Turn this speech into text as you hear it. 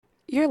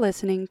You're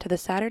listening to the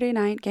Saturday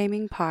Night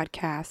Gaming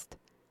Podcast,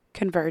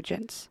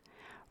 Convergence,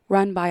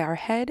 run by our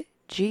head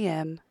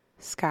GM,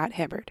 Scott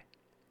Hibbard.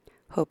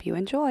 Hope you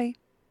enjoy.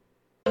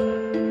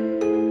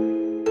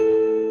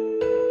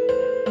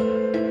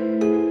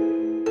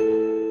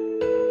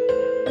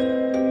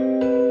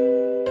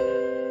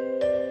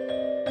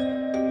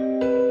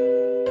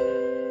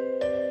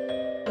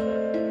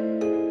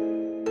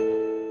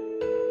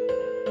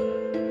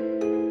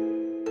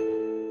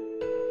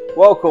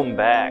 Welcome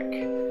back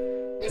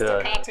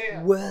to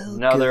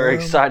another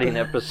exciting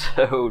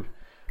episode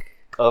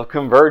of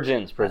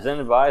Convergence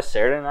presented by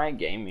Saturday Night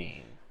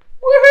Gaming.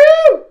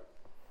 Woohoo!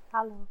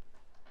 Hello.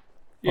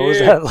 What was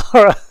that,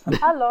 Laura?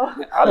 Hello.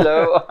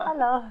 Hello.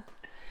 Hello.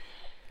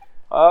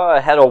 I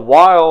had a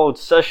wild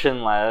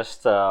session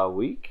last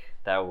week.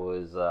 That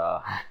was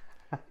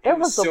It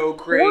was so a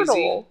crazy.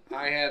 portal.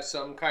 I have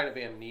some kind of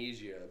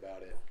amnesia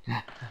about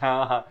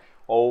it.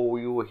 oh,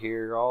 you will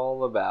hear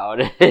all about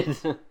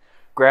it.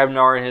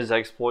 Grabnar and his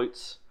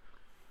exploits.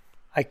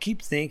 I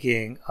keep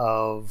thinking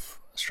of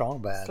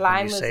Strongbad Slime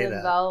when you was say that.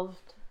 involved.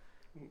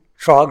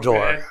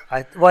 Trogdor. Okay.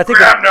 I think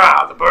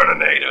Grabnar, the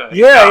Burninator.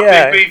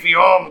 Yeah. Big beefy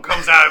arm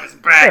comes out of his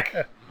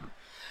back.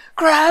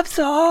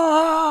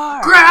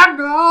 Grabthor!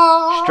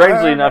 Grabnar!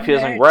 Strangely enough, he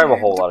doesn't grab a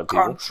whole lot of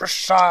people.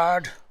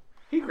 Countryside.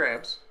 He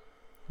grabs.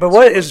 But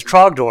what is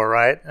Trogdor,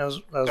 right? That was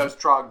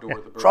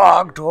Trogdor, the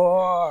Burninator.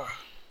 Trogdor.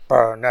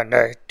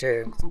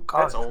 Burninating the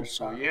That's old countryside.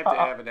 school. You have to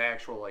have an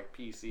actual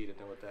PC to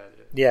know what that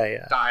is.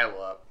 Yeah.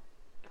 Dial up.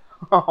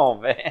 Oh,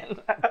 man.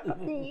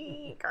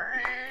 Can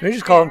we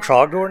just call him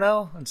Trogdor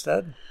now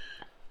instead?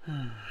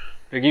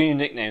 They're giving you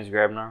nicknames,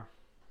 Grabnar.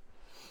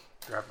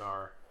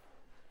 Grabnar.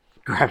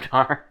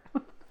 Grabnar.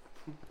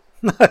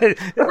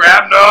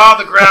 Grabnar,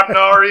 the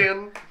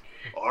Grabnarian.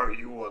 Are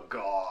you a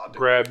god?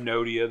 Grab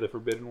Nodia, the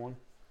forbidden one.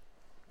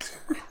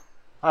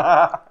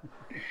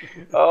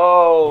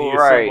 Oh, He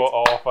right. assemble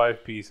all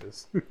 5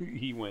 pieces.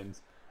 He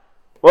wins.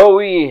 Well,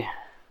 we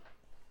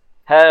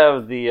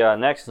have the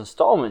next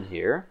installment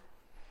here.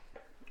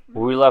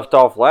 When we left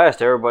off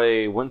last,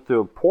 everybody went through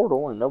a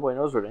portal and nobody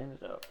knows where they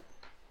ended up.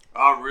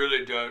 I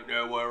really don't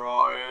know where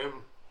I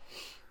am.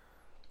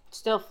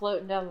 Still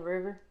floating down the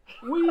river.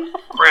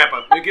 Crap,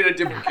 let me get a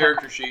different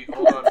character sheet.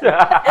 Hold on.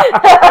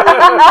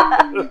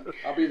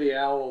 I'll be the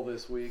owl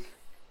this week.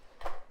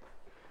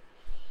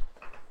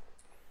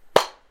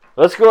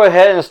 Let's go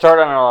ahead and start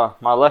on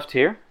my left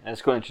here. And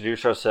let's go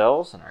introduce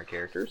ourselves and our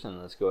characters,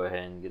 and let's go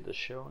ahead and get the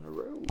show on the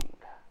road.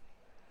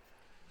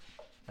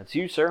 That's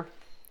you, sir.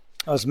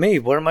 That's me.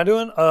 What am I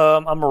doing?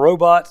 I'm a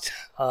robot.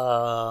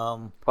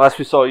 Last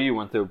we saw you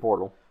went through a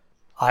portal.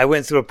 I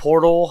went through a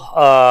portal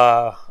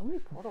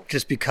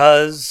just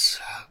because.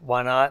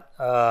 Why not?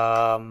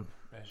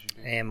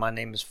 And my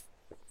name is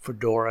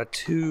Fedora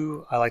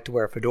 2. I like to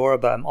wear a fedora,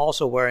 but I'm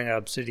also wearing an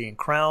obsidian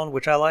crown,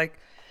 which I like.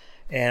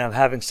 And I'm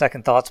having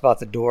second thoughts about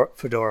the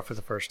fedora for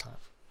the first time.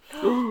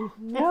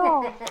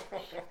 No.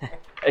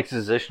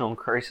 Existential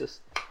crisis.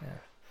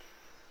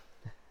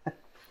 Yeah.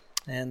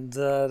 And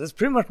that's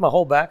pretty much my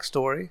whole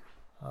backstory.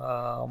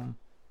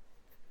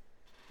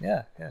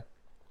 Yeah.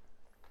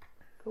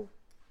 Cool.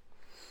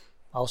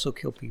 I also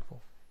kill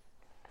people.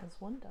 As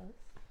one does.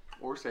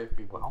 Or save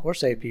people. Or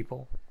save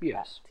people.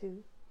 Yes.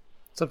 2.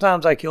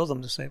 Sometimes I kill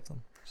them to save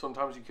them.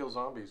 Sometimes you kill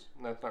zombies,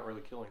 and that's not really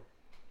killing.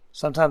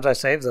 Sometimes I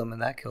save them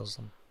and that kills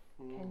them.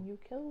 Can you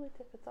kill it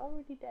if it's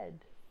already dead?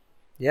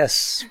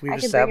 Yes, we've I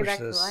can bring it established back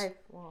this. to life.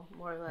 Well,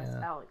 more or less,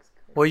 Yeah. Alex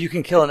could. Well, you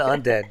can kill an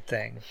undead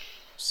thing.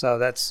 So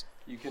that's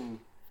You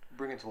can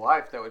bring it to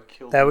life. That would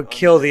kill. that would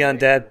kill the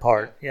undead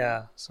part.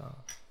 Yeah. So.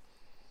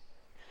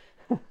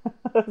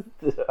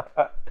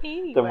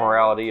 Anyway. The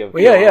morality of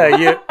Well, yeah.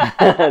 You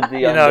the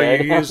you know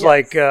undead. you use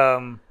like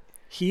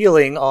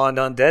healing on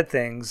undead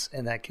things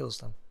and that kills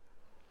them.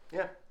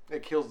 Yeah,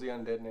 it kills the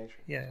undead nature.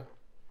 Yeah,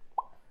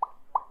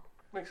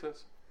 Makes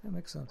sense. that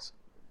makes sense.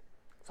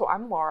 So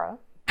I'm Laura.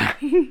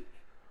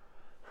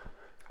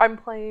 I'm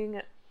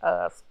playing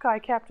Sky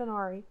Captain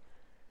Ari,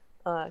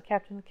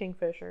 Captain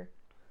Kingfisher.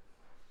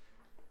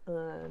 I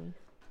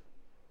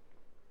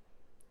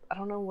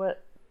don't know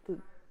what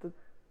the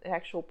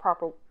actual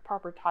proper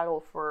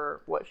title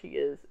for what she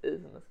is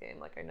in this game.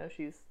 Like, I know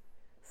she's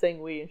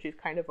Singwi and she's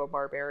kind of a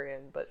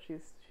barbarian, but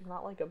she's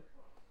not like a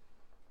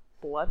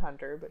blood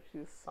hunter, but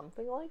she's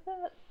something like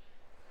that.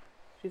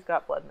 She's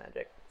got blood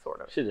magic, sort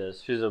of. She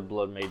does. She's a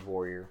blood mage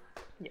warrior.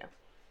 Yeah.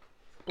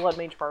 Blood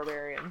mage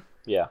barbarian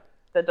Yeah.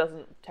 that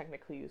doesn't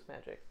technically use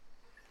magic.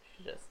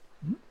 She just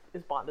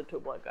is bonded to a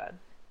blood god.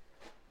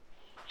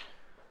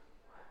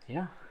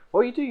 Yeah.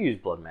 Well, you do use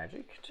blood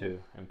magic to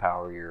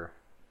empower your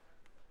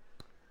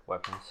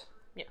weapons.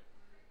 Yeah.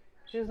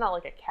 She's not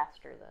like a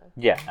caster, though.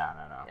 Yeah.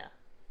 No. Yeah.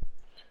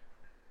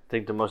 I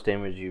think the most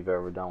damage you've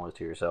ever done was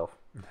to yourself.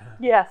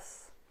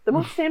 Yes. The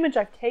most damage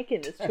I've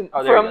taken is to,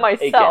 Oh, there you from go.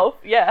 myself.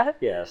 Yeah.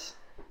 Yes.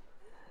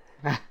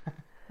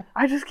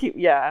 I just keep,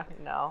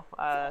 no.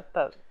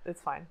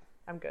 It's fine.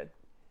 I'm good.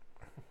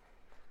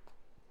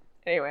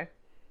 Anyway.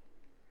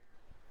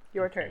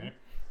 Your turn.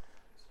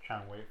 Just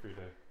trying to wait for you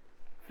to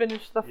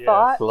finish the Yes.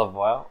 thought? Love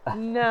WoW.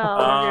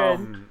 No,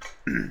 we're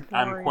good.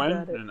 I'm worry Quinn,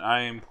 about it. and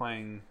I am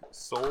playing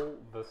Soul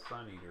the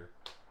Sun Eater.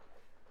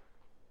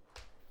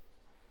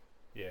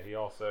 Yeah, he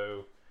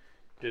also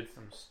did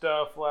some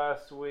stuff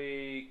last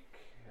week.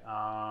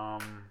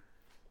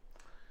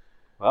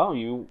 Well,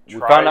 we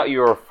Tried- found out you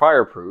were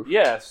fireproof.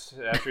 Yes,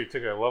 after he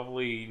took a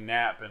lovely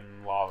nap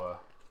in lava.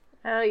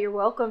 Oh, you're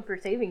welcome for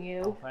saving Oh,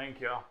 you. thank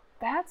you.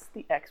 That's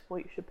the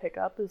exploit you should pick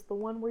up, is the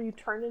one where you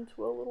turn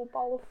into a little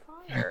ball of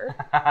fire.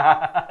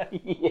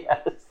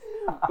 Yes.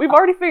 We've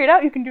already figured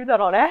out you can do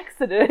that on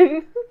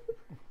accident.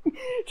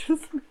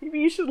 Just maybe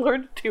you should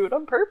learn to do it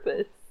on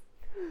purpose.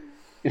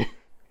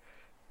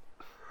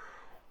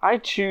 I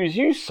choose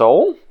you,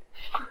 Soul.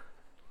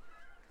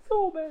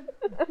 So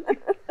bad.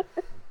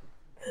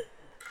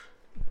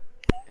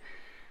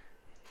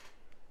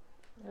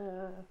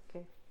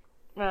 Okay.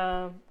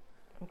 I'm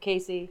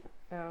Casey.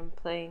 I'm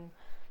playing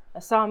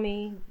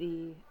Asami,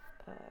 the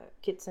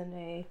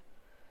kitsune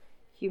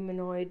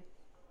humanoid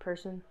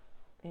person,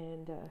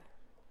 and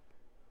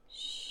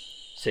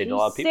Saved a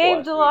lot of people Saved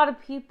last a week. lot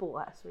of people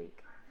last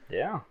week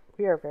Yeah.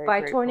 We are very by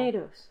grateful.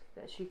 tornadoes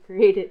that she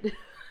created.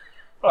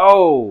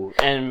 Oh,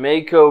 and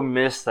Mako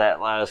missed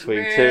that last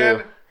week,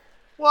 too.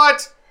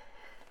 What?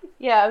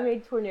 Yeah, I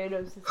made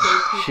tornadoes to save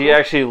people. She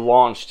actually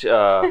launched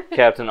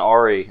Captain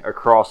Ari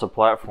across a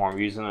platform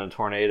using a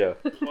tornado.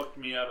 Plucked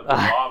me out of the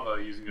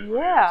lava using a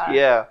Yeah.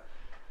 Yeah.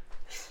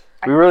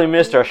 We really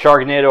missed our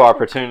Sharknado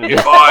opportunity.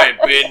 If I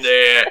had been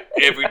there,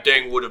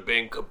 everything would have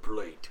been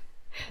complete.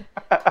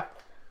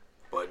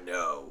 But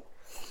no.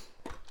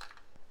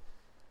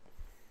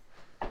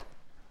 I'm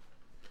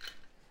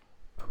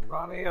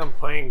Ronnie. I'm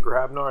playing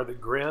Grabnar the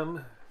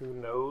Grim. Who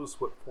knows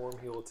what form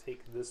he will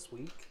take this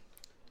week?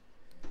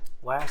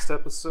 Last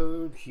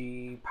episode,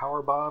 he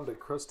powerbombed a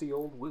crusty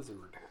old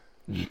wizard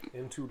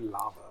into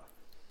lava.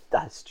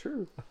 That's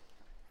true. I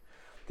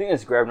think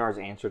that's Grabnar's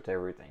answer to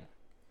everything.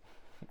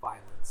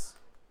 Violence.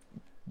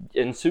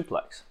 And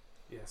suplex.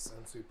 Yes,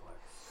 and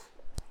suplex.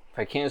 If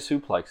I can't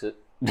suplex it,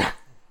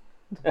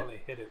 When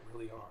they hit it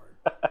really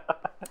hard.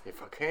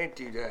 If I can't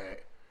do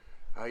that,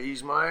 I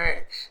use my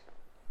axe.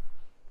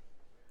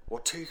 Or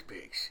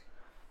toothpicks.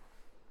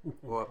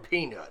 Or a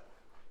peanut.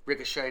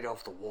 Ricocheted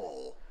off the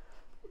wall.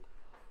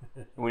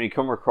 when you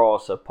come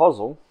across a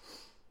puzzle,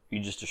 you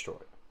just destroy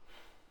it.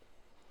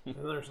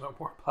 And there's no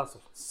more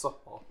puzzle to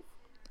solve.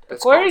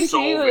 That's According called to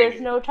you, solving there's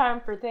it. no time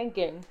for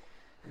thinking.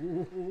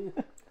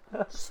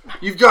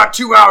 You've got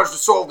 2 hours to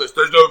solve this.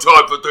 There's no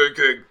time for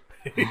thinking.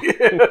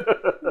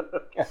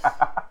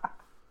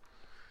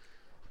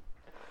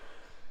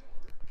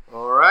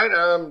 Alright,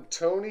 I'm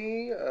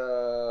Tony.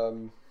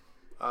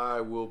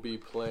 I will be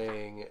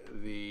playing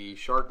the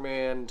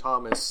Sharkman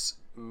Thomas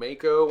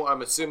Mako.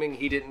 I'm assuming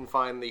he didn't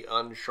find the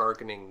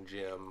unsharkening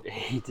gem.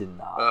 He did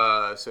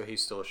not. So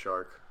he's still a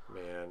shark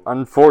man.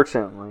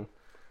 Unfortunately.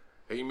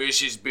 He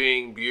misses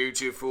being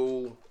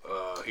beautiful.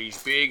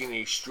 He's big and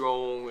he's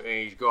strong and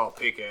he's got a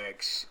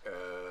pickaxe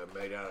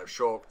made out of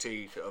shark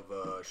teeth of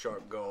a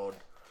shark god.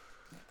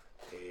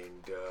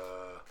 And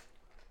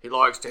he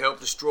likes to help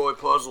destroy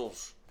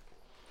puzzles.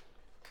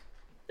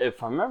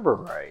 If I remember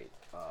right,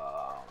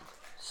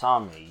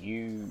 Sami,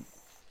 you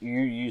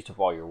used up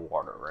all your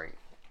water, right?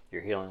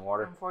 Your healing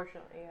water?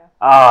 Unfortunately, yeah.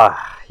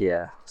 Ah,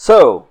 yeah.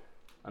 So,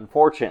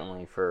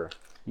 unfortunately for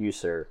you,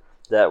 sir,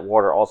 that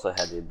water also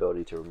had the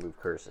ability to remove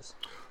curses.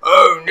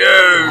 Oh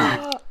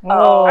no!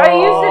 Oh. I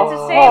used it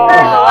to save her,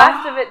 the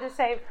last of it to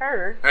save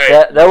her. Hey,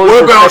 That was what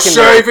the about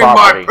secondary saving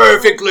property. my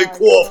perfectly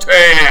coiffed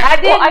hair? I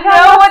didn't I got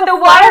know lots what of the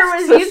water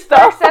flasks was of used for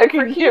stuff I except can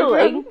for give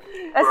healing. you.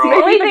 That's Right. the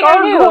only Maybe thing the I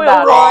knew gargoyle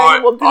about it. Right,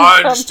 will do I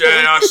something.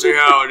 understand. I see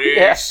how it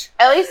is.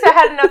 At least I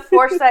had enough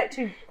foresight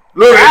to...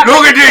 Look Grab at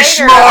the this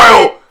container.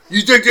 smile.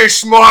 You think this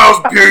smile's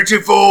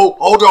beautiful?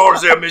 Hold on,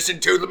 is there missing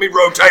 2? Let me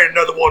rotate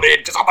another one in,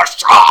 because I'm a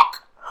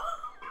shark.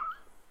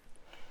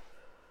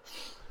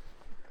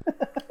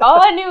 All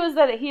I knew was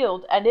that it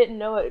healed. I didn't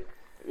know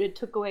it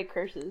took away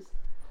curses.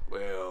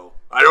 Well,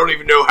 I don't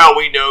even know how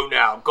we know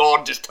now.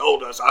 God just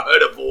told us. I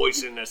heard a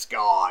voice in the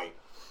sky.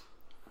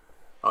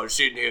 I was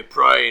sitting here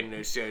praying and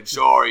it said,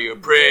 sorry, your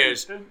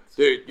prayers,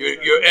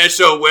 you're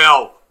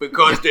SOL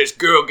because this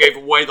girl gave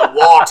away the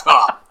water.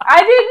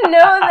 I didn't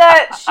know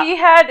that she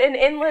had an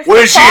endless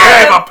What does she supply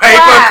have, of a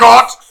paper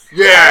flasks. cut?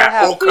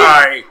 Yeah,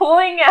 okay.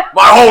 Pulling out.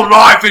 My whole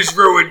life is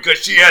ruined because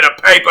she had a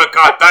paper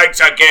cut. Thanks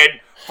again,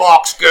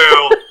 Fox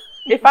Girl.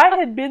 If I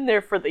had been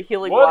there for the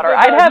healing What water, did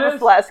I'd I have a miss?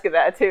 flask of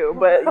that too.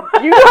 But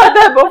you got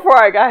that before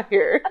I got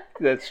here.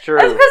 That's true.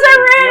 That's because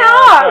I ran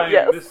off.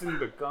 Yes.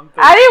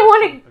 I didn't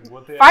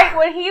want to fight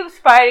when he was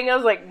fighting. I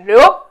was like,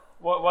 nope.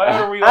 Why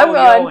are we I'm all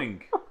gone.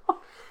 yelling?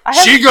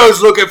 She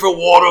goes looking for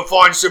water,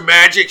 finds some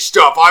magic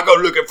stuff. I go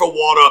looking for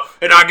water,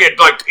 and I get,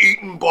 like,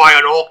 eaten by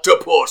an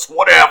octopus.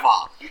 Whatever.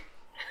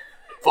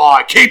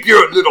 Fine, keep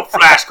your little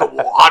flask of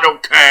water. I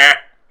don't care.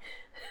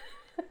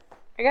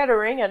 I got a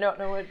ring. I don't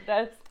know what it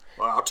does.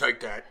 Well, I'll take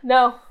that.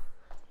 No,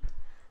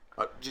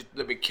 Just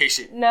let me kiss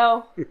it.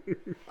 no,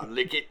 I'll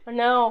lick it.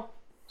 no,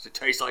 Does it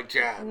taste like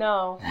jam?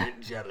 no,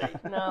 Mint jelly.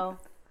 no.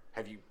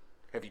 Have you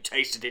Have you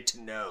tasted it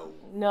to know?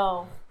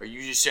 No. Are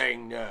you just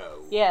saying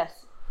no?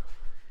 Yes.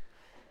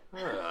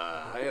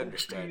 I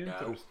understand now.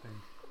 Interesting.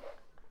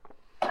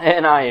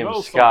 And I am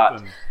Know Scott.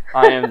 something.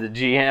 I am the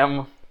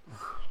GM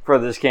for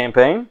this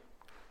campaign.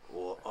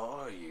 What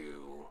are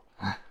you?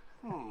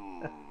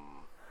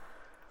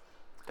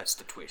 That's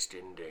the twist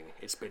ending.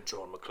 It's been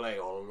John McClay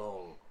all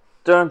along.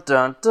 Dun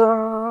dun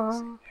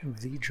dun.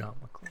 The John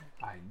McClane.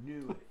 I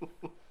knew it.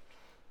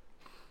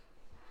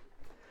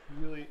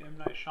 Really, M.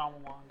 Night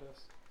Shyamalan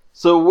does.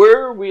 So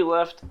where we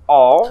left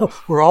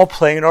off, We're all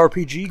playing an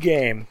RPG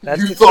game.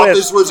 That's You the thought twist.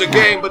 this was a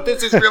game, but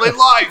this is really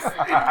life.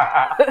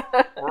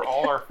 We're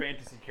all our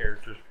fantasy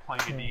characters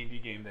playing a D&D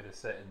game that is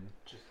set in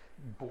just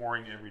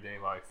boring everyday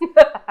life.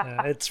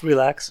 It's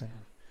relaxing.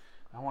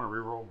 I want to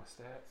reroll my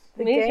stats.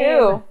 The Me game,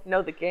 too.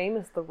 No, the game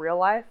is the real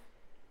life,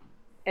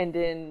 and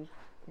in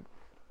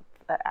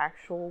the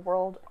actual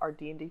world, our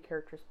D&D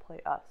characters play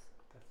us.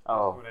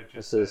 oh, what I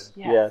just this is said.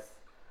 yes.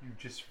 You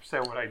just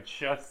said what I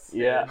just said.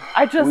 Yeah.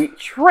 I just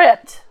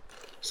tripped.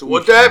 So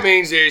what that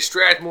means is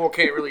Strathmore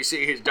can't really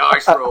see his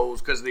dice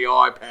rolls because of the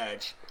eye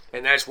patch,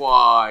 and that's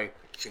why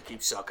she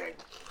keeps sucking.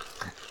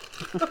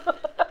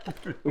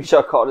 We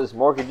shall call this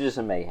Mortgages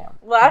and Mayhem.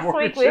 Last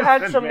week we had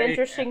Mortgages some and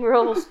interesting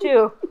rolls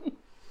too.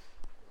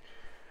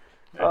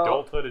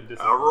 Adulthood and I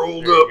disappointment.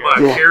 rolled There you up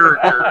go. my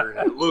character,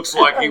 and it looks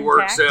like he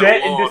works at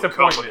Debt a and log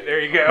disappointment. company. There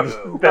you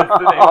go. That's the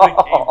name of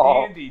the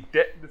game. D&D.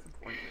 Debt and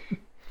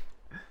disappointment.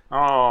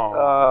 Oh.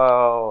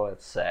 Oh,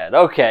 that's sad.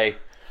 Okay.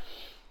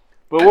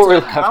 But That's what we a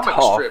left comic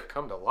off, strip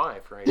come to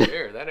life right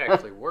there. That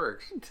actually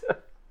works.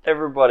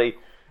 everybody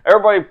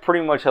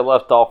pretty much had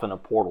left off in a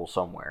portal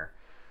somewhere.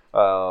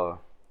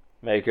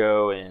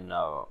 Mako and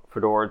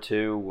Fedora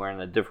 2 were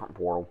in a different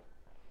portal.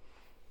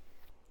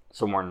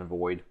 Somewhere in the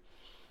void.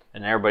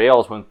 And everybody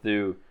else went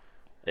through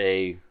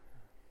a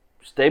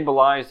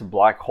stabilized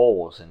black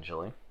hole,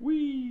 essentially.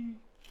 Whee.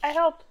 I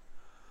helped.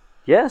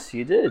 Yes,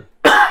 you did.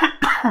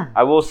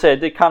 I will say I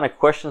did kind of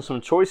question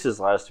some choices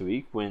last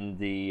week when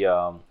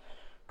the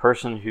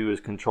person who was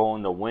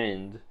controlling the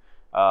wind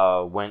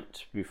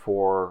went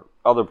before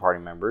other party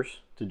members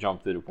to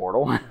jump through the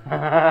portal.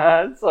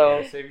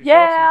 So Save yourself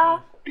Yeah.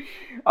 sometime.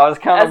 I was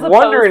kind As of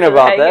wondering opposed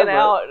to about that. hanging But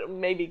out,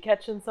 maybe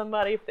catching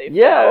somebody if they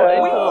Yeah, fell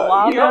into the well,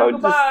 lava. you know,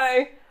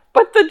 Goodbye.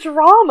 But the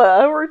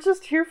drama, we're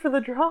just here for the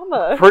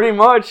drama. pretty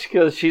much,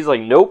 because she's like,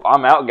 nope,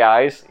 I'm out,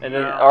 guys. And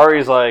then Yeah.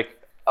 Ari's like,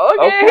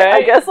 Okay,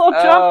 I guess I'll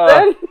jump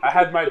then. I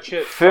had my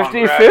chips 50-50? on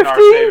Ragnar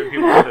saving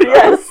people from the dark.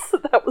 Yes,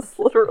 that was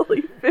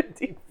literally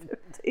 50-50.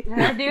 Did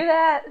I do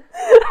that?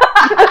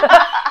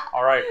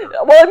 All right.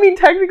 Well, I mean,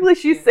 technically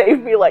she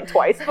saved me like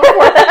twice before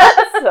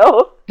that,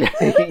 so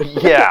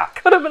yeah.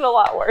 could have been a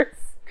lot worse.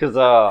 Because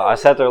I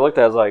sat there and looked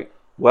at it, I was like,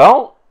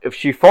 well, if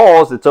she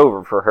falls, it's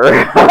over for her.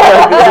 Yeah,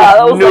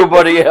 that was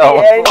Nobody like,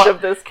 else. the end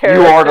of this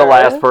character. You are the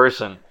last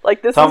person.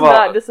 Like, this Talk is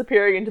about- not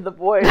disappearing into the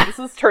void. This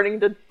is turning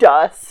to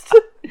dust.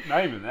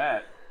 Not even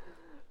that.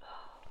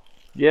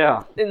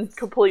 Yeah.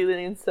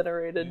 Completely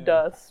incinerated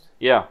dust.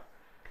 Yeah.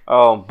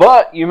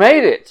 But you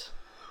made it.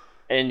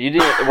 And you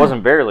didn't. It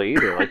wasn't barely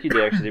either. Like, you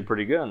did actually did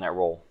pretty good in that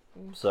role.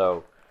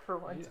 So For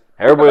once.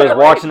 everybody was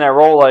watching that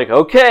role like,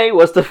 okay,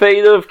 what's the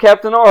fate of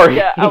Captain Ari?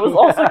 Yeah, I was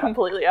also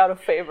completely out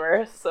of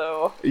favor,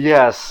 so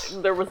Yes.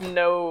 there was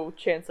no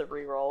chance of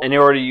reroll. And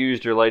you already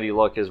used your Lady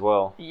Luck as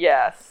well.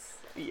 Yes.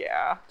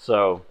 Yeah.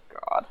 So,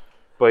 God.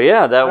 but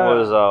yeah, that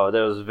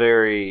was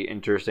very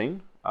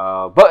interesting.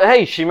 But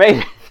hey, she made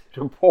it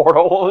to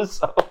portal.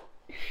 So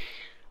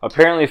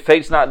apparently,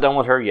 fate's not done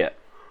with her yet.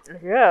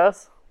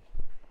 Yes.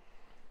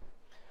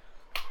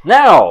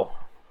 Now,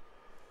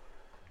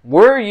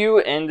 where you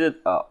ended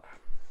up.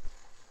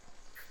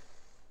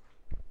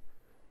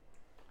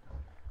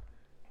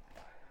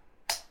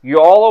 You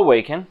all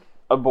awaken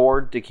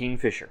aboard the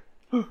Kingfisher.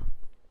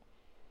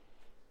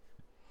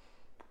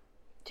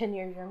 10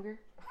 years younger.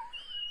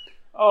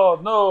 Oh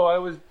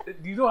no!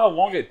 Do you know how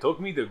long it took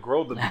me to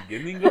grow the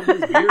beginning of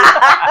this beard?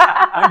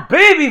 I'm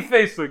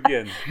babyface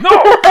again. No,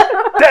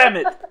 damn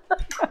it!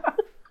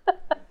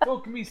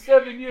 Took me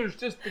 7 years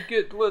just to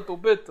get a little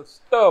bit of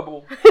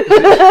stubble.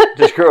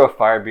 Just grow a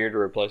fire beard to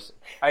replace it.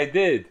 I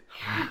did.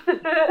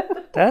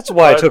 That's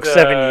why it took But,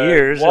 7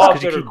 years, just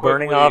because you Walter keep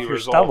burning quickly off your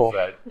resolved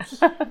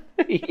stubble.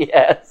 that.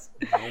 Yes.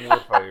 No more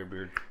fire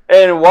beard.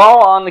 And while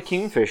on the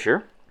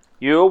Kingfisher,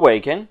 you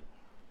awaken,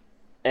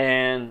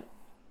 and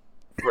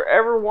for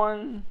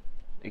everyone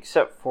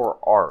except for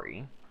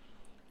Ari,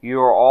 you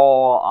are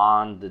all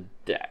on the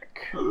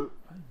deck. You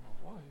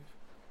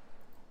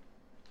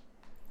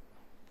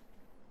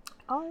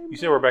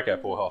say we're back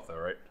at full health, though,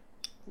 right?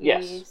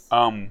 Yes.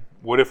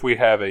 What if we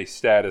have a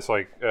status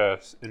like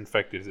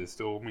infected? Is it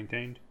still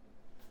maintained?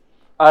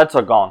 It's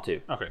all gone too.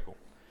 Okay, cool.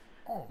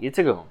 It's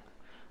a go.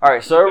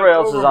 Alright, so everybody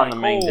else is over on my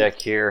the main cold.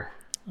 deck here.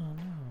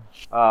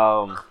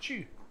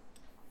 Gee.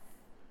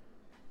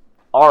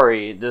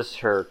 Ari, this is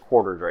her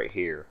quarters right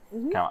here,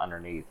 kind of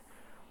underneath.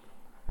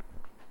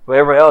 But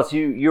everybody else,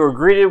 you are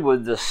greeted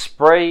with the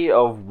spray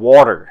of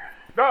water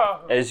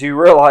Ah. as you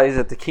realize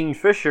that the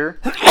Kingfisher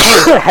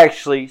is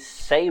actually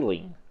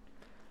sailing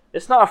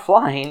It's not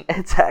flying.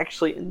 It's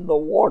actually in the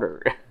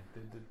water.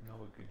 Didn't know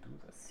it could do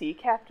that. Sea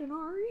Captain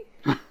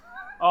Ari?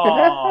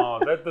 Oh,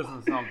 that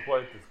doesn't sound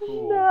quite as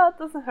cool. No, it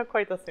doesn't have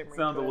quite the same ring.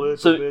 Sounds a to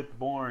it. little bit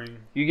boring.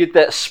 You get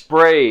that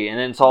spray, and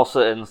then it's also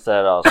that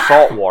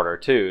salt water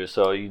too.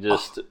 So you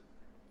just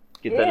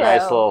get that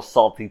nice little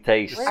salty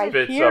taste. I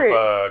Spits up hear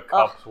a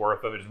cup's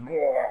worth of it.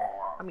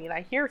 I mean,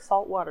 I hear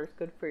salt water is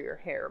good for your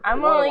hair. But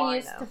I'm what do only I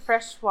used know? to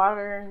fresh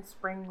water and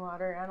spring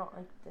water. I don't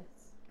like this.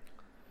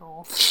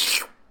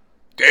 Oh.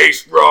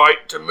 Tastes right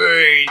to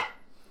me.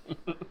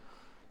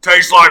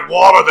 Tastes like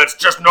water that's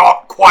just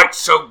not quite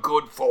so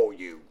good for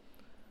you.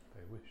 I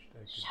wish I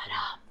could Shut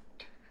up.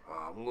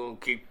 I'm gonna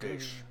keep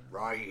this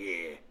right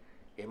here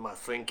in my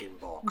thinking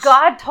box.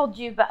 God told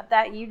you about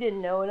that. You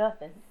didn't know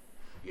nothing.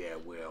 Yeah,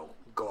 well,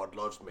 God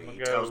loves me.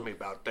 He Okay. tells me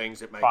about things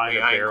that make find me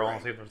a barrel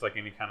and see angry. if there's like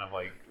any kind of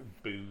like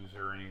booze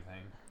or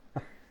anything.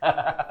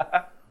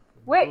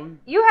 Wait,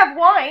 you have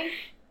wine.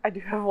 I do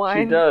have She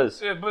wine.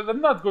 does. Yeah, but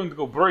I'm not going to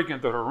go break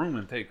into her room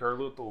and take her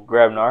little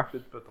Grabnar?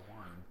 bit of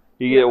wine.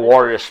 You get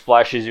water that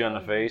splashes you in the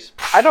face.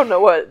 I don't know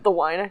what the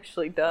wine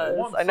actually does.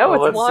 want I know some.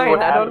 it's Let's see wine. what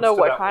I don't happens know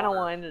to what that kind of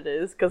water. wine it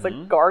is because a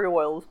Mhm.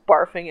 gargoyle is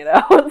barfing it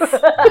out.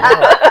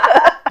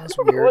 That's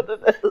weird. What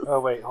it is. Oh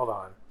wait, hold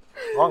on.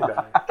 Wrong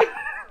die.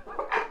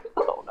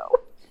 Oh no.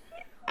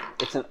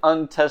 It's an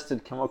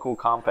untested chemical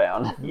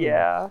compound.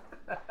 Yeah.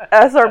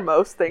 As are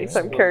most things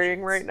I'm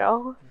carrying right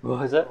now. What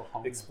was that?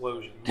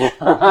 Explosion.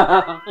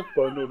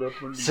 Bundled up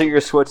under So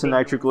you're sweating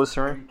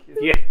nitroglycerin?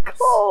 Yeah.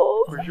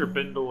 Oh. Where's your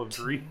bindle of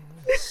dreams?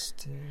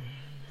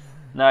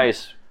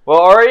 Nice. Well,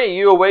 Ari,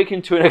 you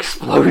awaken to an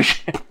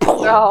explosion.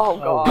 Oh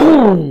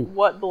god.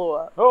 What blew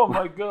up? Oh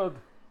my god.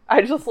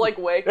 I just like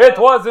wake It up.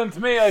 wasn't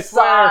me, I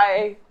swear.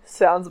 Sigh.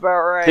 Sounds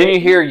about right. Then you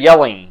hear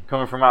yelling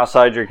coming from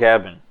outside your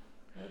cabin.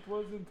 It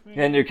wasn't me.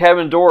 And your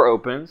cabin door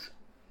opens,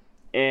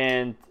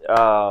 and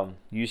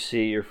you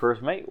see your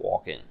first mate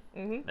walk in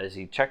Mhm. as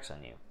he checks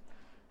on you.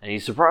 And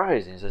he's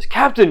surprised, and he says,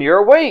 "Captain, you're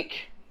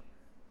awake!"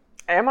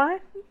 Am I?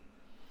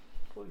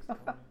 Please tell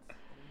me.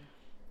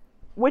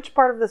 Which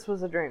part of this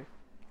was a dream?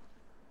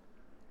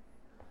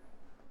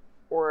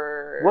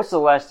 Or What's the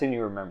last thing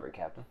you remember,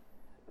 Captain?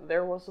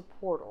 there was a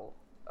portal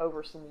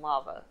over some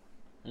lava.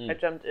 I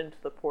jumped into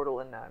the portal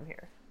and now I'm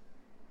here.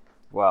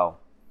 Well,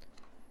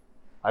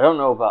 I don't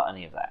know about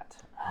any of that.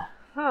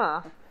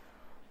 Huh.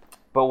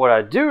 But what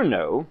I do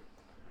know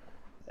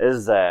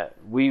is that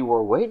we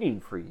were waiting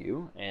for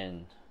you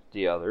and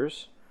the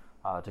others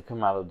to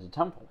come out of the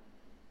temple.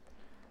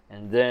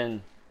 And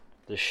then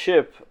the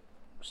ship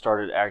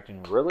started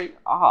acting really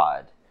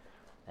odd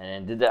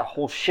and did that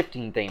whole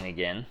shifting thing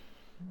again,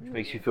 which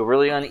makes you feel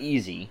really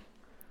uneasy.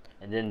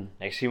 And then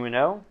next thing we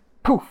know,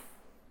 poof,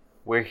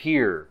 we're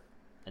here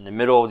in the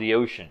middle of the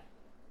ocean.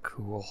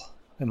 Cool.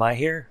 Am I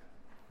here?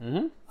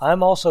 Mm-hmm.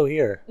 I'm also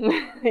here.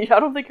 I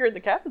don't think you're in the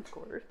captain's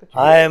quarters, but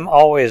you're I'm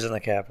always in the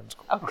captain's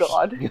quarters.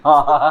 Oh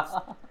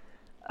god.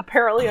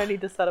 Apparently I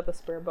need to set up a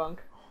spare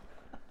bunk.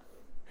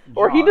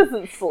 Or he John.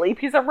 doesn't sleep,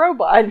 he's a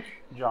robot.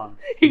 John.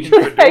 He you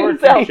just need Fedora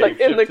hangs to out like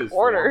in the shapeshift his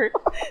corner.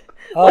 form.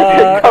 Like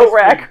a coat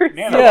rack or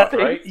Nanobot, something.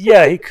 right?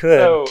 Yeah, he could.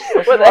 So that's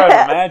With what a I'm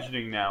hat.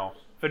 imagining now.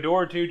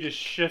 Fedora 2 just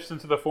shifts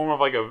into the form of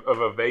like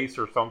a vase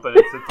or something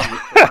and sits on the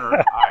corner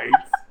and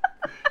hides.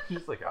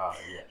 He's like, yeah.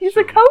 He's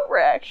she'll- a coat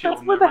rack. she'll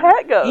That's where the never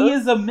hat know. goes. He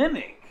is a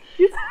mimic.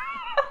 He's,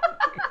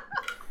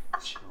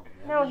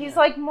 No, he's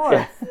like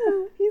Morph.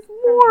 he's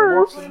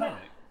Morph. Morph's a mimic.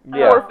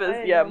 Yeah. Morph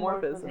is, yeah,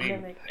 Morph is. a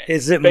mimic.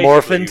 Is it Basically,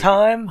 morphin' you-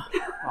 time?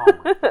 Oh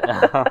my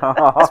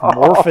God. It's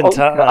morphin'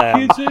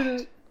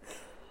 time.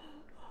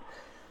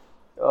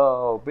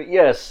 Oh, but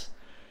yes.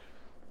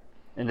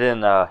 And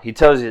then he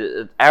tells you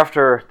that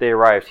after they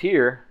arrived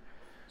here,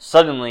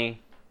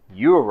 suddenly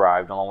you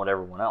arrived along with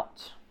everyone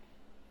else.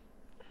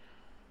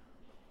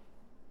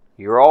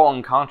 You're all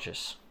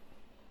unconscious.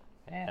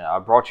 And I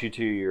brought you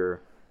to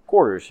your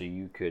quarters so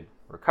you could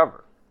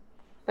recover.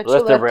 But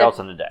Left you everybody else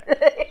him. on the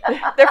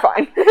deck. They're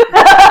fine.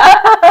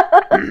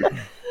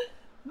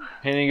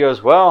 And he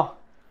goes, well,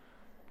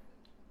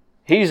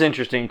 he's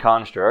interesting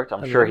construct.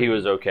 I'm sure he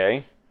was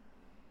okay.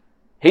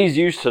 He's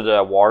used to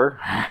the water.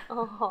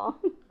 Uh-huh.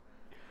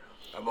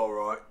 I'm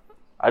alright.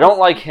 I don't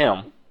like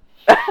him.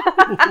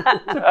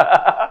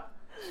 I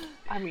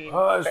mean,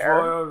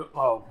 fair.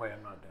 Oh, wait,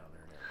 I'm not down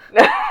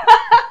there now.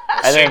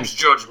 And then Seems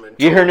judgment.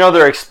 you hear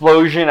another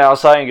explosion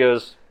outside and he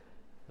goes,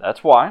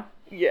 that's why.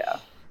 Yeah.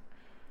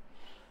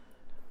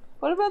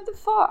 What about the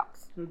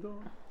fox?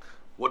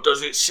 What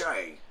does it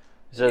say?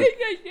 He says,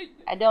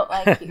 I don't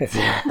like you.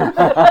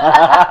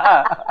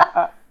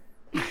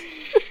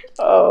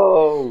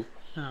 oh.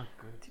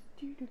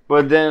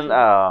 But then,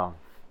 but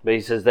he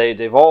says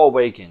they've all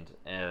awakened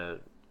at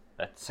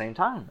the same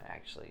time,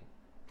 actually.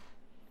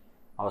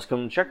 I was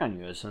coming to check on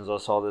you as soon as I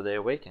saw that they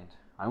awakened.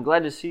 I'm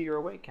glad to see you're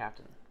awake,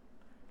 Captain.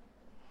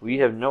 We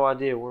have no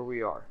idea where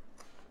we are.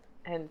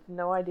 And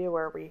no idea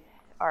where we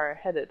are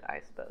headed, I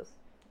suppose.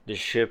 The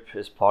ship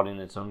is plotting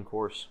its own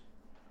course.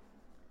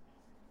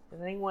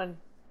 Did anyone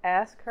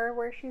ask her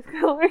where she's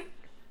going?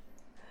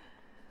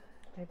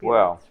 Maybe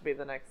Well. that should be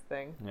the next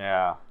thing.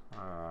 Yeah.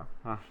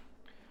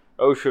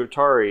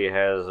 Oshotari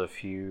has a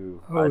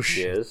few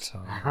ideas.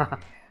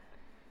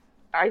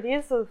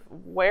 Ideas of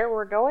where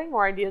we're going,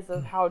 or ideas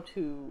of how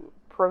to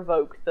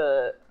provoke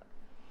the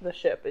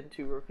ship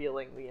into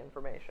revealing the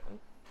information?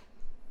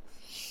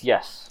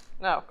 Yes.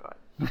 Oh,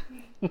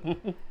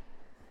 God.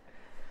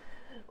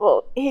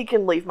 Well, he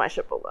can leave my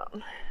ship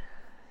alone.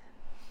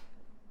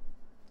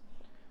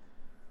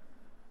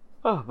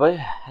 Oh, but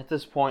at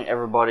this point,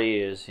 everybody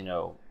is,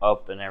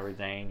 up and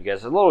everything. You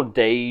guys are a little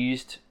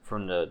dazed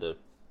from the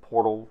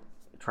portal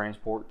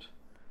transport.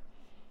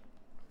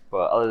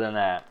 But other than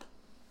that,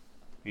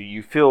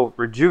 you feel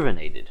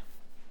rejuvenated.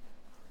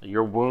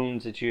 Your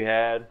wounds that you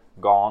had,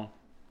 gone.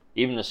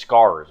 Even the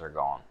scars are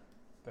gone.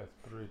 That's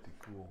pretty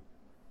cool.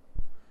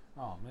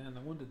 Oh man,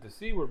 I wanted to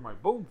see where my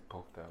bones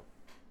poked out.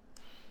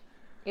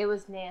 It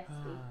was nasty.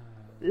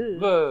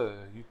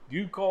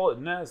 You call it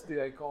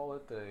nasty, I call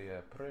it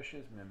a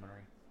precious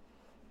memory.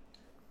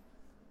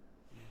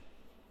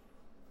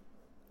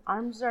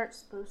 Arms aren't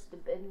supposed to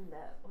bend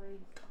that way.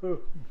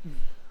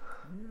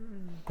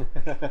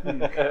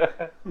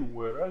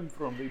 Where I'm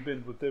from, they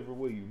bend whatever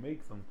way you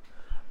make them.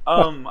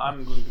 I'm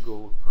going to go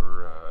look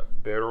for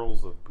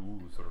barrels of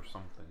booze or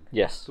something.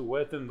 Yes. To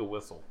wet in the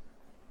whistle.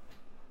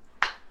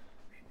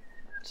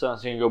 So you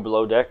can go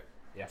below deck?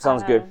 Yeah.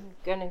 Sounds good. I'm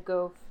gonna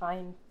go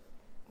find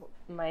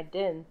my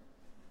den.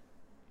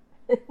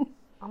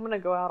 I'm gonna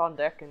go out on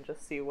deck and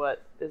just see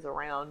what is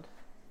around.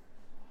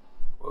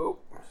 Whoa,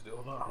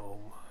 still not home.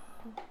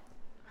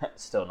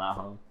 Still not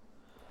home.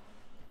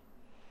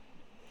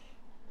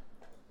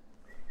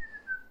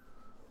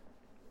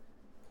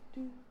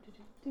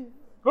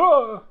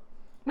 Oh!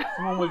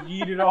 Someone was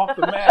yeeted off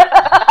the mat.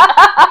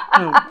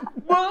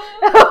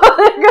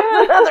 There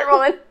goes another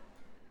one.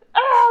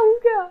 Oh,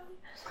 he's gone.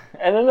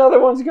 And another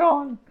one's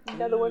gone.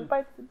 Another one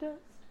bites the dust.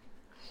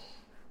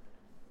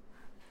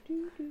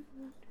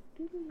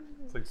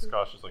 It's like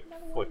Scott's just like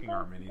flicking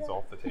our minis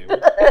off the table.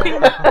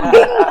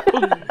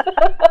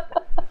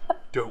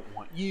 Don't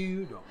want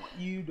you, don't want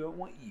you, don't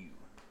want you.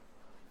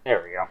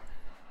 There we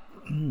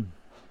go.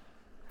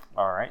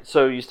 Alright,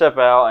 so you step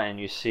out and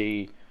you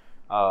see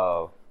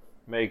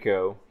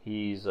Mako.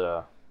 He's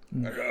Hello.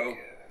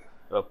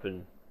 up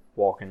and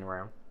walking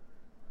around.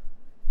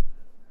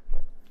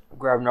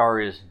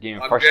 Grabnar is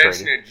getting I'm frustrated.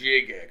 dancing a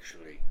jig,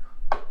 actually.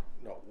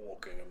 Not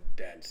walking, I'm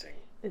dancing.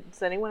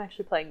 Is anyone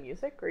actually playing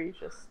music, or are you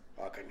just...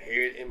 I can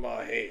hear it in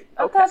my head.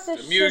 I thought The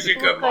this music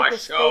ship looked of my like a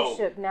soul.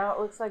 spaceship. Now it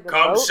looks like a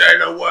Come boat.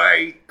 sail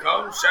away,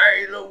 come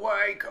sail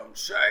away, come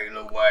sail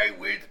away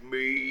with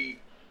me.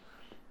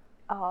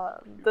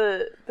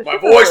 The My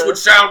ship voice is a- would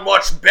sound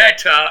much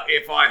better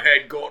if I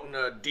had gotten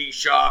a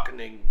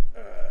de-sharkening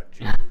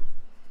jig.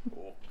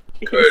 Or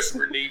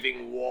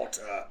curse-relieving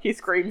water. He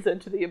screams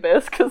into the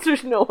abyss because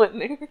there's no one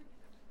there.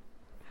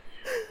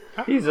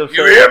 He's upset.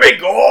 You hear me,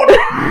 God?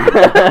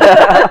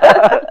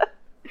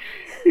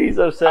 He's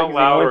upset How because he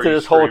loud went are to you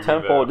this whole screaming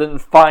temple, that? didn't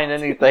find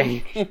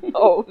anything.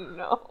 Oh,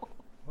 no.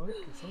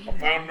 I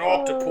found an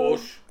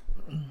octopus,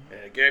 and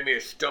it gave me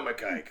a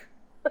stomachache.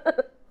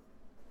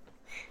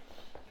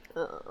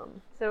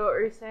 So what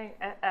were you saying?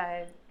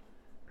 I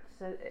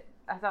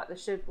thought the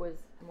ship was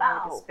more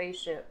like a Oh.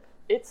 spaceship.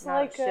 It's Not a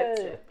like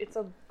ship. it's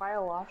a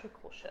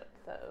biological ship,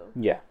 though.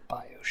 Yeah,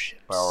 Bioships.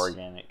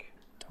 bioorganic.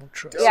 Don't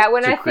trust. Yeah,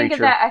 when It's a I think of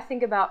creature. that, I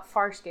think about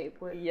Farscape.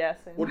 Yes.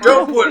 And Well,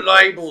 don't put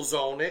labels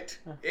on it.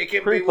 It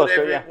can Pretty be close,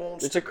 whatever though, it yeah.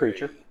 wants It's to a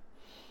creature.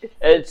 be.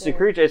 It's a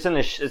creature. It's in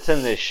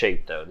this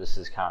shape though. This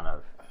is kind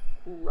of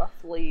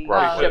roughly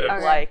Right,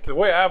 ship-like. The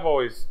way I've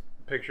always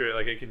pictured it,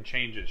 like it can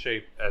change its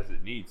shape as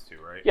it needs to,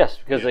 right? yes,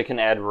 because they can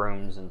add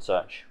rooms and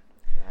such.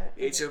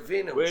 It's a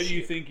venom Where do you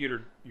ship. think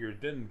your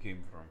den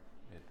came from?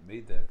 It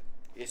made that.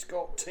 It's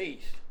got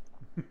teeth.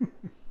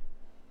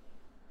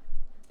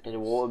 It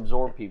will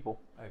absorb people.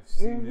 I've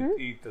seen it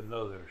eat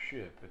another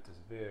ship. It is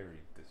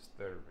very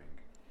disturbing.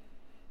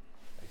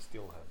 I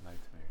still have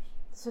nightmares.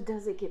 So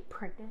does it get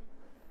pregnant?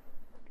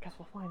 Guess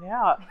we'll find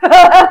out.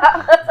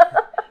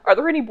 Are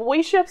there any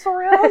boy ships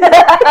around?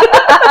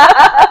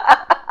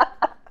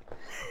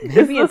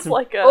 Maybe Is this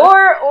like a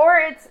Or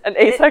it's an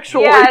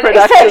asexual an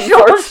reproduction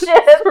asexual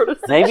ship. sort of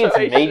Maybe it's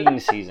situation? mating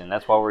season.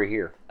 That's why we're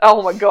here.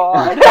 Oh my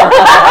god.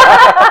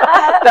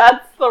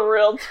 That's the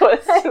real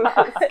twist to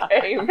this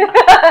game.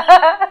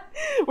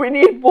 We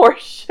need more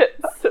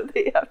ships so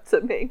they have to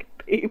make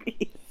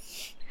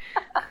babies.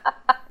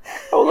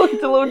 Oh, look,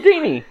 it's a little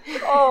genie.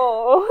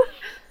 Oh.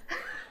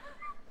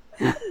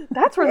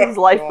 That's where these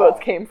lifeboats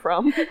came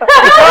from.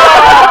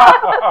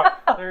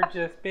 They're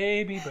just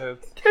baby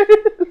boats.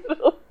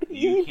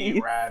 You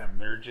can't ride them.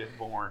 They're just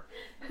born.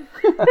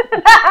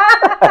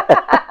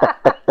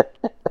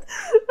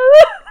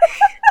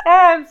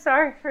 I'm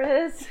sorry for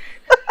this.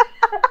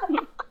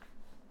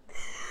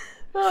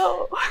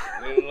 Oh.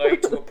 A little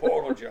late to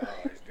apologize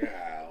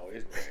now,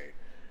 isn't it?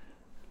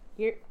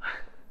 You're...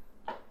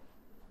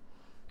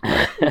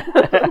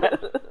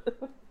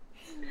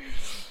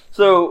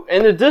 So,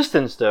 in the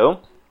distance, though,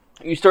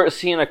 you start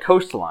seeing a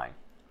coastline.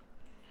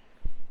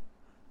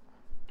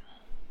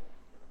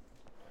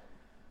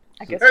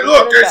 I guess Hey, we're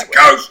look, headed there's a that way.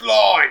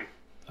 coastline.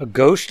 A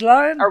ghost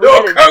line? Are we No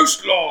headed,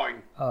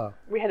 coastline.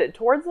 we headed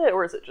towards it,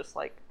 or is it just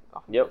like?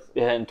 Off the Yep, distance?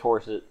 you're heading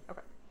towards it.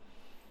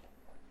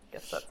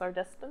 Guess that's our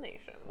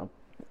destination.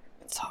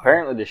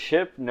 Apparently, the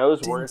ship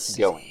knows where it's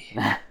going.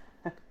 I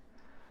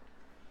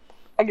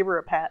give her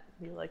a pat.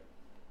 Be like,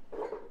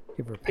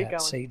 Give her Keep Pat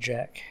going.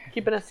 Sajak.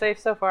 keeping us safe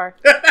so far.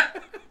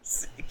 Pat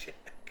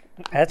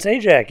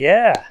Sajak,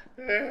 yeah.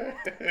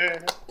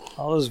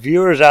 All those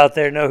viewers out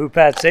there know who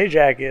Pat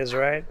Sajak is,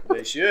 right?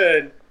 They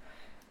should.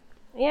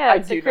 Yeah, I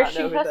it's do a not know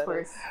Christian who that cuss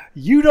word. is.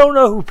 You don't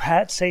know who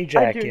Pat Sajak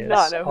I do is?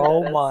 not know who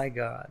Oh that is. my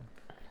god.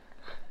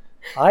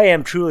 I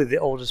am truly the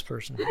oldest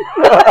person here.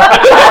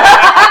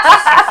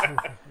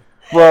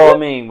 Well, I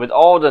mean, with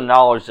all the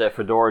knowledge that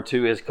Fedora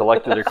 2 has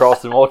collected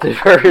across the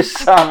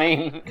multiverse, I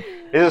mean,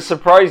 it's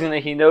surprising that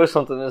he knows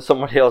something that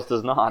somebody else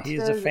does not.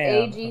 He's a Does fan.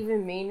 age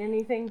even mean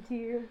anything to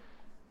you?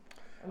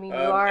 I mean, you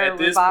are At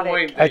this robotic.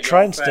 point, I that try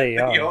y'all and stay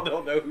that young. Y'all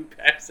don't know who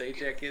Pat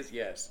Sajak is?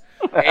 Yes.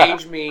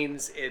 Age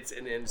means it's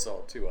an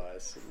insult to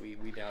us. We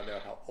now know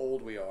how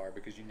old we are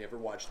because you never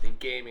watched any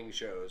gaming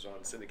shows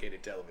on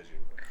syndicated television.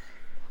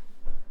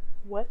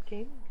 What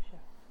gaming show?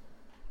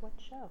 What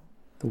show?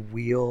 The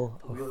Wheel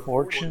of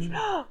Fortune.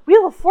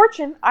 Wheel of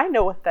Fortune. I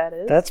know what that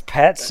is. That's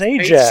Pat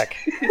Sajak.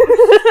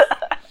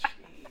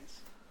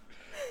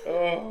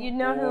 Oh, You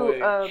know boy.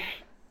 who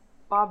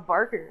Bob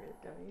Barker is,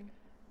 don't you?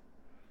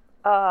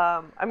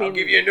 I mean, I'll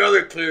give you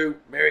another clue.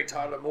 Mary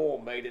Tyler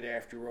Moore made it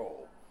after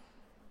all.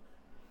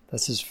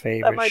 That's his that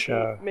favorite might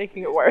show. be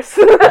making it worse.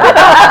 Please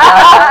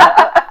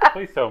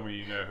tell me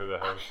you know who the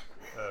host.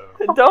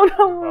 Don't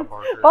know. Bob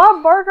Barker.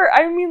 Bob Barker.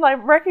 I mean, I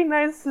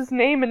recognize his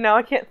name, and now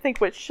I can't think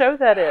which show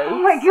that is. Oh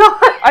my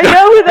god! I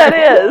know who that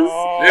is.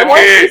 Okay.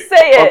 Once you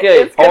say it,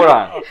 Okay, it's gonna, hold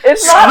on.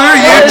 It's not.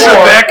 Screw you, One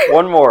more. Trebek.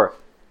 One more.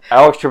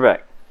 Alex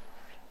Trebek.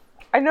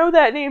 I know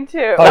that name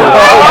too.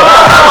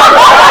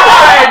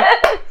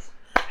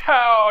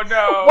 Oh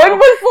no! When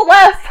was the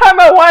last time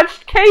I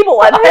watched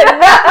cable? I've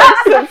had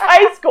Netflix since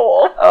high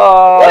school.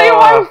 What do you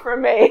want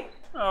from me?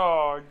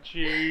 Oh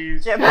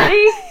jeez.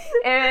 Jeopardy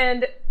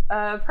and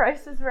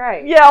Price is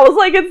Right. Yeah, I was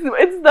like, it's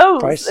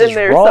those Price in is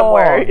there Wrong.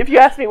 somewhere. If you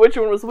asked me which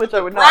one was which,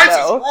 I would not Price is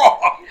know.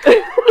 wrong.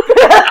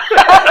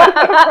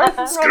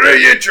 Screw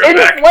you,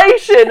 Trebek.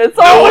 Inflation. It's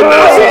No all one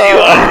knows who inflation.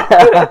 you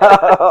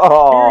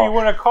are. Here, you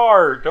win a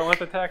car. Don't let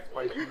the tax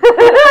bite you.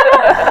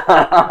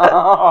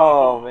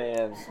 Oh,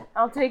 man.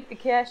 I'll take the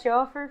cash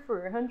offer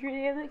for 100,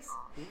 Alex.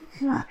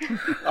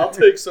 I'll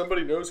take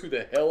somebody knows who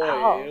the hell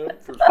I am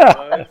for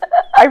 5.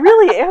 I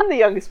really am the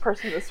youngest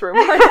person in this room.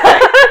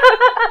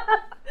 I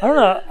don't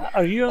know.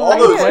 Are you All on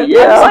those the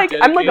Yeah,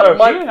 I'm like a No,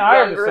 month you and I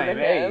are the younger same than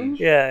him. age.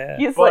 Yeah.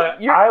 He's But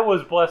like, you're. I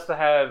was blessed to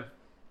have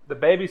the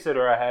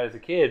babysitter I had as a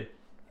kid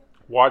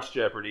watch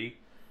Jeopardy.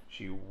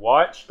 She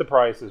watched The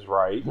Price is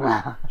Right.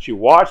 She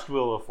watched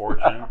Wheel of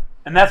Fortune.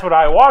 And that's what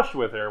I watched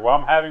with her while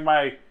I'm having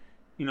my,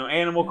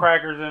 animal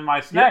crackers and my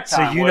snack So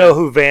time. you was- know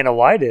who Vanna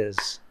White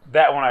is.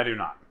 That one I do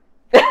not.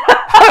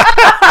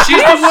 She's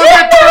the one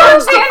that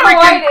turns the Vanna freaking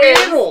White is.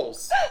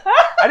 panels.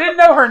 I didn't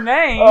know her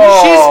name.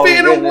 Oh, She's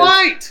Vanna goodness.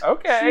 White.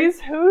 Okay.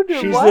 She's who? Do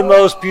She's what? the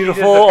most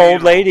beautiful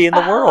old lady in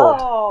the world.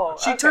 Oh,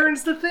 She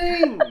turns the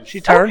thing. She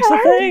turns the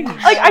thing.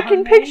 Like I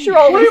can picture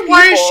all these people.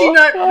 Why is she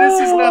not? This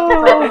is not the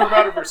proper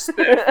amount of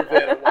respect for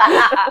Vanna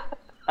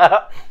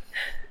White.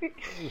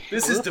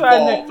 This is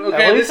devolved. Okay,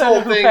 At this least I whole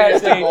know who thing Pat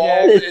has Sajak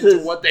devolved is. into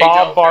what they Bob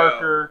don't know.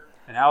 Barker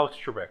and Alex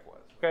Trebek was.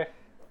 Okay.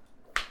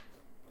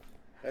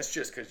 That's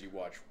just because you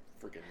watch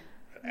freaking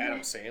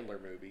Adam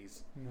Sandler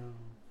movies.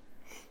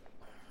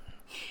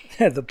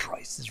 The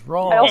Price is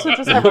Wrong. I also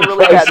just have a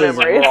really bad Price is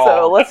memory, wrong.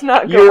 so let's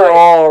not go You're by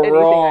all anything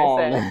wrong.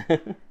 I say.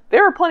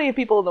 There are plenty of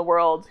people in the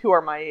world who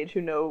are my age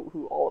who know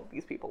who all of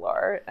these people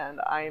are, and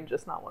I am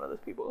just not one of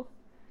those people.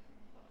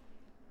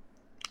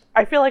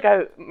 I feel like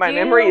my Do you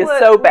memory know is what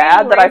so bad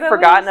Reading that I've Rainbow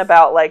forgotten is?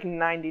 about like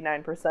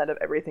 99% of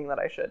everything that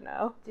I should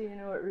know. Do you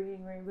know what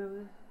Reading Rainbow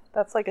is?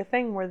 That's like a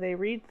thing where they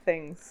read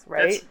things,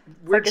 right? That's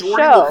where like a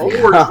Jordy show.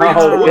 LaForge reads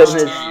Oh, books to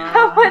goodness. you.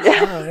 How much?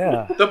 Oh,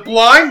 yeah. The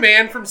blind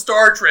man from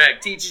Star Trek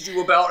teaches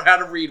you about how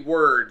to read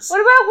words. What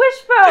about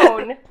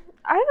Wishbone?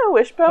 I know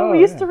Wishbone. Oh, we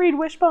used yeah. to read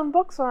Wishbone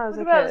books when I was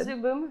What a about kid.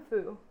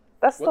 Zoboomafoo?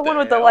 That's What the the one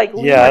with the hell? like.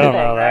 Yeah, I don't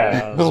thing, know right?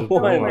 that. What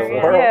in the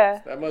world?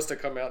 Yeah, That must have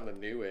come out in the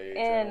new age. I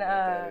And don't know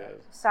what that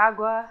is.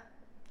 Sagwa.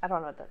 I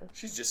don't know what that is.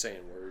 She's just saying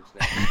words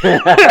now.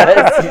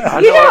 I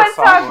You know what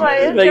song Sagwa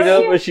it is, She's making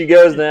don't up as she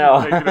goes now.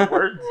 Making up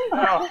words.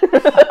 No.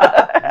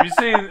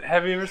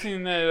 Have you ever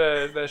seen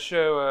that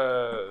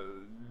show?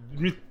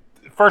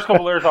 First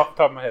couple letters off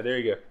the top of my head. There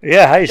you go.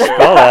 Yeah, how you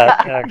spell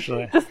that,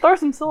 actually? Just throw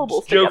some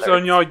syllables Jokes together.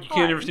 on y'all. You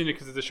can't ever seen it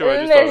because it's the show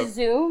And I then just thought there's of.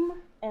 Zoom,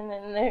 and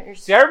then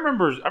there's See, I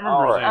remember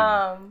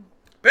Alright. Zoom.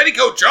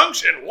 Petticoat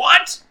Junction,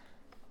 what?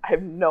 I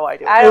have no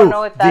idea. I don't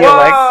know what that the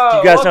is. do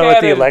you guys Look know what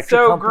at the it, electric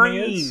so company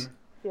green. is?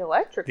 The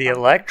electric. The Company.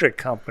 Electric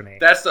Company.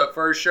 That's the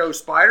first show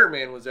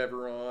Spider-Man was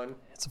ever on.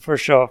 It's the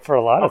first show for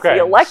a lot of Okay. The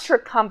things.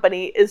 electric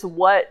company is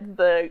what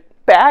the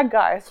bad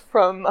guys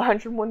from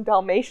 101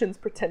 Dalmatians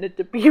pretended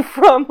to be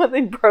from when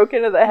they broke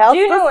into the house. Do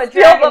you know to what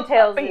steal Dragon the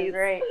Tales puppies. is,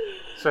 right?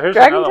 So here's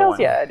Dragon another Tales?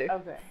 one. Yeah, I do.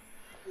 Okay.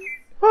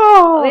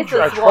 At least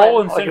A it's Troll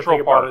one. in All I can Central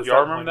think about Park. is Y'all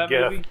that remember one that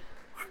gif. movie?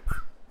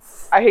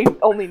 I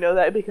only know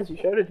that because you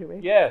showed it to me.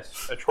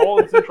 Yes, A Troll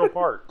in Central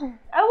Park.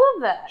 I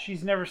love that.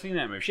 She's never seen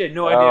that movie. She had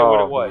no idea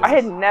what it was. I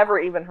had never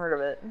even heard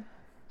of it.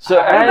 So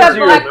What as about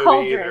you're Black Movie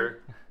Cauldron? either.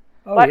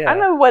 Oh, Like, yeah. I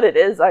know what it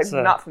is. I'm It's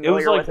a- not It familiar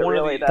was like with it one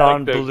really. of the, though.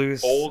 Don like the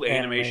Bluth's old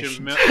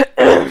animation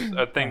animation.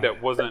 a thing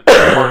that wasn't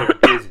part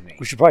of Disney.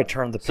 We should probably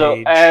turn the so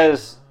page.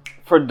 as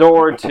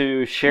Fedora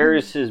 2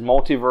 shares his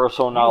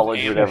multiversal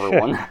knowledge with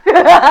everyone.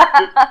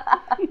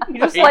 You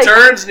just He like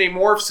turns and he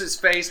morphs his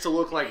face to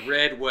look like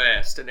Red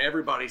West, and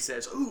everybody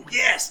says, "Ooh,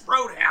 yes,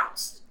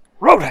 Roadhouse."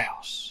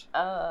 Roadhouse.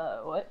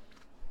 What?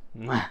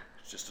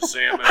 It's just a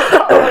salmon.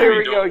 Here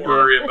we go Don't again.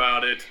 worry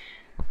about it.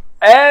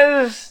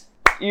 As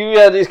you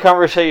have these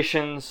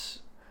conversations,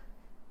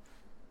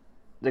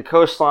 the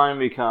coastline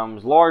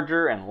becomes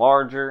larger and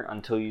larger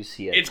until you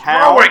see a It's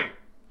town. growing.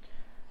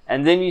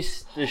 And then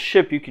the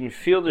ship, you can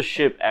feel the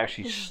ship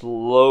actually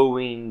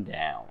slowing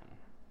down.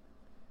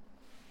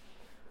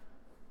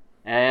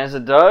 And as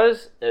it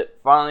does, it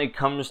finally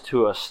comes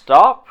to a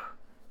stop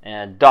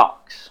and it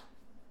docks.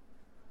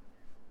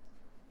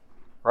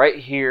 Right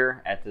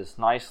here at this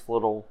nice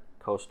little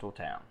coastal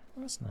town.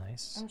 That's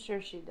nice. I'm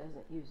sure she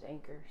doesn't use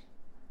anchors.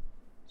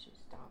 She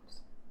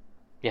stops.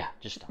 Yeah,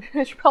 just stop.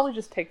 she probably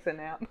just takes a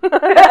nap.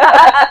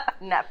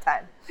 Nap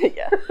time.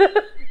 yeah.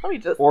 Let me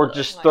just. Or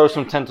just throw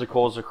some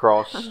tentacles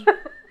across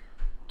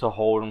to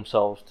hold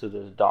themselves to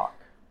the dock.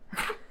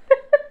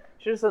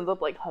 She just ends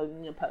up like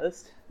hugging a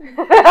post,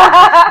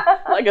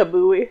 like a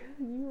buoy.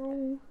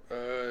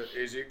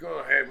 Is it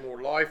gonna have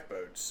more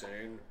lifeboats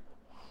soon?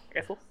 I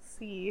guess we'll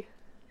see.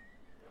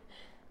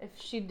 If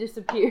she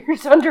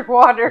disappears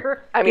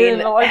underwater. I get in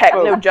mean, the heck,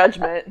 lifeboat. no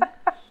judgment.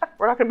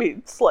 We're not gonna be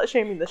slut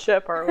shaming the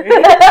ship, are we?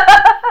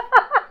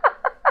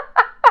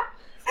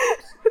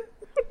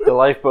 The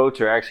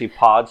lifeboats are actually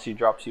pods she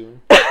drops you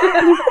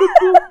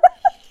in.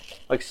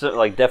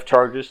 like depth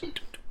charges.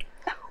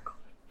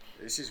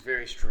 This is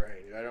very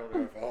strange. I don't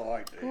know if I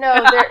like this.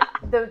 No,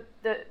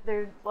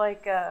 they're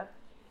like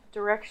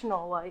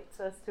directional lights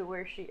as to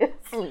where she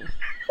is.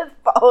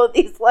 Follow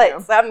these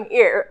lights. I'm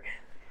here.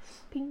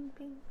 Ping,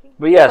 ping, ping.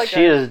 But yes, Like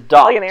she a- is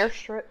docked. Like an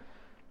airstrip.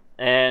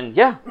 And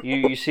yeah,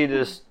 you see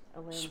this A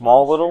land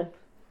small ship. little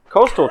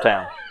coastal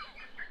town.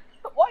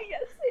 Why you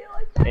gotta say it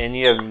like that? And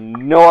you have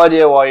no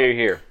idea why you're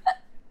here.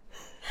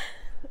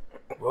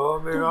 Well,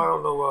 I mean, I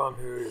don't know why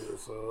I'm here either,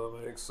 so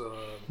that makes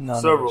None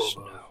of several us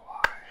of us.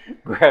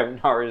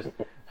 Gravnar's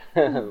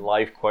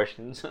life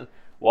questions.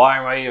 Why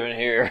am I even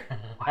here?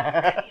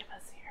 I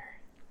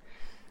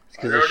It's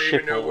 'cause the don't ship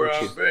even know won't where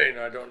let you- I've been.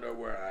 I don't know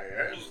where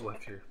I am. Just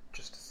left here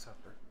just to suffer.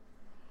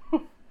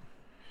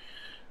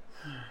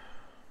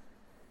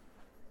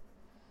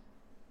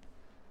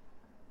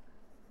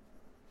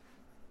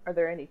 Are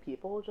there any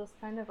people just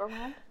kind of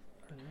around?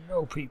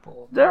 No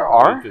people. There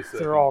are. Wait a second.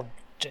 They're all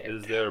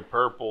Is dead. there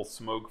purple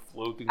smoke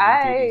floating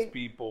I- into these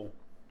people?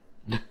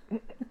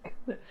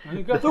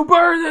 You got to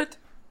burn it!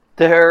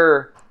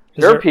 There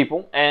Is are there-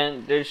 people,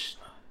 and they're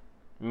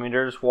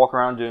just walking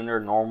around doing their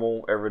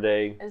normal,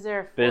 everyday Is there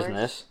a forest?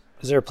 business.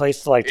 Is there a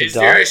place to like to Is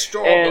there a dock?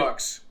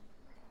 Starbucks?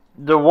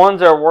 The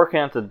ones that are working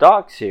at the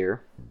docks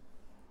here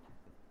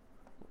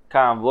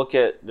kind of look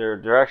at,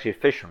 they're actually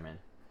fishermen.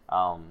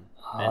 And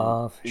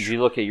if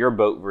you look at your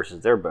boat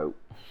versus their boat,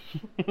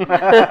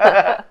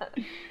 they're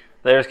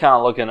just kind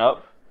of looking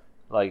up,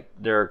 like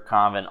they're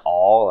kind of in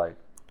awe, like,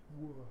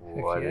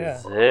 what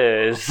is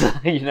this?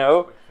 You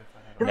know,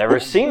 never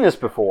seen this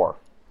before.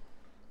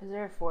 Is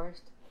there a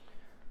forest?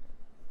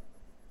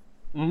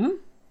 Mm-hmm.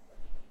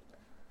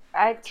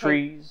 I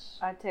Trees.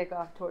 take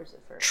off towards the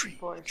first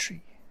forest.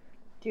 Tree.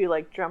 Do you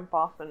like jump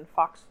off in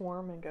fox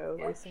form and go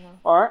racing off?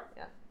 All right.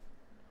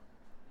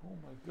 Oh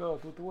my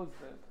god, what was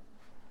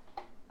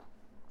that?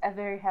 A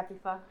very happy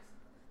fox.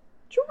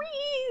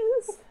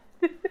 Trees!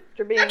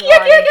 After being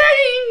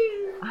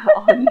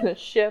on the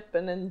ship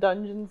and in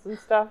dungeons and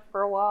stuff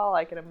for a while,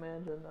 I can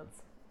imagine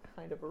that's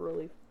kind of a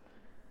relief.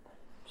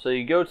 So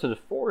you go to the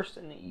forest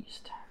in the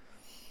east.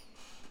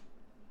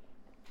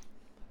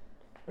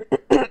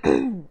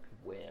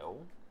 Well,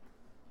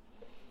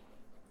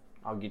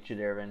 I'll get you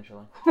there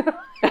eventually. Wish you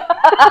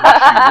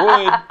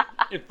would,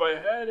 if I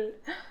had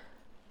it.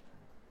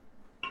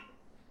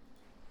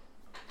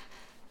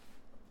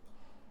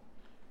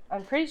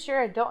 I'm pretty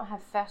sure I don't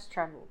have fast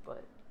travel,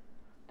 but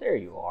There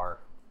you are.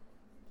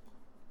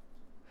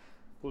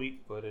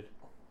 Fleet-footed.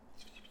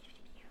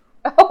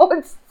 oh,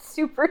 it's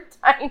super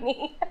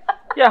tiny.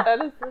 Yeah,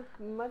 That is as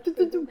much as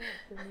it is than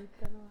you've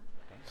been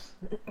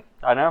on.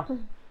 I know.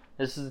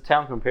 This is a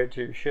town compared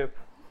to your ship.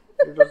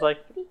 You're just like,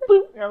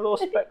 boop, you're a little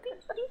speck.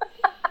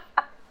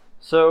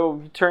 So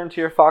you turn to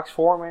your fox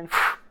form and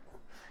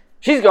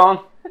she's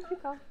gone.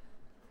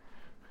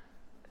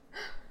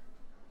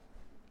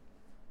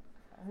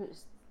 I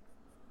just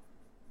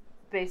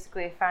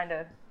basically find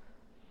a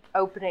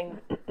opening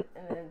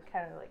and then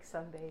kind of like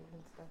sunbathe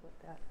and stuff like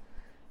that.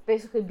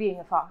 Basically being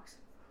a fox.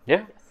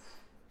 Yeah.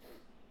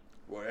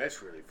 Well,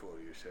 that's really full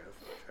of yourself,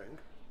 I think.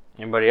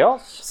 Anybody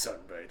else?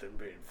 Sunbathing,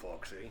 being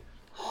foxy.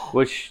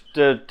 Which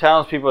the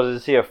townspeople, as they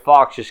see a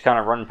fox just kind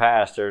of run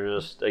past, they're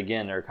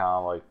kind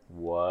of like,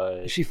 what?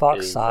 Is she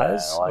fox is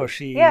size? that? Like, Or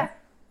she... Yeah.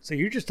 So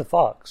you're just a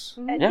fox.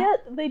 And Yeah.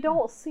 yet they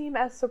don't seem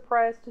as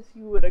surprised as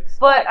you would expect.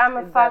 But I'm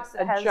a in fox that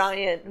that has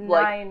giant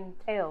 9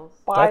 tails.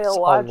 That's a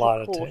lot of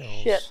biological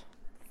tails. shit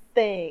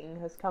thing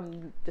has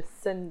come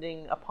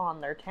descending upon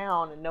their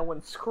town, and no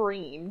one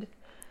screamed.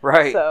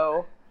 right.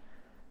 So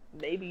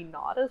maybe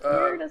not as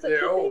weird as it They're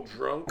could all be.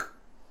 drunk.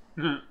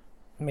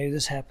 Maybe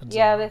this happens.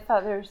 Yeah, they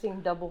thought they were seeing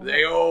double.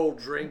 They all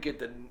drink at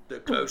the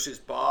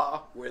closest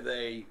bar where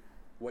they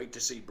wait to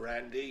see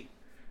Brandy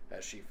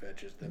as she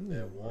fetches them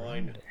their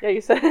wine. Yeah, you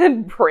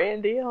said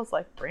Brandy. I was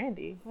like,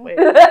 Brandy? Wait,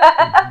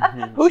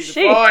 who's She's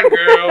she? a fine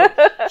girl.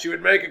 She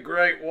would make a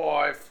great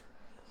wife.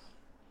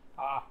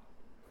 I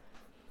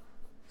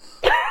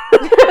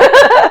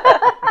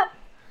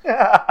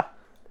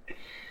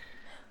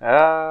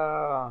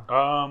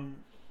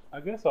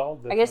guess I'll.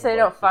 I guess they definitely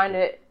don't like find the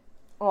it.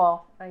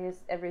 Well, I guess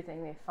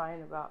everything they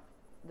find about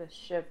the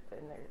ship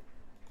and their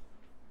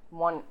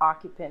one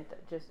occupant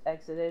that just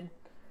exited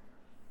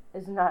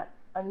is not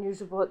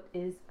unusual. It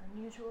is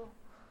unusual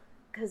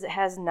because it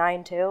has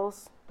 9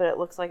 tails, but it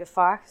looks like a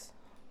fox.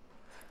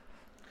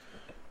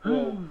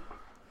 Well,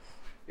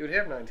 it would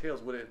have 9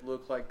 tails. Would it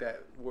look like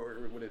that?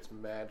 Or would its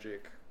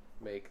magic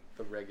make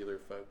the regular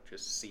folk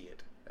just see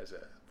it as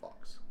a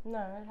fox? No,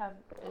 it have.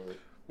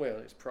 Well,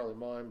 it's probably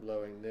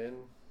mind-blowing then.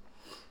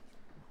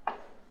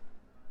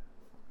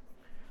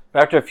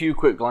 After a few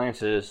quick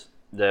glances,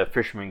 the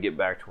fishermen get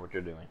back to what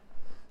they're doing.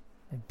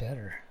 It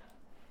better.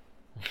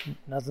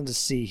 Nothing to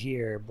see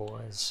here,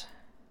 boys.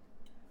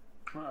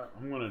 Alright,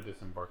 I'm going to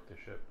disembark the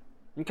ship.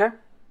 Okay.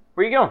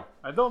 Where you going?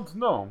 I don't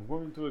know. I'm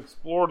going to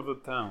explore the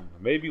town.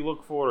 Maybe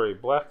look for a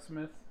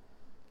blacksmith.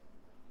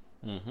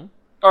 Mm-hmm.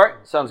 All right.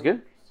 Sounds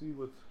good. See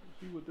what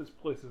this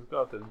place has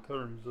got in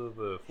terms of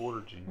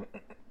foraging.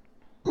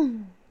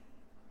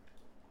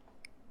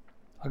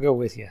 I'll go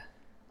with you.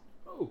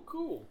 Oh,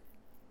 cool.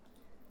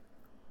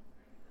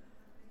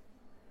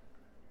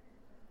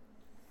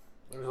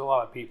 There's a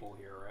lot of people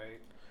here, right?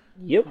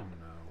 Yep. Oh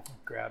no.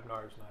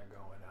 Grabnar's not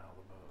going out of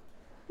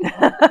the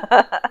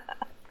boat.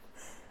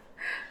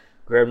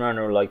 Grabnar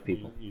don't like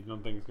people. You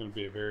don't think it's going to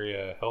be a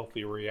very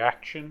healthy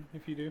reaction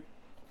if you do?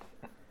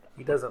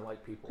 He doesn't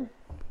like people.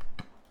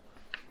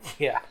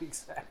 Yeah,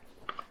 exactly.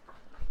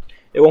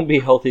 It won't be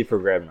healthy for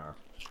Grabnar.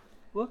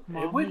 Look,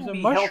 Mom, It wouldn't there's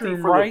a be healthy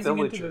mushroom for the rising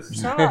into the villagers.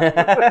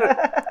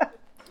 sky.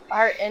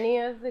 Are any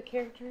of the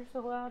characters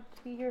allowed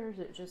to be here, or is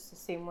it just the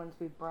same ones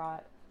we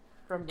brought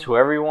from before?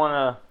 Whoever you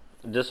want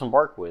to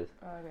disembark with.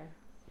 Okay.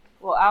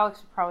 Well, Alex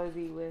would probably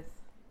be with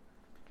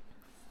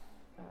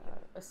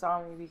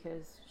Asami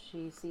because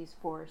she sees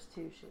forest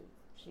too.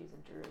 She's a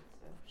druid,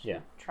 so she'd Yeah.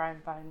 try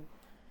and find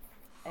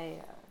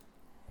a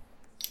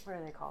what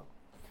are they called?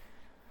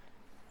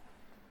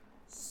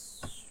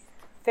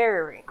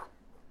 Fairy ring,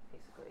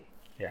 basically.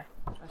 Yeah.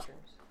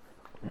 Mushrooms.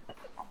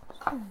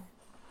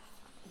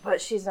 But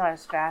she's not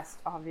as fast,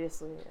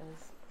 obviously,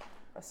 as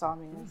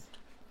Asami is.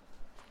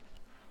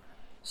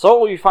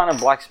 So you find a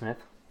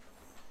blacksmith.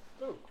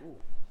 Oh, cool.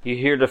 You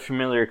hear the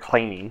familiar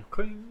clanging.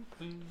 Cling,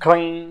 cling.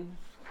 Clang,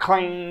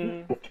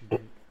 clang.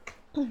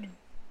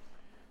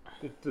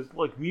 It's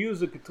like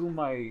music to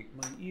my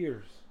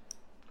ears.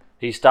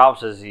 He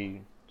stops as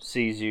he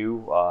sees you,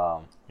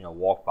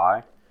 walk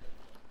by.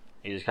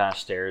 He just kind of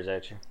stares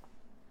at you.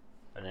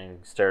 And then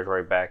stares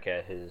right back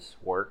at his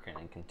work and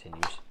then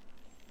continues.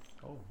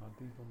 Oh, not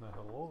even a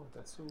hello.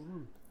 That's so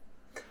rude.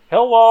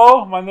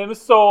 Hello, my name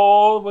is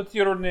Sol. What's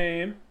your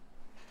name?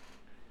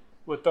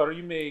 What are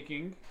you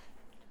making?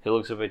 He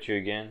looks up at you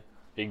again.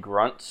 He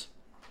grunts.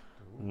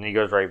 And he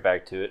goes right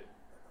back to it.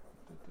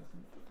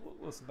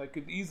 Listen, I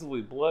could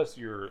easily bless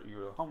your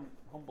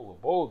humble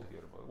abode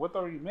here, but what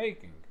are you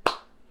making?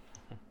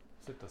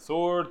 Is it the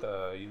sword?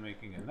 Are you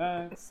making an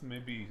axe?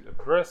 Maybe a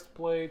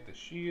breastplate, a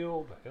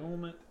shield, a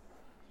helmet?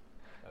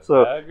 A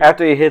So dagger?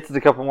 after he hits it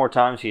a couple more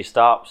times, he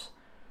stops.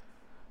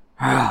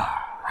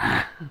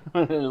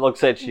 And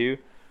looks at you.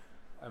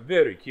 I'm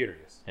very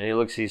curious.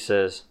 And he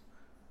says,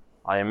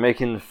 I am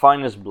making the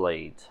finest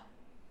blades.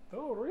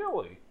 Oh,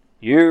 really?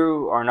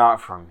 You are not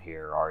from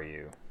here, are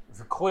you?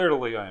 So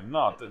clearly I am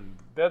not, and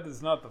that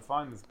is not the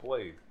finest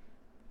blade.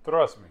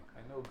 Trust me,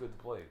 I know good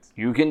blades.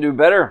 You can do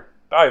better.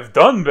 I've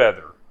done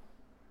better.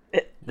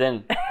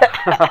 Then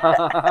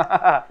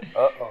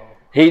Uh-oh.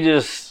 he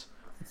just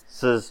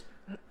says,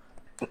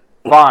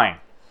 fine.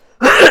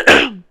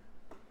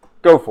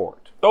 Go for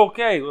it.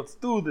 Okay, let's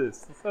do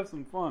this. Let's have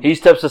some fun. He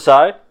steps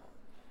aside.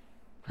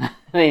 And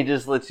he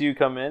just lets you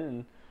come in.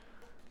 And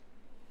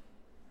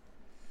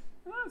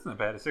That's not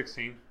bad. A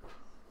 16.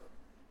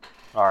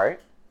 all right.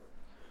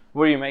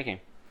 What are you making?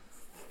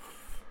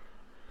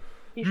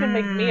 You should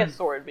make me a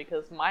sword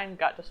because mine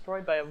got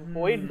destroyed by a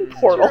void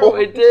portal. Oh,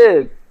 it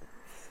did.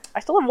 I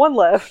still have one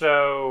left.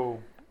 So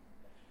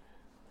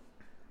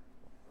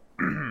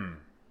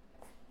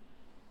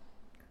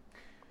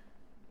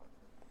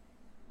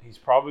he's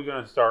probably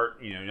going to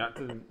start,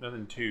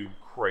 nothing too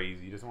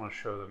crazy. He doesn't want to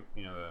show them,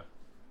 the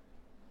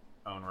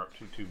owner up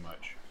too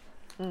much.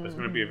 It's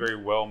going to be a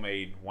very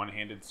well-made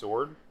one-handed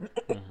sword.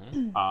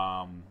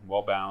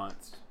 Well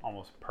balanced,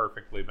 almost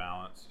perfectly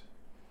balanced.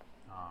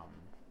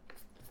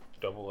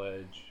 Double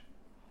edge.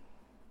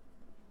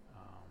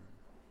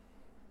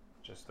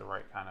 Just the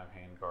right kind of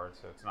handguard,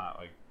 so it's not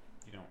like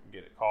you don't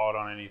get it caught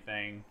on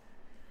anything.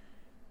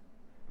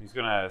 He's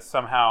going to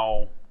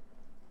somehow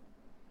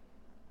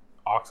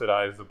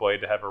oxidize the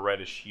blade to have a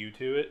reddish hue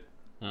to it.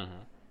 And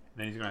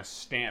then he's going to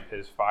stamp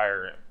his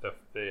fire, the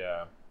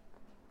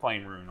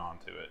flame rune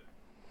onto it.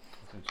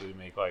 Essentially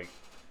make like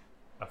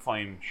a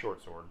flame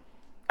short sword.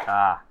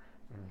 And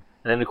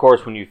then, of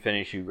course, when you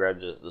finish, you grab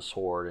the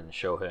sword and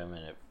show him,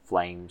 and it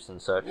flames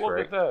and such, Look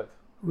right? at that.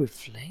 With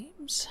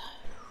flames?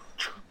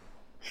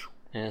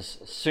 And as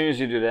soon as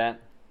you do that,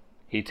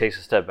 he takes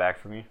a step back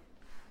from you.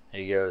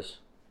 And he goes,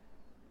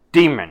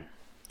 "Demon!"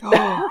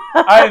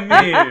 I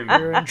mean,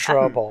 You're in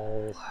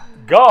trouble.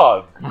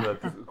 God,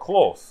 that's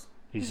close.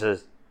 He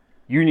says,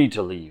 "You need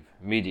to leave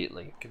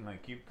immediately. Can I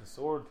keep the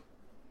sword?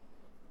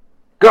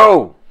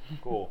 Go!"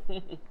 Cool.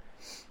 That's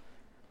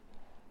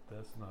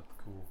not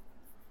cool.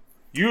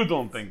 You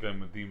don't think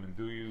I'm a demon,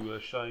 do you,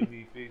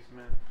 shiny face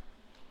man?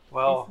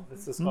 Well,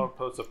 this is going to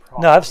pose a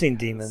problem. No, I've seen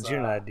demons. You're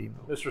not a demon.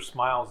 Mr.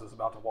 Smiles is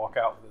about to walk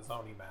out with his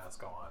Oni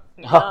mask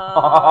on.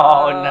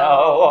 Oh,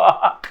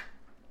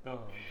 no.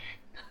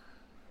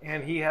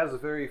 And he has a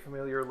very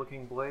familiar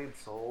looking blade,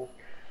 Soul.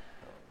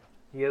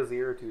 He has the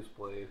Iratus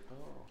blade.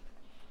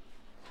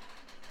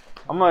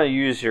 I'm going to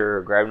use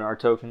your Grabnar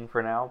token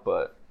for now,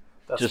 but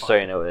That's just fine. so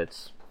you know,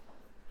 it's...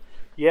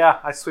 Yeah,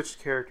 I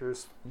switched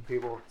characters,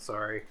 people.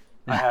 Sorry.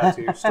 I had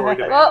to. Story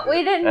demanded Well,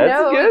 we it. didn't That's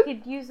know good. we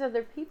could use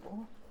other people.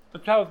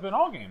 That's how it's been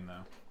all game,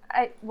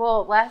 though.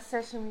 Well, last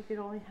session we could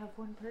only have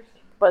one person.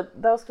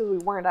 But that was because we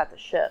weren't at the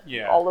ship.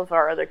 Yeah. All of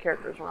our other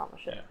characters were on the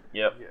ship.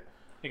 Yep.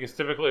 Because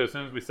typically, as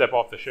soon as we step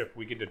off the ship,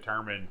 we can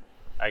determine,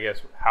 I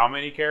guess, how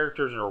many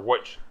characters or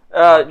which.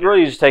 You're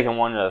really just taking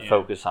one to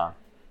focus on.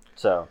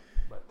 So,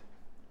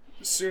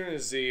 As soon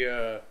as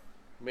the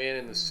man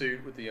in the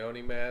suit with the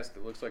Oni mask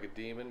that looks like a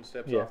demon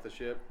steps off the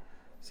ship,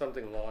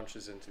 something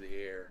launches into the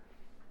air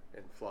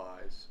and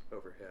flies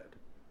overhead.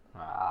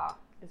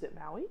 Is it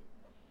Maui?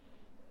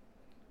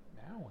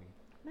 Maui.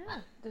 No,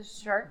 the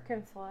shark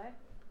can fly.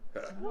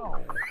 No.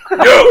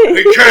 No,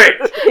 he can't!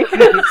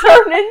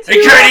 Turn into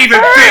He can't even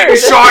fit bird.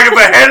 inside of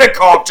a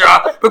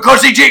helicopter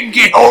because he didn't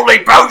get holy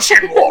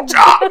potion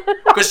water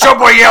because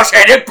somebody else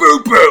had a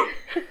boo-boo.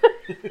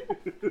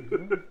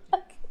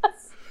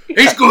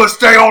 He's gonna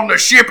stay on the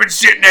ship and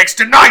sit next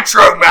to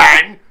Nitro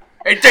Man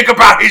and think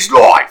about his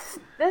life.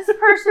 This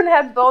person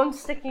had bones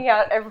sticking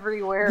out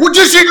everywhere. What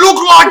does it look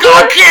like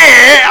I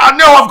care? I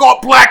know I've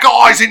got black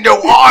eyes and no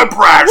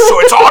eyebrows, so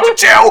it's hard to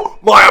tell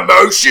my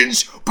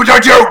emotions, but I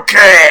don't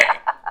care.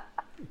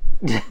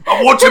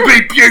 I want to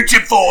be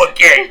beautiful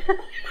again.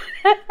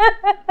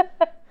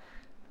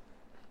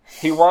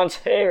 he wants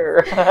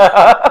hair.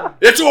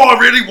 That's all I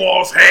really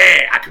want is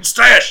hair. I can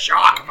stay a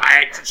shark,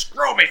 man. Just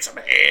grow me some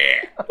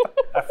hair.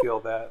 I feel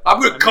that.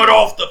 I'm gonna cut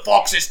off the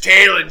fox's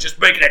tail and just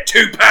make it a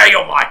toupee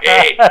on my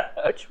head.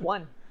 Which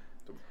one?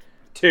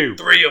 2.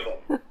 3 of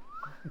them.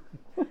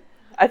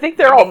 I think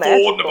they're all Number 4,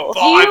 number magical.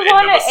 5, Do you and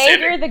want number to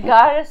 7. anger the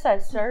goddess I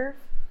serve?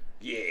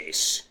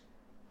 Yes.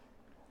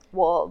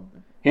 Well,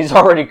 He's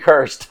already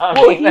cursed. I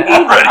Well, mean, he needs-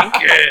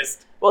 Already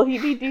guessed. will he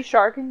be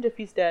de-sharkened if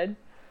he's dead?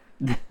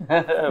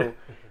 Are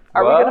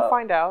Are we gonna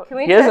find out? Can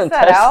we He test hasn't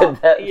that tested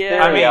out? that Yeah. theory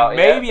I mean, out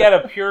maybe yet.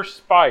 out of pure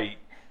spite,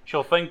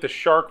 she'll think the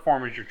shark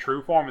form is your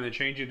true form and then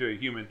change you into a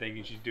human,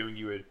 thinking she's doing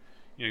you a.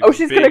 Oh,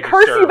 she's big gonna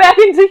curse you service. back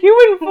into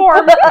human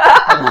form.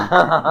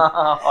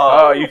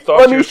 Oh, you thought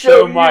Let you me were show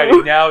so you.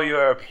 mighty. Now you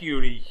are a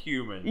puny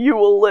human. You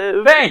will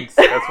live. Thanks.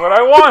 That's what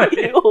I wanted.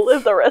 You will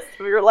live the rest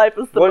of your life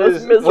as the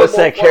most miserable what's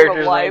that form of character's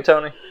name, life.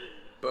 Tony?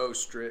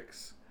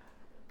 Bowstrix.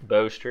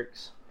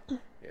 Bowstrix. Yeah,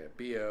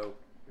 B.O.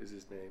 is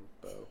his name.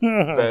 Bo.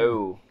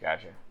 Bow.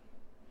 Gotcha.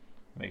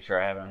 Make sure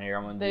I have it on here.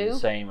 I'm going to do the Boo?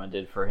 same I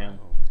did for him.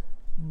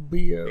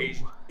 B.O.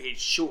 It's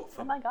short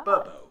for Oh my God.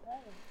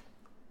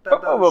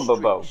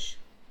 Bubbo. Bo. Strix.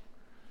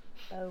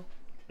 Oh.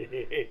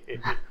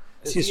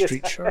 Is he a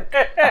street shark?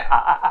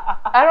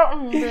 I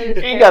don't remember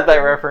this You got that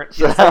character. reference.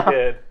 Yes, I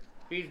did.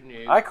 He's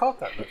new. I caught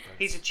that reference.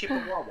 He's a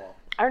Chippewa.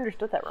 I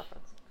understood that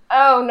reference.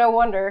 Oh, no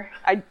wonder.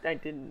 I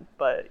didn't,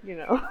 but you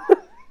know.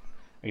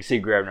 You see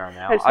Grabnar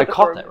now. just I had to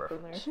caught throw that it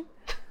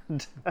in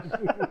reference.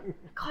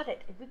 Caught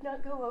it. It did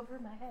not go over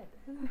my head.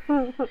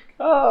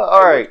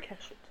 All right.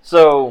 Catch it.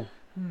 So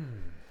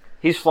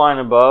he's flying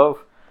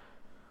above.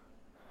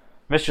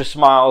 Mr.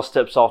 Smile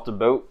steps off the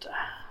boat,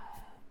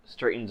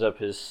 straightens up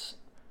his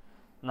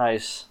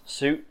nice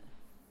suit,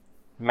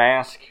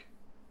 mask.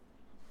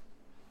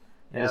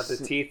 Yeah, the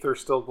teeth are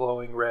still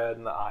glowing red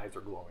and the eyes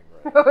are glowing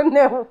red. Oh,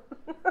 no.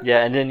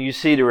 Yeah, and then you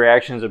see the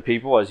reactions of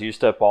people as you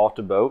step off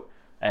the boat,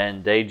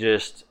 and they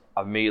just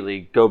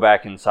immediately go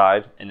back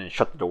inside and then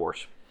shut the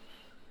doors.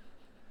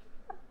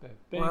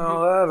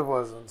 Well, that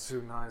wasn't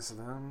too nice of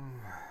them.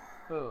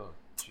 Oh,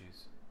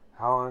 jeez.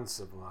 How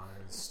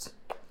uncivilized.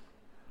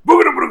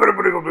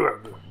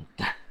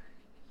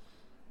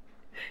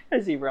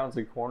 As he rounds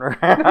a corner. Do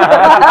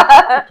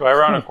I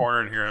round a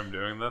corner and hear him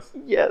doing this?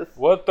 Yes.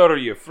 What are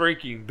you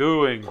freaking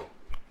doing?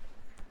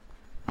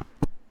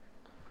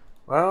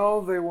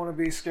 Well, they want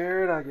to be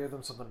scared. I give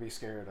them something to be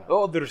scared of.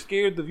 Oh, they're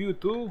scared of you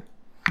too?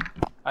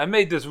 I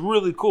made this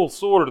really cool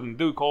sword and the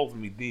dude calls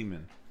me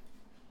demon.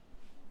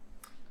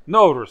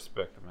 No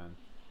respect, man.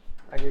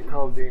 I get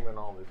called demon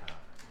all the time.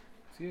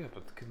 Yeah,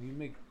 but can you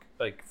make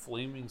like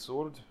flaming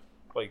swords?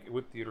 Like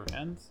with your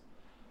hands?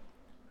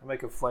 I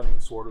make a flaming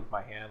sword with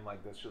my hand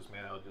like this, just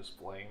made out of just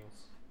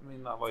flames. I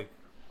mean, not like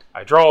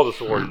I draw the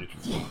sword. And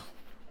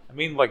I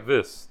mean, like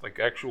this, like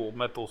actual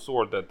metal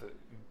sword that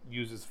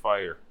uses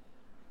fire.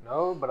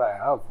 No, but I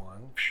have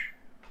one.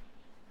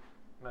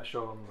 And I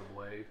show them the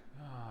blade.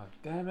 Ah,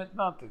 damn it!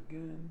 Not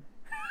again.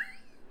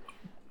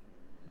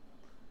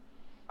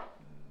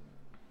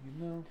 You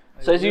know.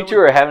 So as you two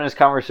are having this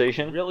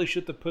conversation, Really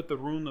should have put the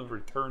rune of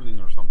returning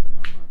or something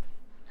on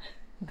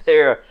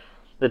that.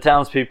 the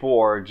townspeople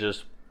are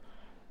just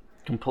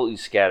completely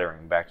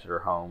scattering back to their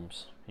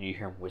homes. And you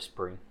hear them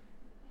whispering.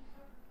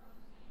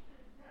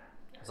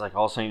 It's like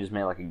all of a sudden you just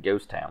made like a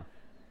ghost town.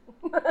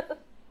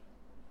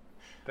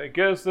 I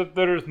guess if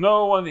there's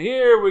no one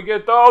here, we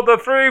get all the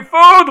free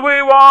food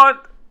we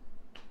want.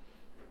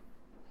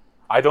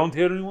 I don't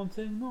hear anyone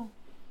saying no.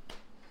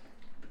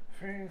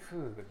 Free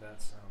food,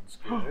 that sounds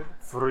good.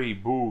 Free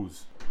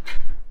booze.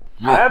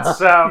 That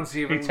sounds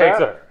even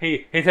better.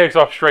 He takes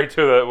off straight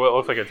to what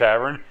looks like a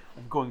tavern.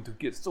 I'm going to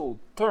get so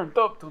turned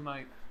up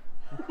tonight.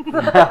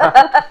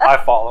 I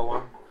follow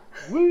him.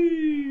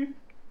 Whee!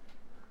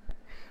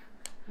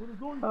 We're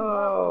going to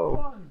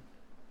have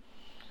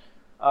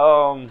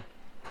fun.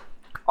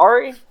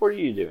 Ari, what are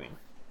you doing?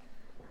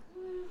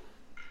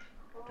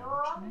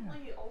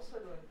 Probably also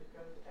going to go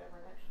to the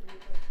tavern, actually.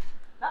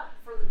 But not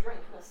for the drink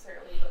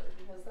necessarily, but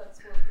because that's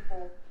where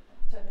people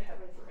tend to have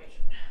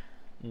information.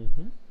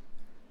 Mm-hmm.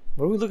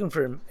 What are we looking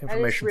for I just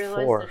information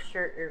realized for? the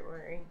shirt you're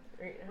wearing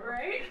right now.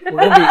 Right? We're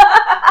gonna be,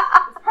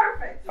 It's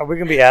perfect. are we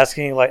going to be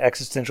asking like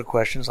existential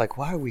questions like,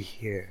 why are we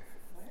here?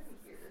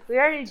 We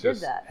already did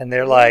that. And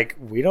they're like,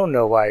 we don't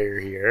know why you're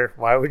here.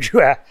 Why would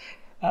you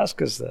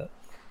ask us that?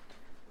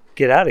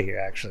 Get out of here,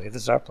 actually.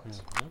 This is our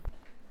place. Mm-hmm.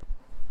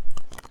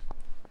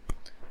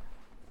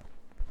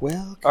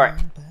 Welcome All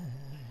right.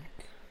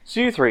 back. So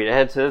you three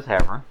head to the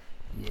tavern.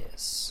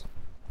 Yes.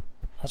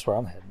 That's where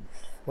I'm heading.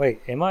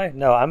 Wait, am I?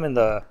 No, I'm in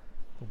the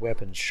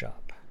weapons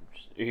shop.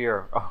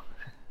 You're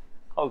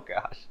oh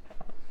gosh.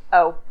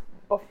 Oh,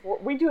 before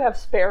we do have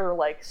spare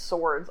like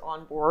swords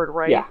on board,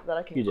 right? Yeah, that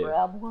I can you do.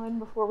 grab one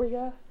before we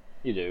go.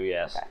 You do,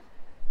 yes. Okay.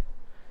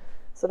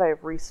 So that I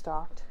have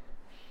restocked.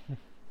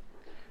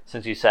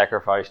 Since you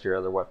sacrificed your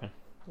other weapon.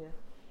 Yeah.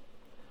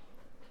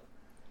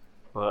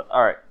 But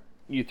alright,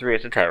 you three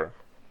at the tavern.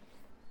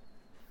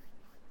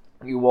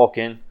 You walk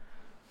in,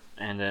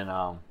 and then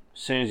as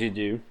soon as you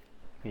do,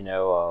 you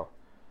know,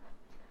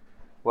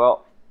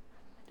 well,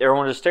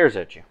 everyone just stares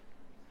at you.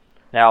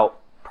 Now,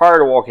 prior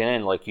to walking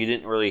in, like, you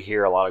didn't really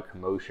hear a lot of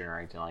commotion or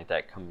anything like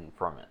that coming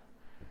from it.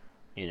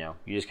 You know,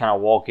 you just kind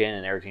of walk in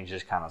and everything's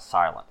just kind of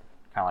silent.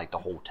 Kind of like the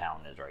whole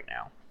town is right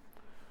now.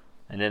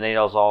 And then they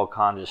just all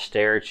kind of just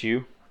stare at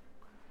you.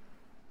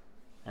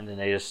 And then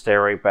they just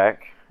stare right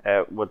back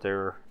at what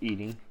they're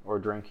eating or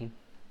drinking.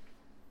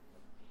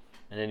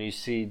 And then you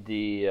see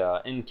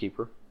the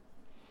innkeeper.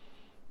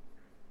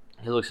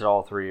 He looks at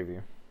all three of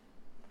you.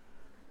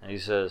 And he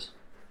says,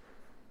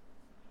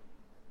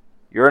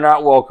 "You're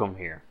not welcome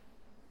here."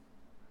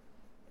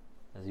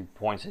 As he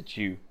points at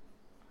you,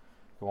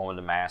 the one with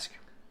the mask.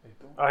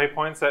 Oh, he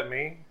points at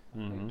me?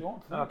 Mm-hmm. I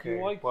don't think Okay,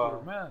 you like well.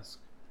 your mask.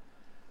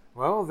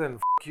 Well, then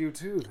f*** you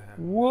too,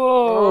 then.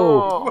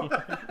 Whoa!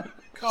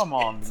 Come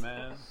on,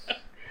 man.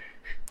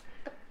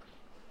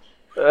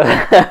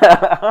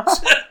 A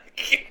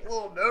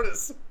little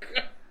notice.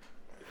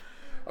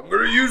 I'm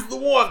gonna use the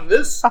one.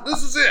 This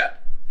is it.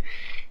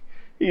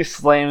 He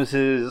slams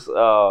his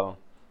the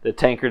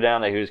tanker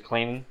down that he was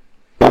cleaning.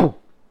 And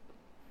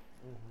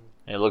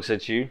he looks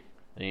at you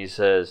and he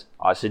says,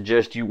 "I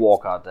suggest you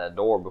walk out that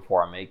door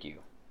before I make you."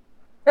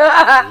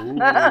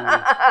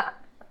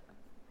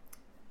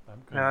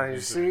 Now, you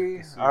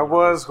see, I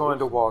was going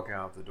to walk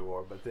out the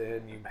door, but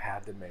then you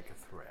had to make a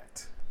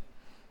threat.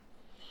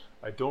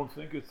 I don't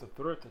think it's a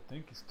threat. I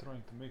think he's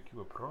trying to make you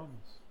a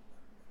promise.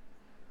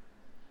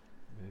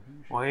 Maybe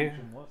you should Well, teach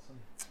him a lesson.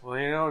 Well,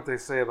 you know what they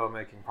say about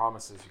making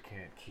promises you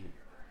can't keep.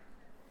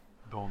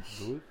 Don't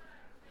do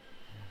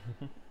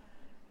it.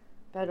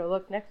 Better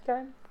look next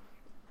time.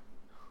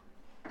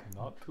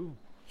 Not to.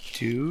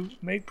 To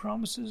make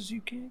promises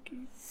you can't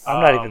keep?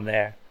 I'm not even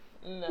there.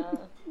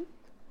 No.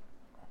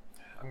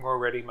 I'm going to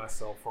ready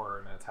myself for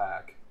an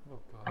attack.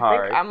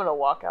 I think I'm gonna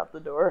walk out the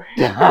door.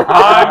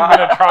 I'm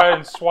gonna try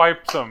and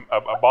swipe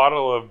a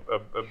bottle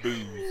of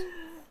booze.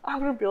 I'm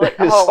gonna be like,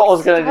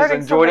 Saul's gonna just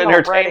starting enjoy the something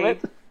already.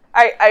 entertainment.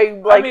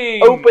 I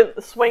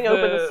mean, swing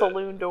open the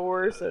saloon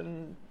doors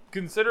and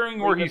Considering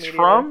where Leave he's immediately.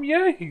 from,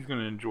 yeah, he's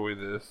gonna enjoy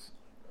this.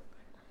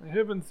 I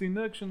haven't seen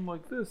action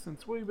like this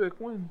since way back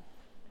when.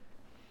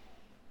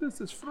 This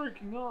is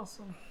freaking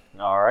awesome.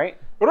 All right.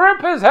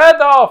 Rip his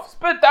head off.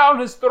 Spit down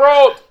his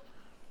throat.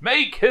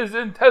 Make his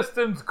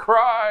intestines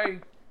cry.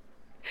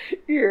 You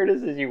hear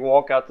this as you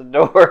walk out the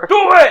door.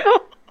 Do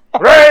it!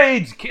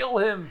 Rage! Kill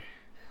him.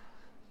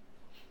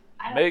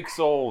 Make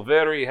Soul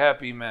very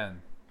happy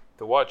man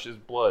to watch his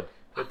blood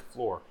hit the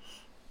floor.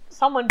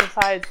 Someone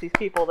besides these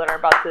people that are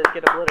about to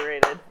get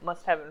obliterated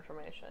must have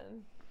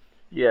information.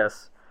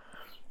 Yes.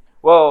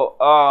 Well,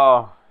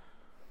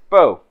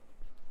 Bo,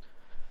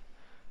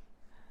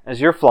 as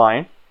you're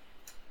flying.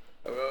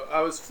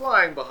 I was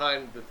flying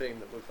behind the thing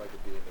that looked like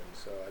a demon,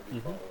 so I'd be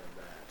following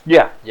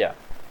that. Yeah.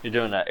 You're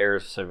doing that air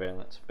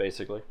surveillance,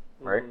 basically,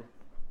 right?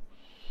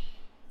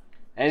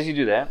 As you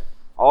do that,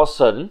 all of a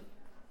sudden,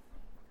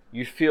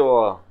 you feel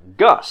a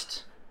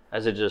gust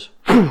as it just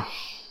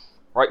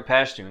right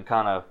past you and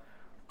kind of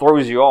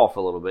throws you off a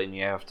little bit, and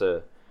you have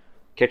to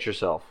catch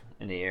yourself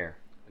in the air.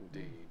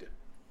 Indeed.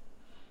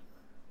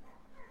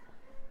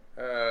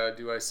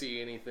 Do I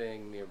see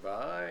anything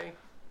nearby?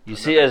 You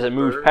see as it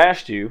moves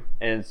past you,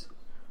 and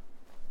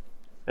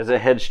as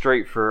it heads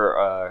straight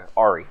for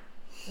Ari.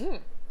 Oh,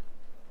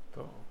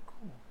 cool.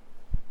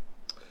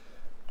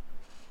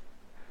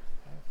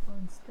 Have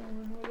fun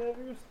storing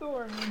whatever you're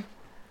storing.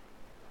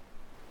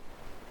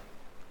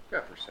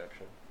 Got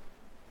perception.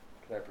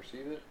 Can I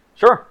perceive it?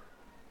 Sure.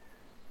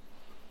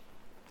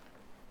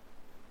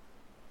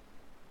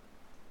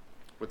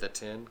 With a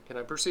 10? Can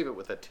I perceive it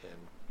with a 10?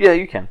 Yeah,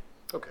 you can.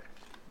 Okay.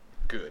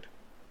 Good.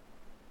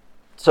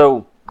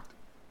 So,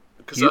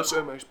 Because that's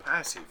almost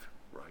passive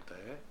right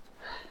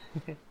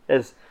there.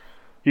 as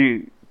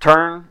you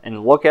turn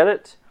and look at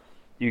it,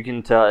 you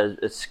can tell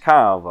it's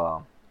kind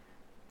of,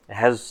 it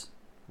has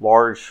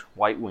large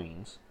white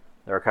wings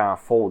that are kind of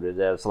folded,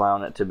 that's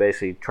allowing it to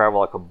basically travel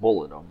like a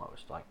bullet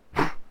almost. Like,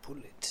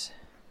 Bullet.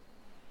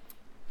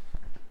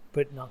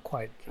 But not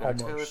quite. Can I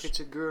tell if Almost. it's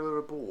a girl or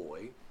a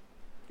boy?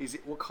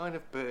 What kind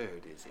of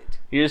bird is it?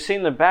 you just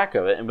seen the back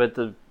of it, but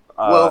the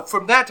Well,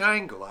 from that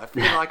angle, I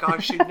feel like I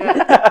should know.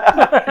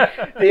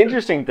 the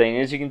interesting thing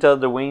is you can tell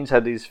the wings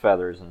have these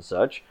feathers and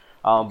such,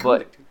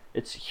 but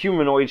it's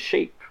humanoid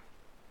shape.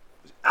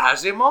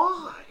 As am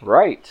I.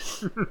 Right.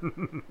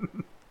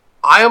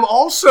 I am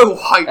also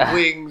white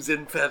wings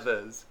and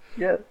feathers.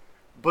 Yeah.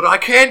 But I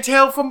can't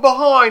tell from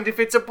behind if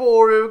it's a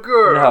boy or a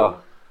girl. No.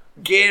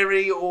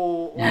 Gary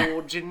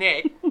or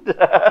Jeanette.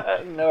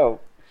 No.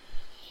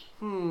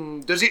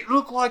 Does it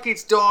look like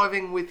it's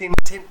diving with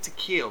intent to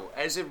kill?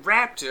 As a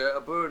raptor, a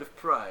bird of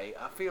prey,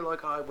 I feel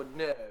like I would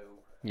know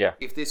Yeah,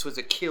 if this was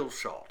a kill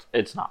shot.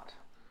 it's not.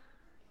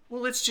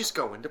 Well, let's just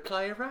go in to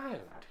play around.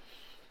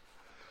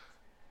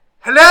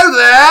 Hello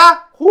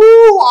there!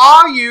 Who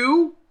are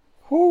you?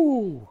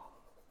 Whoo!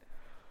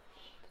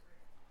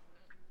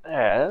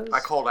 Yes. I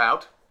called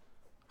out.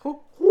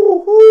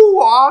 Who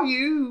are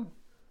you?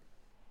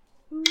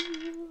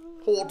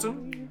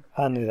 Horton?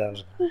 I knew that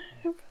was going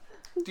to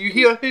Do you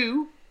hear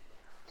who?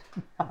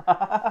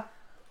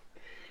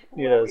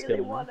 You know it's I really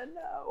coming. want to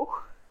know.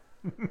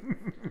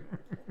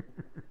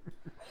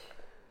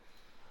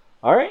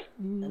 All right,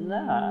 and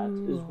that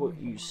is what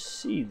you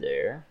see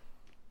there.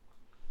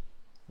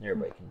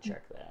 Everybody can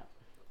check that.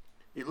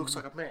 It looks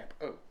like a map.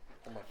 Oh,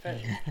 on my phone.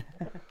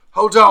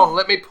 Hold on,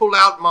 let me pull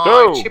out my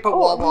Go.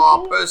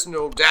 Chippewa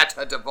personal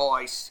data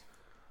device.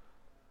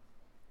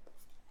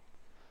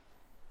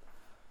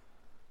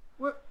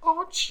 Well,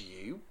 aren't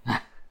you?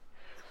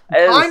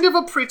 Kind of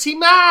a pretty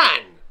man.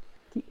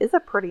 He is a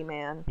pretty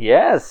man.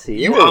 Yes,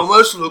 he You is.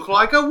 almost look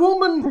like a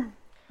woman.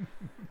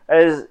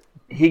 As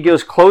he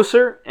goes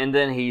closer, and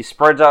then he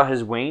spreads out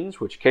his wings,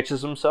 which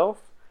catches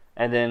himself,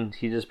 and then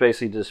he just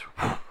basically just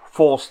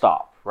full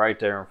stop right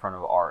there in front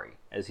of Ari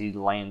as he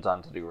lands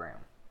onto the ground.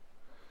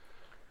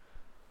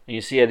 And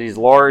you see he had these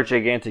large,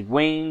 gigantic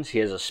wings. He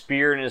has a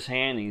spear in his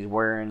hand. And he's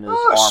wearing this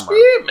armor.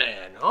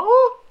 Spearman,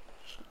 huh?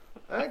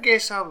 I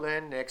guess I'll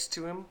land next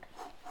to him.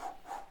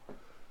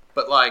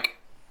 But like,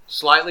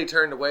 slightly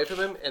turned away from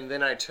him, and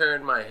then I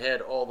turn my head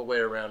all the way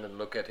around and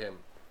look at him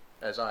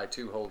as I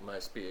too hold my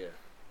spear.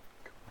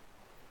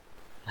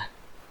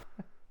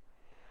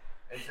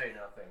 And say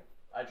nothing.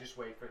 I just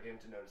wait for him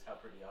to notice how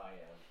pretty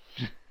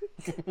I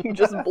am. You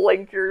just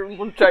blinked your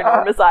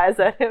ginormous eyes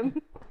at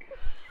him.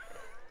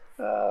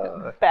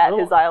 Bat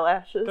his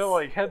eyelashes. They're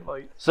like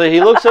headlights. So he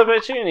looks up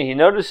at you, and he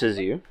notices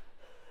you.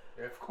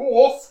 Of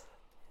course.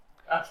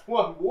 That's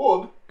one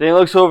would. Then he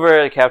looks over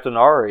at Captain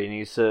Ari, and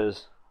he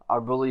says, I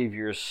believe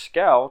your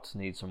scouts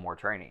need some more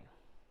training.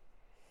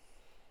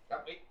 I'm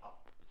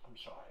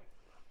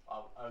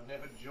sorry. I've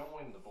never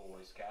joined the Boy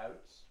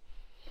Scouts.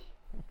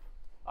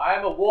 I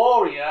am a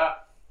warrior.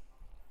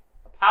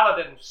 A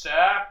paladin,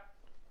 sir.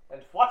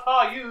 And what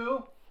are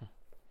you?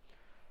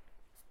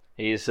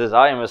 He says,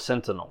 I am a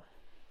sentinel.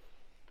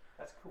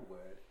 That's a cool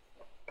word.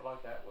 I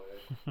like that word.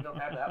 You don't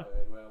have that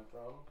word where I'm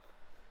from.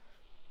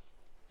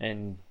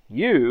 And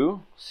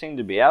you seem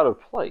to be out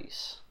of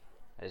place.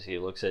 As he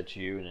looks at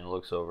you and then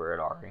looks over at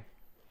Ari.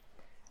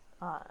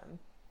 I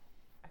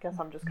guess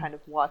I'm just kind of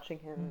watching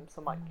him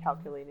somewhat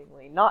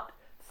calculatingly. Not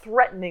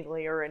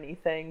threateningly or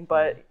anything,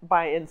 but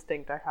by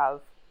instinct I have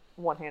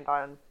one hand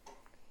on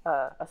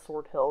a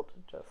sword hilt,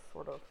 just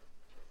sort of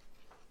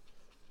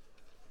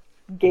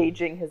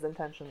gauging his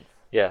intentions.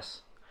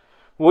 Yes.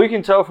 What we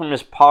can tell from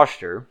his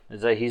posture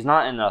is that he's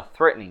not in a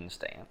threatening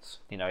stance.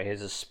 He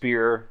has a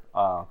spear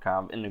kind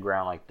of in the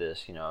ground like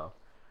this,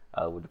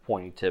 with the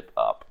pointy tip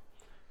up.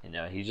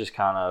 He's just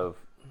kind of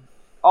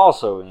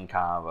also in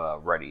kind of a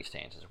ready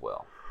stance as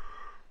well.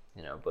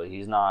 But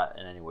he's not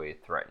in any way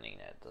threatening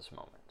at this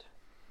moment.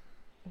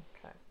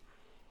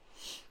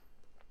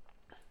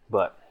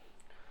 Okay.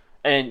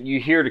 And you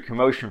hear the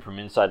commotion from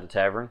inside the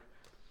tavern.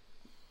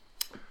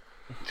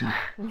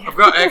 I've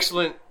got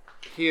excellent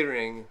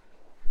hearing.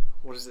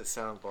 What does it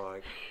sound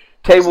like?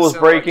 Tables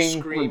sound breaking, like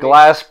screaming?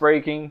 glass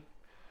breaking,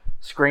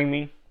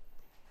 screaming.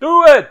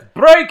 Do it!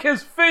 Break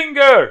his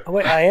finger! Oh,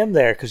 wait, I am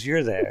there because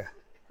you're there.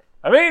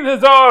 I mean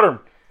his arm!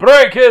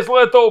 Break his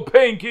little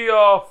pinky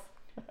off!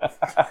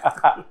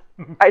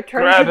 I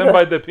turn Grab to him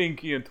by the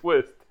pinky and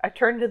twist. I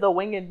turn to the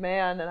winged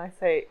man and I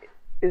say,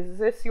 "Is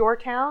this your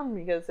town?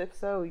 Because if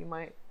so, you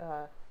might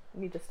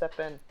need to step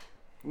in."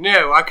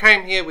 No, I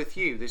came here with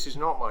you. This is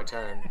not my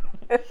town.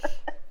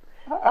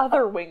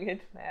 Other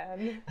winged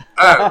man.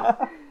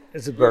 Oh,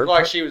 It's a bird. looked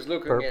like she was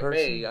looking bird at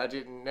person? me. I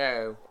didn't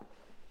know.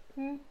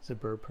 It's a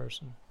bird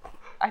person.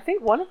 I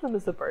think one of them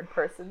is a bird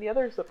person. The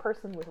other is a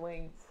person with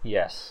wings.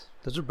 Yes.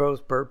 Those are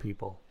both bird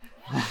people.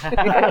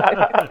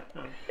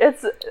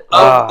 It's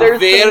Of there's some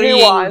varying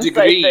nuance, I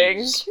think.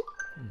 degrees.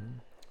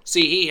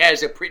 See, he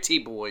has a pretty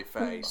boy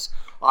face.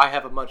 I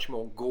have a much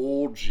more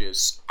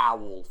gorgeous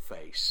owl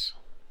face.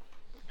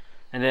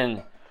 And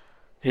then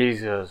he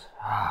goes,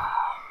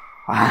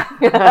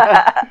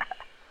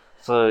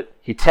 so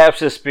he taps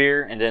his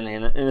spear, and then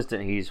in an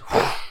instant he's...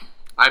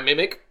 I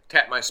mimic,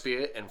 tap my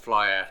spear, and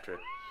fly after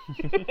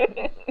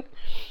it.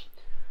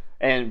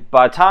 And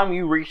by the time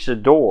you reach the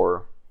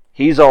door,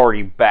 he's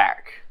already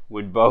back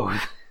with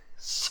both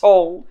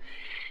Soul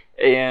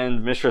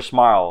and Mr.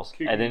 Smiles.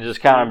 And then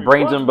just kind of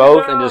brings them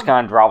both and just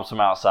kind of drops them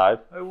outside.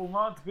 I will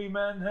not be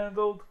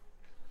manhandled.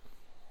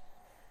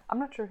 I'm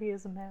not sure he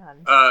is a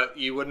man.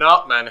 You were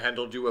not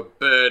manhandled, you were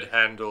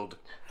bird-handled.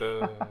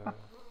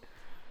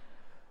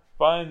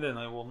 Fine then,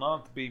 I will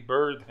not be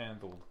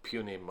bird-handled.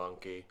 Puny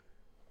monkey.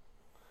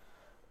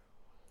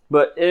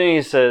 But then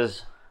he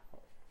says,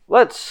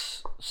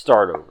 let's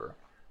start over.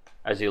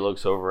 As he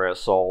looks over at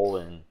Soul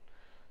and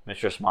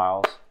Mr.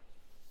 Smiles.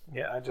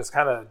 Yeah, I just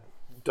kind of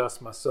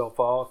dust myself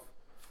off.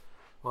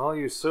 Well,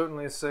 you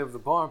certainly saved the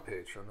barn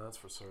patron, that's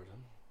for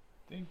certain.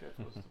 I think that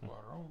was the bar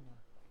owner.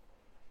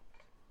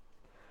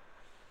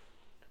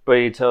 But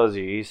he tells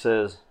you, he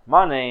says,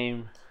 my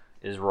name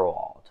is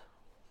Roald.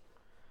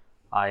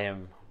 I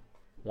am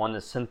one of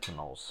the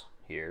sentinels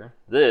here.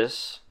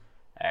 This,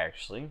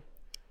 actually,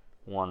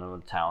 one of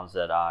the towns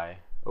that I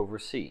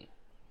oversee.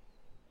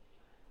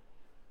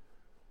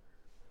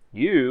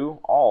 You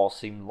all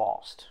seem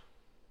lost.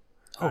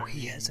 Oh,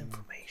 he has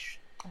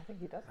information. I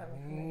think he does have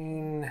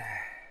a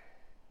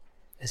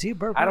Is he a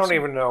bird I person? don't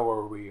even know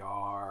where we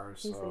are,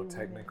 He's so a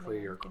technically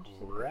man. you're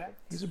correct.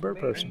 He's a bird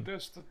I person. think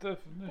that's the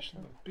definition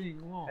of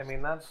being lost. I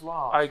mean, that's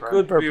lost. I right?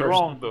 could Bird be person.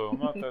 wrong, though. I'm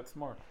not that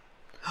smart.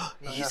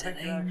 No, I He's think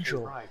an you're actually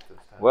angel. right this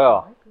time.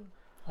 Well,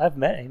 I've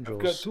met I've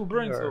angels. got 2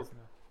 brain They are- cells now.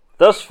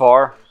 thus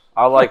far,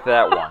 I like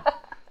that one.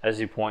 As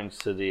he points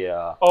to the...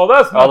 Oh,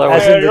 that's not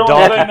Otherwise- As in fair. the You're only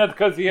donkey- saying that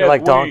because he They're has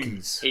like wings.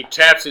 donkeys. He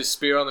taps his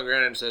spear on the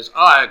ground and says,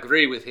 I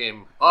agree with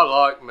him. I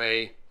like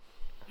me.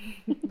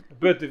 I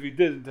bet if he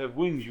didn't have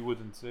wings, you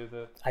wouldn't say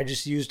that. I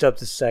just used up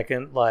the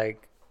second,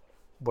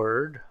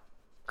 word.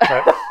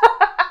 I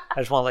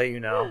just want to let you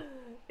know.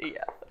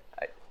 Yeah.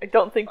 I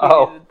don't think we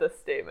Oh. needed this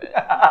statement.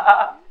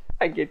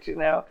 I get you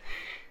now.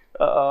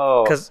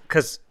 Oh.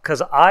 Because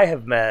I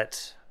have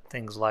met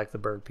things like the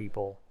bird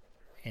people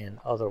in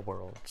other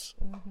worlds.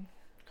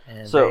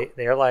 And So-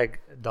 they are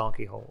like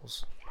donkey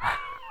holes.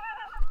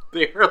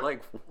 They're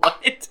like,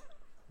 what?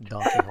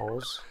 Donkey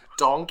holes.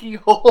 Donkey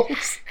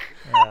holes?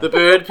 Yeah. The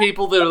bird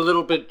people that are a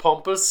little bit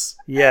pompous?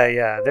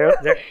 Yeah. They're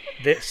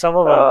some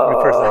of them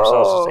refer to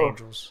themselves as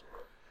angels.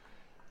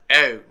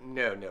 Oh,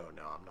 no, I'm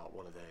not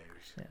one of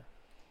those.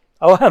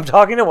 Oh, I'm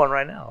talking to one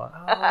right now.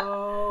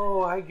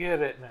 Oh, I get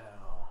it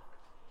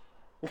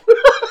now.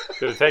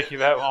 Did it take you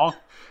that long?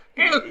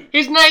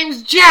 His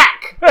name's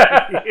Jack!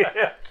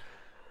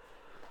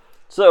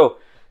 So,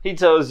 he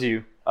tells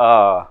you,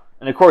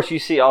 and of course you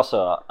see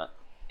also,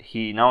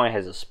 he not only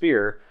has a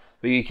spear,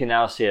 but you can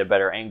now see at a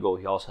better angle,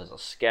 he also has a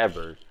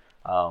scabbard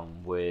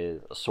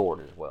with a sword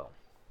as well.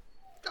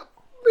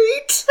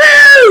 Me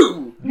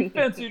too! You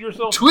fancied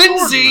yourself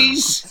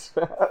Twinsies!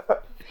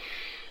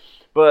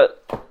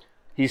 But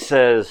he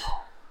says,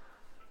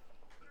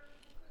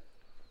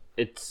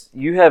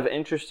 you have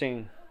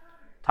interesting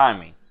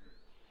timing.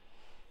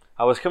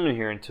 I was coming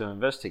here to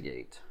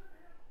investigate,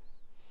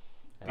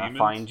 and Demons? I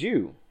find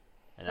you,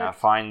 and I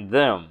find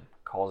them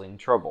causing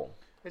trouble.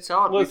 It's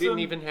odd, Listen, we didn't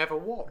even have a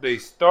watch. They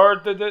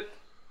started it.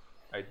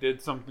 I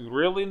did something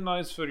really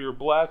nice for your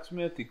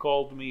blacksmith. He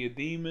called me a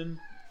demon.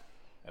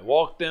 I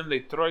walked in. They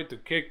tried to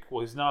kick.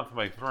 Well, he's not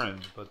my friend,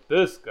 but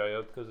this guy,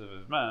 because of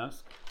his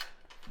mask.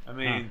 I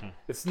mean,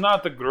 it's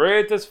not the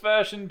greatest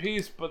fashion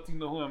piece, but you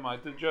know, who am I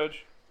to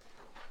judge?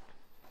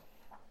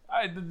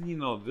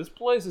 This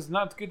place is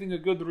not getting a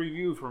good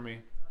review for me.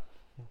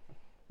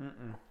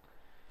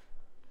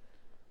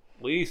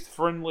 Least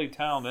friendly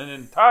town in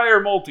entire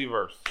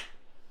multiverse.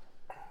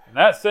 And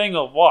that's saying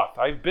a lot.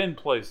 I've been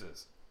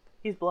places.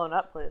 He's blown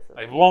up places.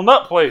 I've blown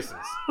up places.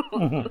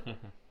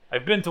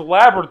 I've been to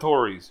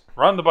laboratories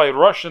run by a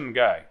Russian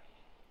guy.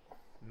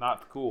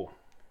 Not cool.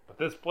 But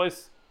this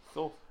place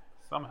still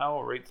somehow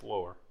rates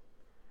lower.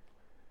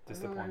 I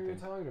don't know who you're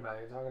talking about.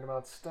 You're talking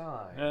about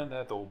Stein. And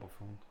that old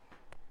buffoon.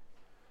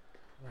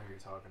 I know who you're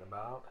talking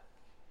about.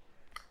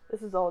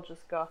 This is all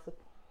just gossip.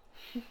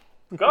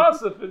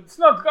 Gossip? It's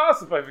not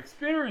gossip. I've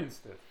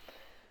experienced it.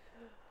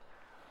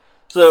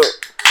 So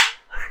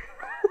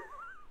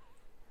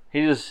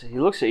he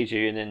looks at each of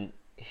you, and then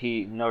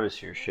he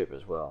notices your ship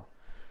as well,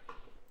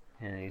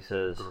 and he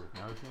says,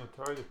 I was going to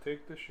try to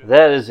take the ship.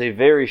 "That is a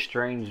very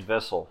strange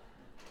vessel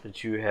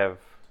that you have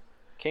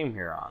came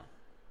here on."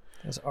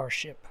 That's our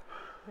ship.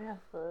 Yeah,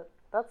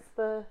 that's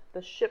the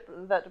ship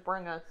that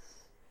bring us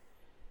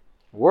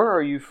Where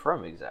are you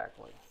from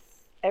exactly?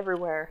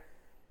 everywhere.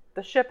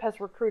 The ship has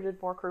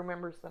recruited more crew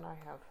members than I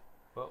have.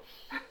 Well,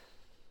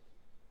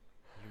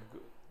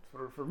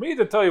 for me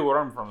to tell you where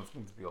I'm from, it's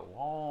going to be a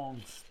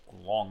long,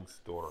 long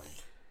story.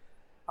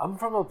 I'm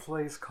from a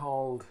place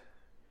called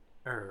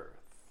Earth.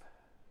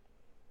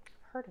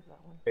 Heard of that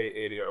one?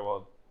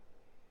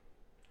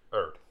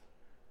 Earth.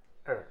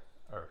 Earth.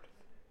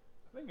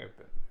 I think I've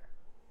been there.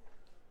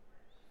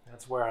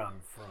 That's where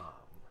I'm from.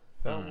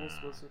 Fellows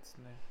was its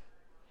name.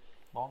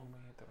 Long may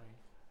it reign.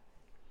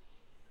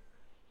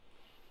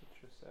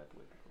 Such a sad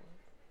way to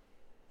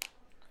go.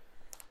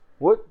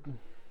 What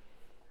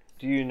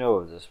do you know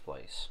of this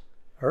place?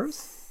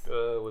 Earth?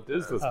 What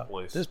is this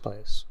place? This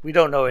place. We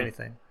don't know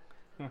anything.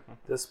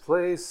 This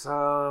place,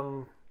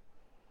 rather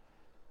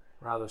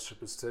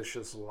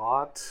superstitious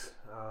lot.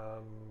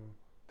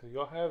 Do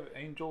y'all have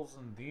angels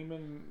and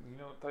demon,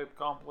 type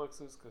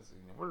complexes? Because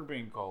we're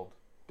being called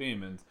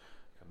demons.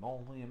 I can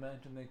only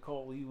imagine they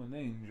call you an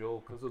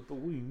angel because of the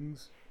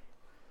wings.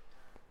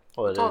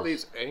 Well, What are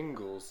these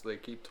angles they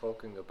keep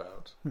talking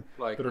about?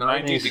 Like They're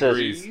 90 90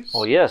 degrees? degrees.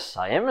 Well, yes,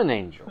 I am an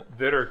angel.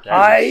 That are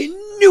I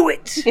knew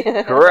it!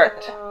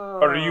 Correct.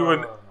 Are you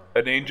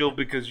an angel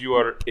because you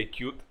are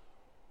acute?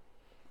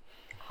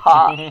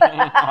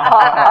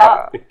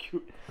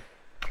 Acute.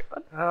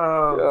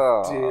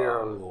 Oh,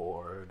 dear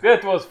Lord.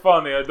 That was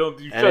funny.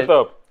 Shut it-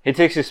 up. He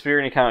takes his spear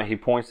and he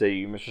points at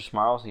you, Mr.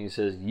 Smiles, and he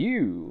says,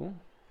 "You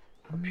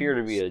appear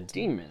to be a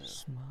demon,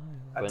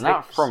 but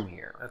not from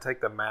here." I take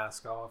the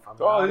mask off. I'm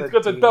Oh, not he's a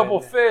got the demon. double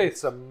face.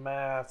 It's a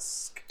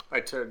mask. I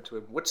turn to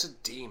him. What's a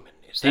demon?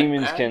 Is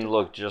Demons that bad? can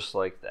look just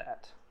like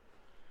that.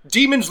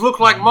 Demons look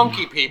like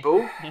monkey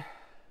people.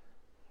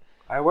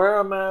 I wear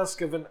a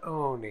mask of an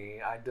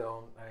Oni. I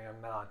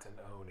am not an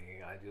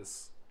Oni.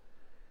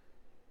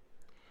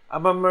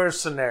 I'm a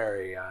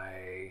mercenary.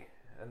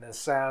 An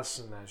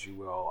assassin, as you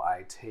will.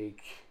 I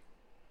take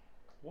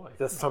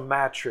the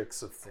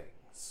thematrix of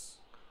things.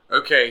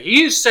 Okay,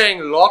 he is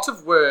saying a lot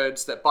of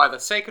words that by the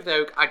sacred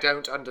oak I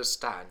don't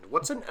understand.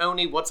 What's an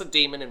Oni, what's a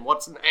demon, and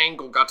what's an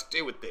angle got to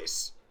do with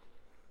this?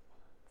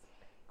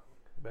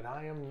 But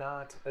I am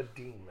not a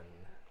demon.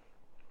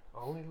 I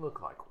only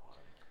look like one.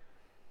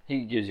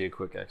 He gives you a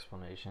quick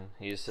explanation.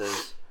 He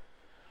says,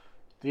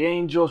 "The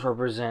angels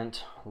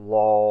represent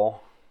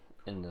law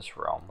in this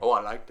realm. Oh,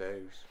 I like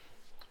those.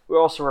 We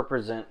also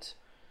represent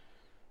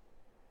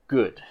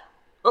good.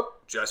 Oh,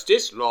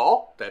 justice,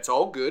 law, that's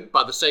all good.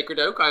 By the sacred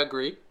oak, I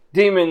agree.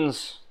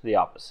 Demons, the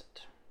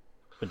opposite.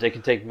 But they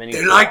can take many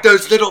They're forms. like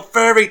those little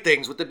furry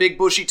things with the big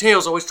bushy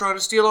tails always trying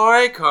to steal our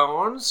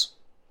acorns.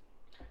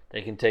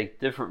 They can take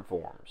different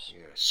forms.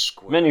 Yeah,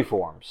 squirrel. Many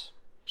forms.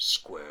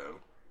 Squirrel.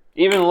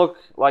 Even look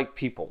like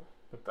people.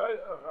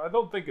 But I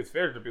don't think it's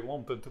fair to be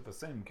lumped into the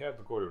same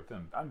category with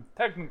him. I'm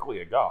technically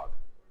a god.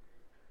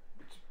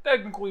 Which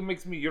technically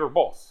makes me your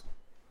boss.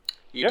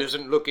 He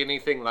doesn't look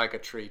anything like a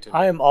tree to me.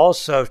 I am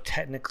also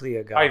technically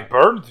a god. I've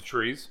burned the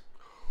trees.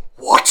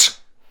 What?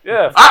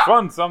 Yeah, for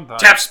fun sometimes.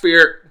 Tap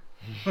spear.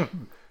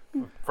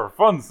 For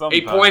fun sometimes.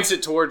 He points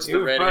it towards the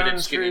You red-headed burn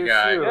skinny trees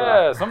guy. too.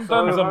 Yeah,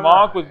 sometimes a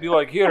mock would be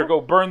like, "Here, go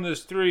burn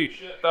this tree."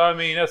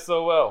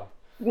 SOL.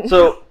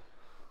 So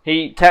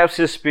he taps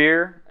his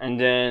spear, and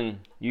then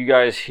you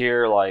guys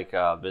hear like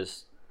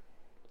this,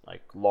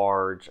 like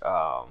large,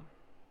 kind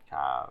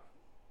of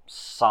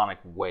sonic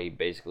wave,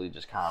 basically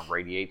just kind of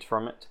radiates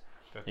from it.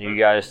 And you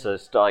guys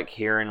just like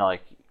hearing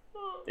like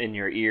in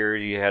your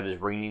ears. You have this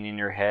ringing in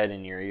your head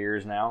and your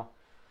ears now.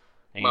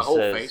 And My he whole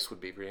says, face would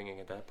be ringing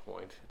at that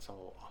point. It's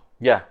all...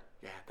 "Yeah."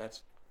 Yeah,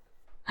 that's...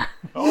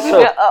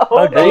 So,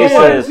 then he Why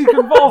says, is he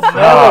convulsed?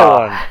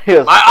 he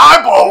goes, My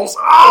eyeballs!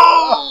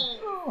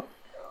 Oh!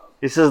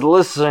 he says,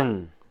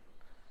 "Listen,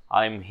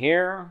 I'm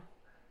here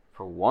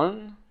for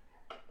one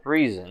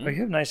reason, Oh,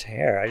 you have nice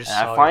hair. I just and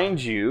saw I it.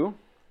 find you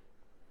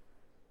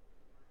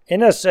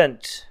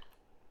innocent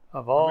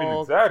of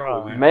all exactly.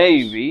 crimes.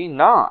 maybe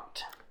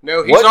not."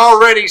 No, he's What?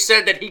 already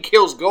said that he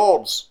kills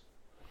gods.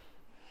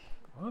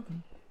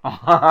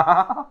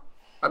 I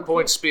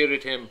point spear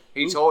at him.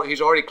 He's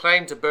already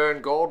claimed to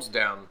burn gods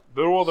down.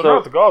 They're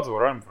not the gods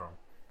where I'm from.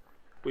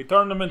 We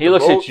turned them into He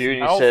looks boats at you and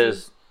he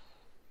houses. says,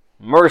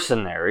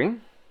 "Mercenary,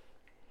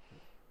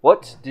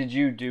 what did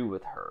you do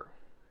with her?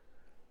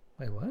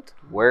 Wait, what?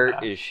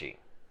 Where is she?"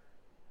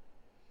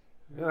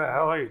 What the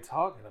hell are you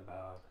talking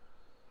about?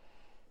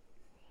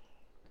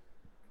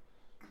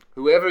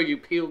 Whoever you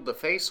peeled the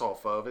face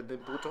off of and then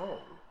put on.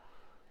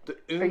 The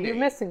Are you Une.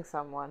 missing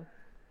someone?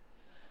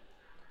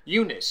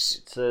 Eunice.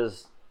 It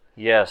says,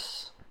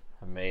 "Yes,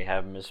 I may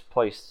have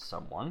misplaced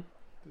someone."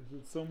 Is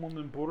it someone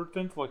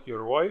important, like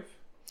your wife?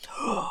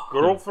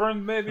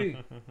 Girlfriend,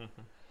 maybe?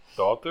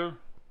 Daughter?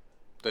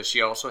 Does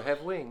she also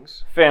have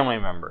wings? Family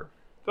member.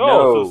 Oh,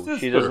 No, so she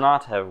sister. does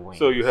not have wings.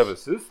 So you have a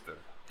sister?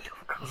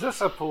 Is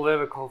this a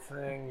political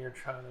thing? You're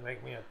trying to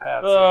make me a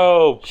patsy?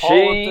 Oh, She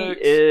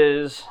politics.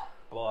 is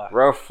Blah.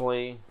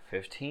 roughly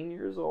 15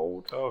 years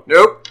old. Okay.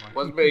 Nope,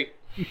 wasn't me.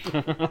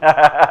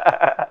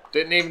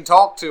 Didn't even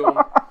talk to him.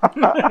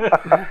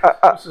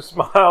 Mr.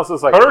 Smiles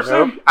is like, Person?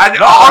 nope. And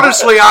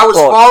honestly, I was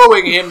Well-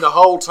 following him the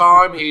whole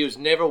time. He was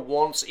never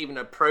once even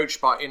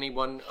approached by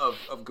anyone of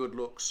good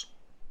looks.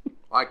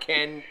 I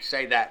can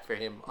say that for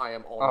him. I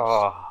am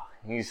honest.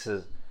 He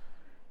says,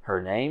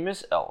 "Her name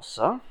is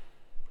Elsa."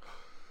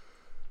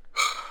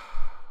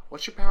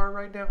 What's your power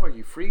right now? Are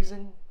you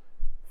freezing?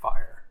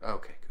 Fire.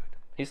 Okay, good.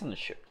 He's in the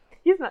ship.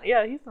 He's not.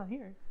 Yeah, he's not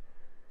here.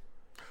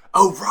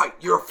 Oh, right,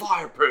 you're a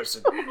fire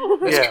person.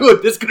 That's Yeah.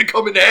 good. This is going to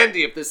come in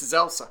handy if this is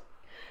Elsa.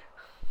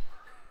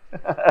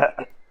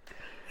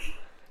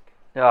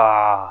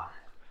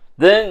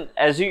 Then,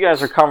 as you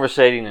guys are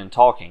conversating and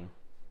talking,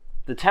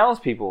 the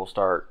townspeople will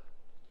start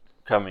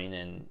coming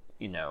in,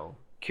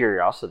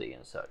 curiosity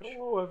and such.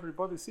 Hello,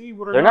 everybody. See,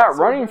 we're They're not so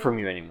running bad. from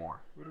you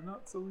anymore. We're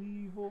not so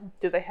evil.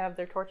 Do they have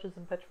their torches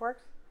and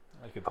pitchforks?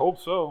 I could hope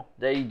so.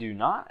 They do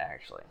not,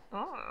 actually.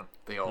 Oh,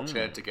 They all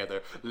chant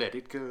together, let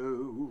it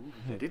go,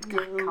 let it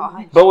go.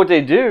 God. But what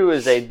they do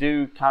is they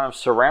do kind of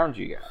surround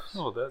you guys.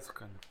 Oh, that's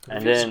kind of...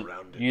 And Feel then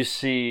surrounded. you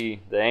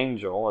see the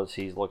angel as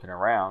he's looking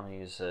around.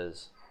 And he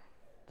says,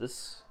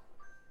 "This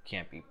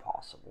can't be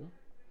possible."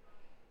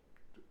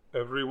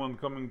 Everyone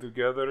coming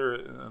together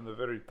in a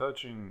very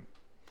touching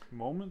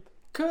moment.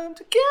 Come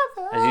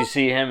together. As you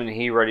see him and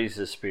he readies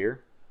his spear.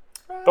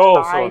 Oh,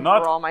 I so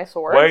not... draw my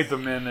sword. Wait a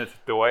minute.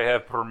 Do I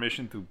have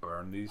permission to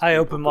burn these I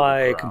people open to the my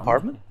ground?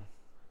 compartment.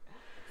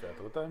 Is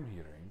that what I'm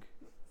hearing?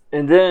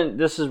 And then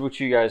this is what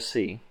you guys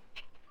see.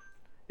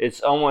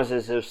 It's almost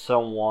as if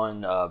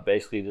someone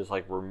basically just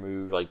like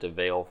removed like the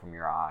veil from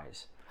your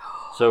eyes.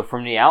 So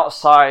from the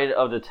outside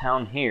of the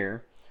town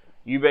here,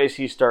 you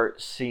basically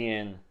start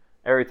seeing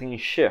everything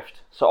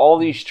shift. So all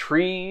these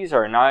trees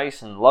are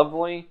nice and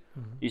lovely.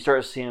 You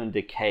start seeing them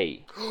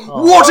decay.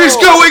 What is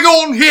going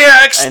on here?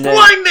 And then-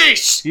 Explain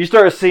this! You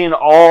start seeing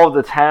all of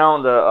the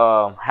town,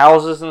 the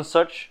houses and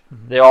such.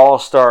 They all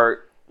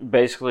start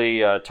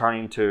basically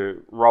turning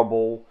to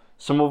rubble.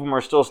 Some of them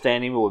are still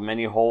standing, but with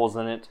many holes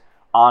in it.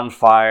 On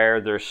fire,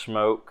 there's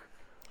smoke.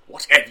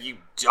 What have you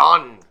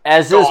done?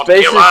 As this God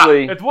killer?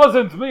 basically, It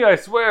wasn't me, I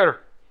swear.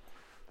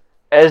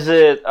 as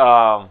it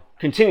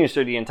continues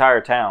through the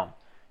entire town,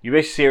 you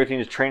basically see everything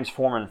just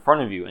transform in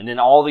front of you. And then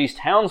all these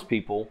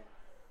townspeople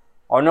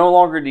are no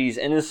longer these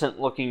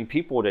innocent-looking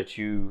people that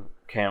you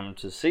came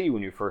to see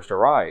when you first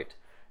arrived.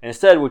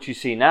 Instead, what you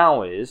see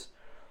now is,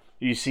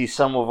 you see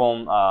some of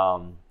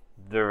them,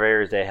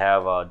 they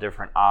have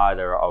different eyes.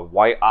 There are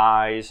white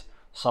eyes.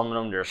 Some of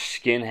them, their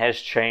skin has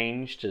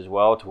changed as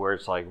well to where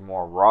it's like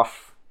more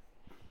rough.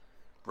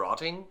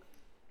 Rotting?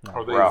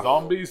 Are they rough.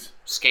 zombies?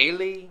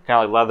 Scaly?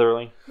 Kind of like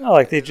leathery. No,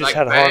 like they just Like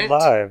had hard burnt?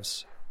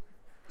 lives.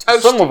 Toasty?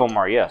 Some of them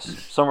are, yes.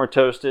 Some are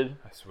toasted.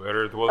 I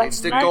swear it It's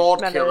wasn't the me.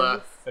 God Marshmallows.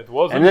 killer. It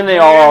wasn't And then they me.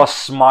 all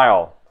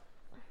smile.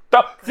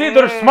 See,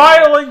 they're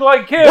smiling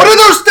like him. What are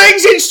those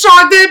things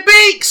inside their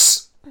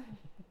beaks?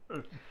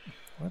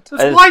 Those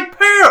As- white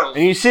pearls.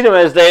 And you see them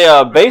as they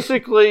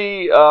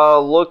basically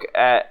look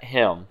at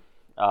him,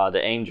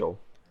 the angel.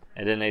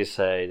 And then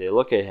they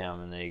look at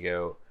him and they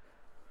go,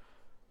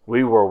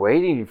 "We were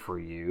waiting for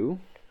you."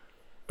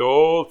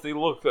 Oh, they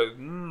look like...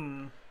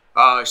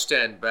 I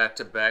stand back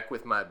to back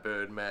with my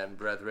birdman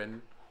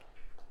brethren.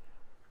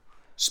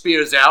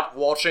 Spears out,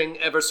 watching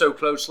ever so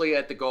closely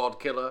at the God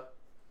killer.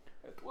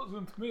 It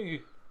wasn't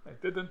me. I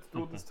didn't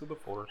do this to the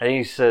forest. And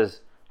he says,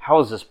 "How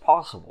is this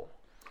possible?"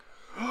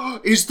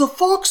 Is the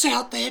fox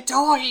out there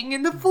dying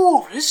in the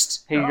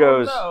forest? He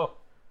goes, No.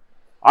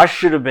 "I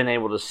should have been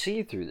able to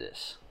see through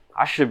this.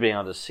 I should be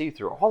able to see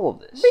through all of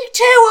this." Me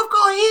too, I've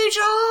got huge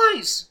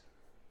eyes.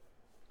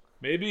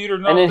 Maybe you're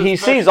not And then the he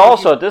sees special-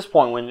 also at this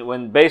point,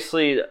 when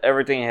basically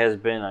everything has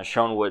been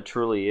shown what it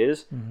truly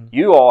is,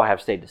 you all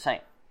have stayed the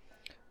same.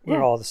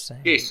 We're all the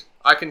same. Yes,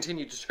 I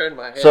continue to turn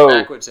my head So,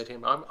 backwards at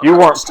him. I'm You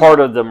weren't understood. part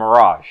of the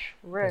mirage.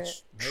 Right.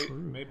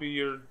 Maybe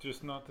you're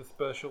just not as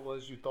special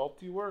as you thought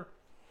you were.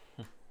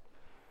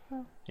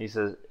 He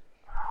says,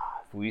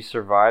 "If we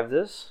survive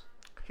this,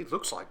 He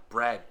looks like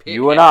Brad Pitt.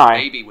 You and had a I.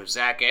 baby with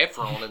Zac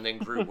Efron and then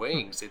grew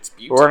wings. It's we're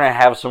beautiful. going to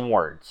have some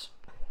words."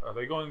 Are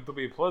they going to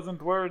be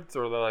pleasant words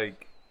or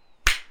like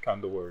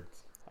kind of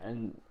words?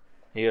 And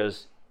he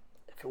goes,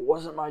 if it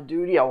wasn't my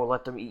duty, I would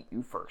let them eat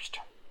you first.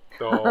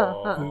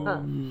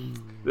 Oh,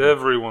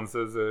 everyone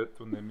says it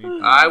when they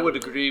meet. I would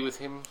agree with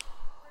him.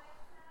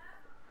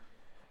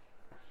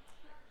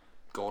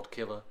 God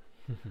killer.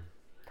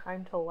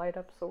 Time to light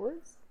up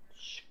swords.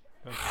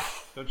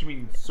 Don't you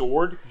mean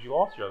sword? Because you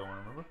lost your other one,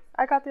 remember?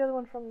 I got the other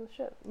one from the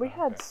ship. We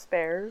had Okay.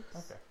 spares.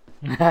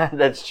 Okay.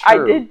 That's I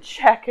true. did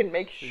check and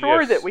make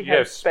sure that we you had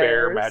have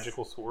spare spares.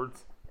 magical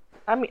swords.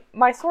 I mean,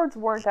 my swords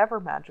weren't ever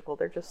magical.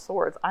 They're just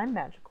swords. I'm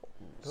magical.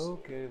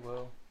 Okay,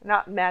 well.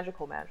 Not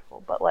magical,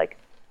 but like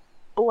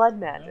blood I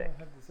magic.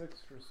 had this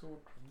extra sword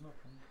from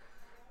nothing.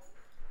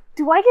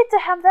 Do I get to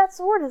have that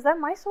sword? Is that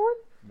my sword?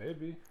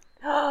 Maybe.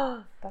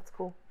 That's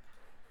cool.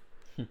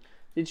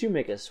 Did you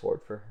make a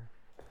sword for her?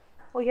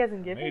 Well, he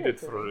hasn't given Made it it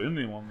to for me.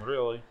 anyone,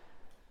 really.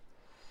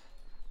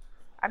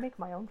 I make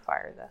my own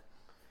fire, though.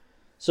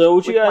 So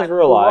what you With guys my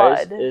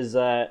realize blood. is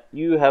that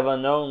you have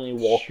unknowingly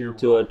walked Sheer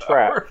into a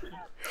willpower. trap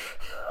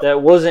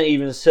that wasn't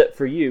even set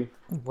for you.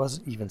 It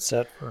wasn't even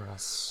set for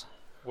us.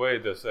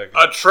 Wait a second.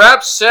 A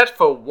trap set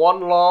for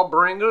one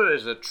lawbringer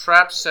is a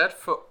trap set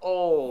for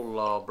all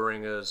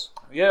lawbringers.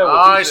 Yeah, what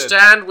I you said.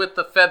 stand with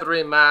the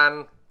feathery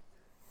man.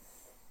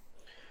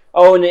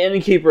 Oh, and the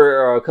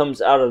innkeeper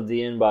comes out of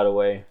the inn, by the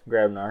way,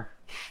 Grabnar.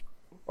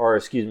 Or,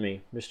 excuse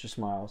me, Mr.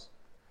 Smiles.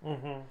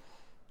 Mm-hmm.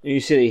 You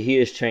see that he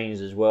has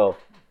changed as well.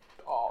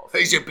 Oh,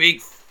 he's a big,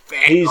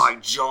 fat, He's-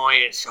 like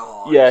giant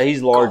size. Yeah,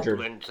 he's larger.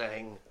 Goblin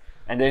thing.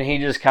 And then he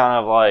just kind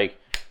of like,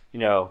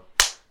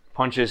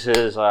 punches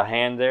his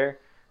hand there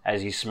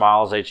as he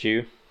smiles at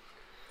you.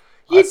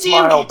 You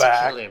smile did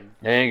back. kill him.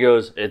 Then he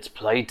goes, it's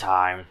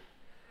playtime.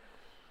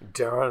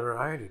 Darn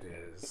right it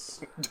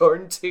is.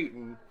 Darn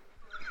tootin'.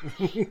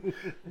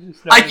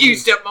 I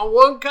used up my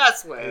one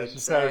cuss word. It's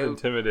just kind of So.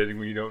 intimidating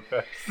when you don't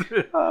cuss.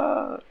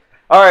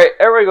 Alright,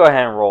 everybody go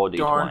ahead and roll a d20.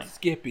 Darn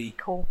Skippy.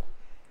 Cool.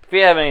 If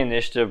you have any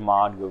initiative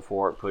mod, go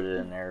for it. Put it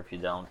in there. If you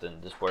don't, then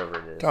just whatever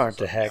it is. Darn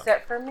to heck.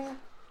 Except for me.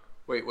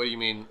 Wait, what do you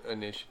mean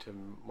initiative?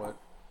 What?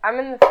 I'm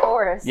in the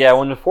forest. Yeah,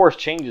 when the force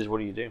changes, what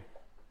do you do?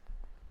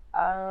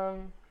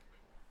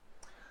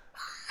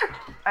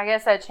 I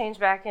guess I change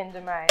back into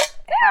my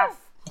half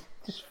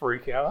Just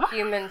freak out.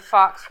 human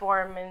fox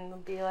form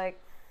and be like,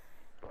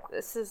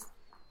 this is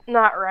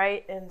not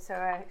right. And so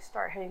I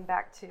start heading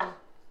back to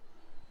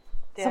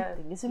the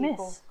Something is people,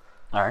 amiss.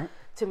 Alright.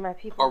 to my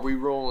people. Are we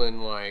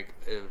rolling like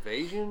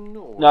evasion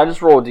or? No,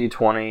 just roll a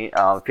d20.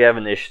 If you have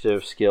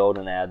initiative skill,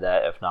 then add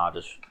that. If not,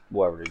 just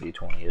whatever the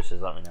d20 is,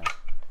 just let me know.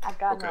 I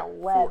got Okay,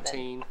 an 11.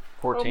 14.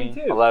 14,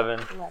 too. 11.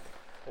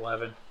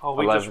 11. Oh,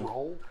 we just 11.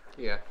 roll?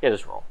 Yeah. Yeah,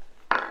 just roll.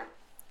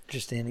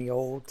 Just any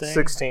old thing.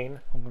 16.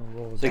 I'm gonna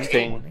roll a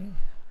 16. D20.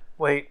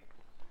 Wait.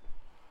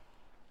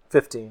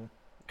 15.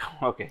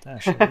 Okay.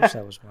 Actually, I wish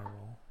that was my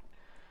roll.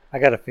 I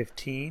got a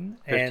 15.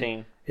 15.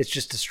 And it's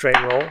just a straight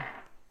roll.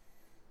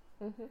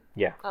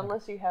 Yeah.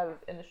 Unless you have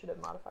initiative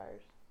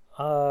modifiers,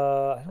 I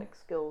don't like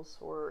skills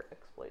or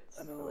exploits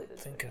related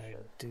to think I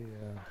initiative. do.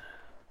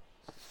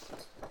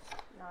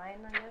 9,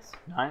 I guess.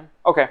 9?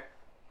 Okay.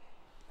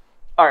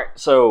 Alright,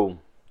 so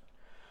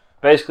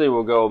basically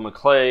we'll go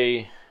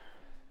McClay.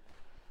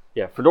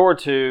 Yeah, Fedora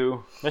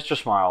 2, Mr.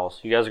 Smiles.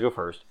 You guys go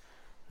first.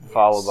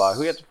 Followed by,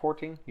 who got to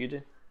 14? You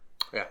did?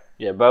 Yeah.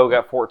 Yeah, Bo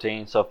got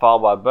 14. So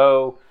followed by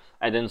Bo,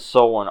 and then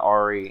Sol and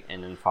Ari,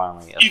 and then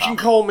finally You can Asami.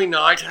 call me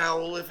Night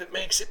Owl if it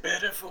makes it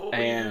better for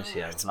And you. she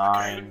has It's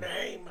my 9. code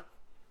name.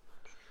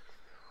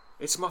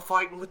 It's my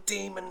fighting with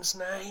demons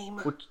name.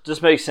 Which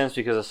just makes sense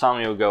because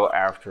Asami will go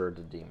after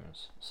the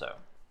demons. So,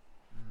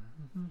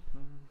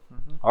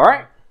 all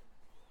right,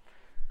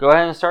 go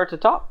ahead and start at the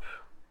top.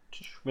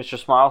 Mr.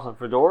 Smiles and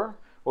Fedora,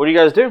 what do you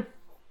guys do?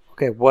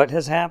 Okay, what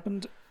has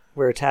happened?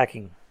 We're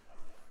attacking.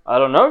 I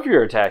don't know if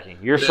you're attacking.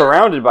 You're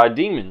surrounded by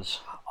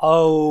demons.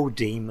 Oh,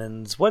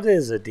 demons. What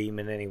is a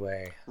demon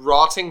anyway?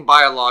 Rotting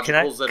biologicals Can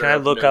I, that can are I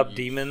of look no up use.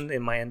 demon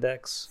in my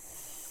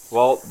index?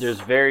 Well, there's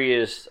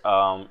various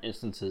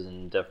instances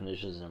and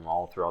definitions in them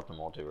all throughout the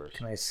multiverse.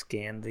 Can I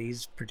scan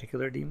these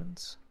particular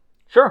demons?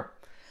 Sure.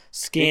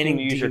 Scanning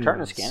you can use your turn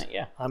to demons. scan it,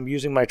 yeah. I'm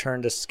using my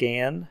turn to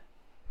scan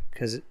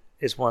because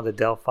it's one of the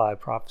Delphi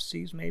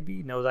prophecies,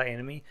 maybe. Know thy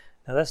enemy.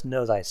 Now that's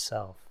know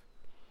thyself.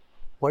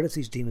 What if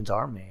these demons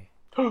are me?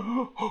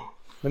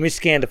 Let me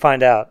scan to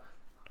find out.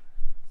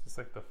 It's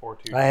like the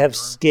 4-2. I have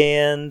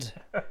scanned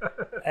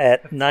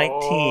at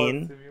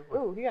 19.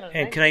 Ooh, you got a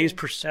And can I use 19.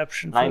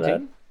 perception for 19?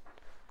 that?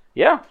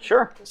 Yeah,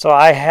 sure. So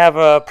I have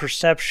a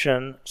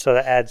perception, so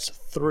that adds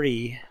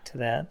 3 to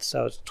that.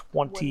 So it's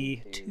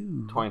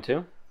 22.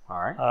 22. All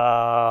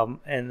right.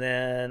 And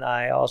then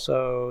I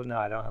also... No,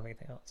 I don't have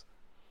anything else.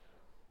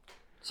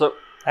 So,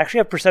 I actually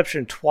have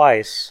perception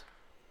twice.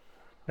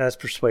 No, that's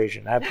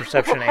persuasion. I have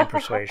perception and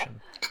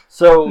persuasion.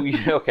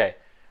 okay.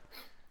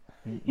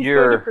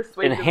 You're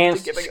persuade them to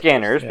enhanced give a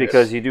scanners Yes.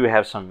 because you do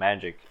have some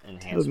magic Tell me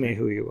enhancement.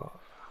 who you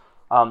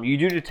are. You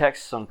do detect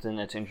something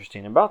that's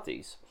interesting about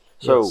these.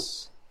 So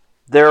Yes.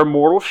 they're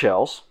mortal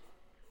shells,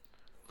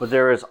 But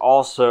there is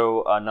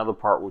also another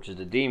part, which is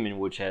the demon,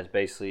 which has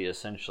basically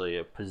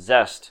essentially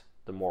possessed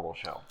the mortal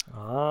shell.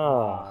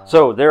 Oh.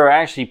 So there are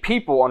actually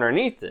people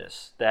underneath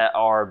this that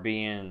are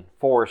being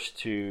forced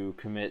to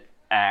commit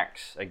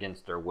acts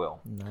against their will.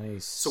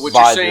 Nice. So what By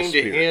you're the saying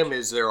to spirit. him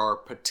is there are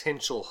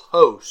potential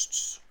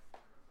hosts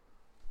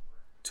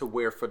to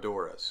wear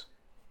fedoras.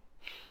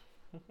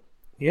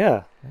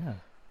 Yeah.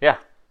 Yeah.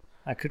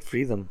 I could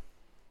free them.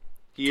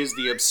 He is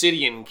the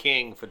Obsidian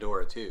King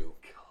Fedora too.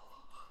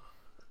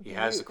 He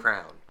has the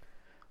crown.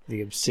 The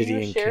Do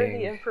Obsidian you share King.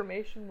 the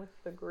information with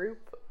the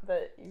group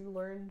that you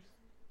learned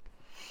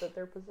that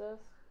they're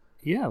possessed?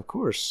 Yeah, of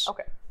course.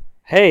 Okay.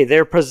 Hey,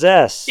 they're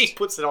possessed. He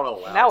puts it on a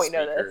loudspeaker. Now we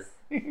know this.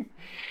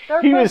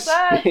 They're He was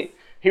possessed.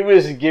 he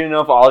was giving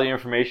up all the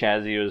information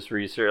as he was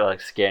research,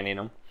 like scanning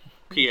them.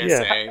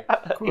 PSA.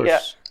 Of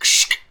course.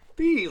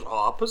 These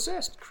are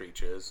possessed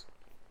creatures.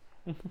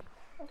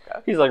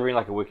 He's like reading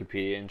like a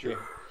Wikipedia entry.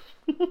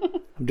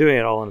 I'm doing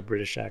it all in a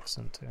British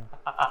accent, too.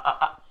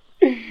 All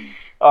It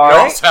all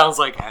right, sounds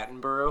like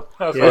Attenborough.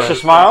 Mr.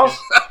 Smiles,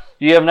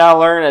 you have now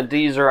learned that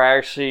these are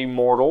actually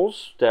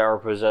mortals that are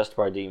possessed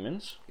by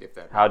demons. If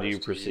that How do you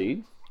matters to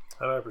proceed?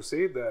 How do I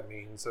proceed? That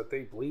means that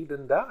they bleed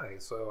and die,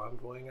 so I'm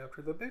going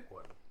after the big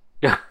one.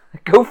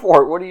 Go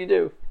for it. What do you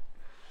do?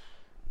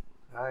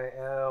 I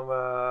am...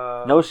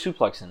 No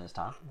suplexing this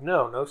time.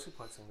 No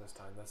suplexing this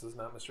time. This is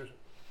not Mr.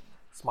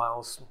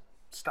 Smiles'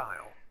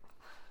 style.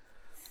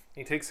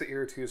 He takes the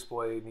Iratus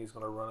blade and he's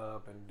going to run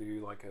up and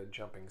do like a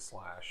jumping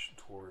slash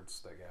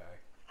towards the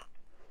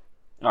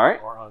guy. All right.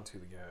 Or onto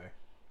the guy.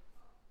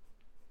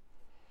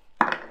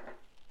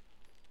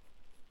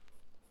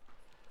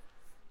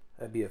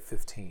 That'd be a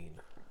 15.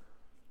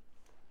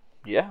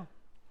 Yeah.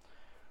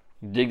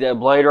 You dig that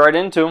blade right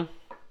into him.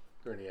 Are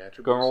there any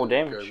attributes Go roll that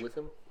damage. go with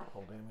him?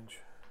 Roll damage.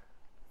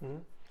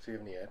 Do you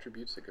have any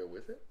attributes that go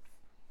with it?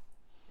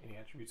 Any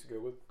attributes to go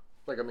with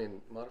Like, I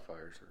mean,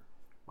 modifiers. Or...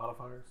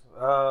 modifiers?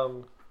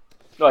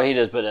 Oh, he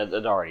does, but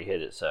it already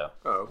hit it, so.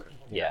 Oh, okay.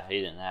 Yeah, he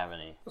didn't have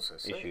any What's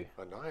that say? issue.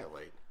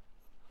 Annihilate.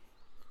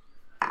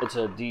 It's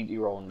a D.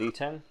 You roll in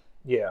D10?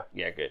 Yeah,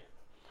 Yeah, good.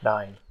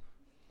 9.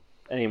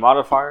 Any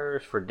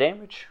modifiers for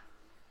damage?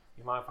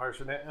 Any modifiers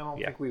for that? I don't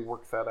Yeah. think we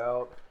worked that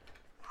out.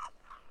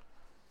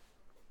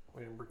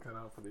 We didn't work that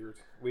out for the year.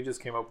 We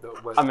just came up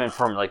with... I meant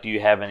from, like, do you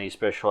have any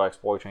special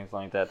exploits or anything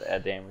like that to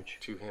add damage?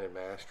 Two-handed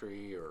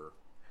mastery, or...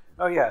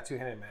 Oh yeah,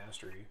 two-handed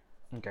mastery.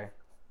 Okay.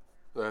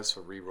 That's a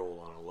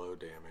reroll on a low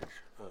damage.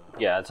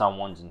 Yeah, it's on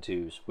 1s and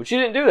 2s. But you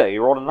didn't do that.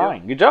 You rolled a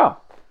 9. Good job.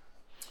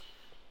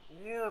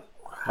 Yep.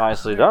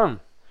 Nicely done.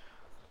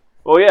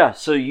 Well, yeah,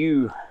 so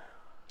you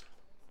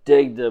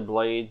dig the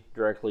blade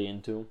directly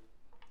into him.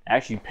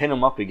 Actually, pin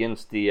him up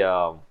against the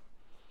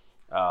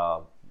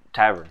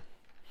tavern.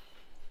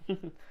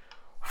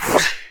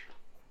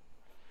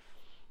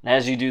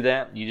 As you do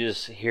that, you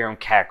just hear him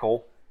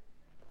cackle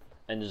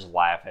and just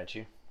laugh at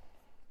you.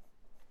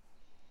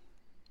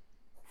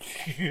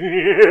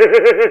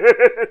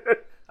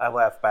 I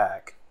laugh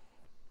back.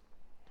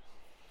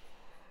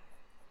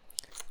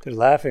 They're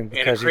laughing And a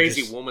because you're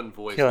crazy just woman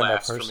voice killing that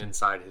laughs from person.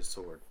 inside his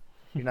sword.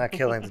 You're not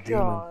killing the demon.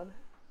 God.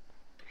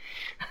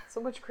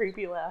 So much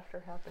creepy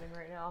laughter happening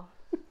right now.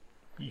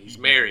 He's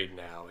married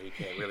now. He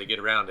can't really get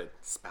around it.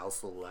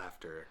 Spousal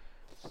laughter.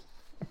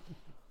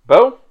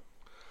 Bo?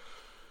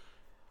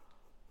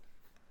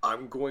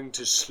 I'm going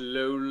to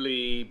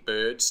slowly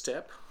bird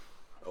step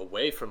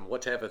away from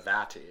whatever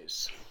that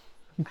is.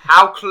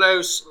 How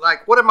close,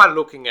 like, what am I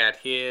looking at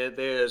here?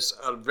 There's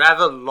a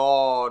rather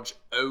large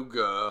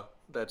ogre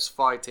that's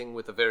fighting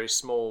with a very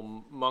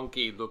small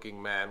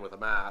monkey-looking man with a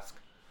mask.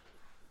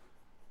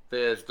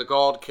 There's the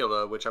God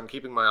Killer, which I'm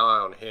keeping my eye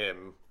on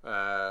him.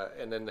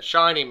 And then the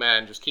shiny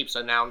man just keeps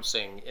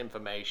announcing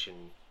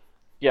information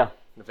Yeah.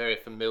 in a very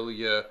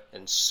familiar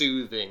and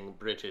soothing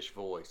British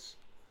voice.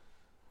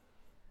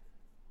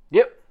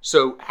 Yep.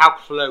 So, how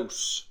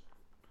close,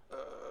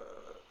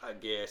 I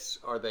guess,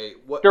 are they?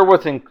 What They're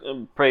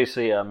within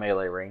basically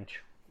melee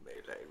range.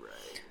 melee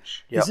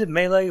range? Yep. Is it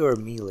melee or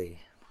melee?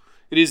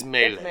 It is It's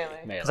melee.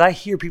 melee. Because I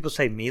hear people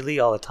say melee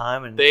all the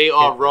time, and They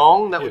are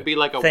wrong. That would be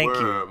like a Thank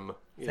you. worm.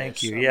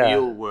 Thank Yes, you, a yeah.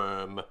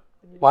 mealworm.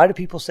 why do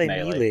people say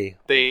Melee. melee?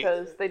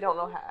 Because they don't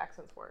know how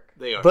accents work.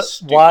 They are But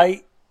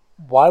stupid.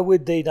 why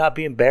would they not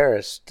be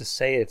embarrassed to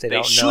say it if they They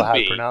don't know should how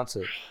be. to pronounce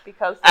it?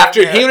 Because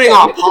After they're hearing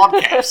our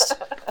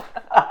podcast,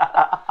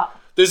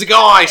 there's a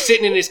guy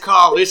sitting in his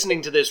car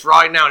listening to this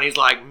right now, and he's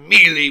like,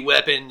 melee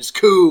weapons,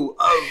 cool.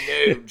 Oh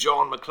no,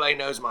 John McClay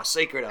knows my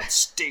secret. I'm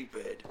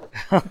stupid.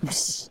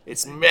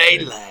 It's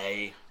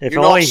melee. If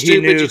You're only not he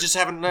stupid, knew you just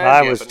haven't learned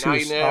I yet, was but now too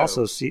you know.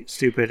 also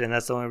stupid, and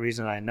that's the only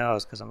reason I know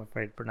is because I'm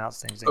afraid to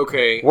pronounce things. incorrectly.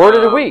 Okay. Word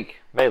of the week.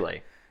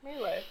 Melee.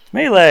 melee.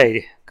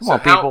 Melee. Come So on,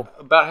 people.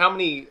 About how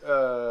many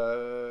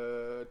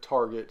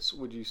targets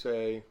would you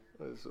say?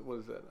 What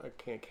is that? I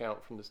can't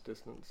count from this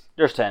distance.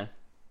 There's 10.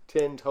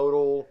 10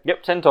 total.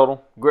 Yep, 10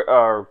 total.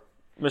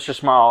 Mr.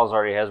 Smiles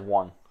already has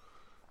 1.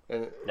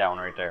 And That one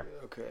right there.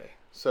 okay,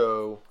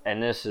 so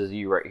And this is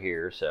you right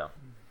here, so.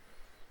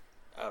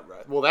 all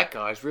right. Well, that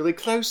guy's really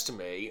close to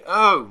me.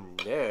 Oh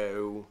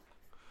no.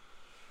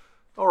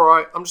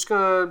 Alright, I'm just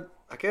gonna...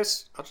 I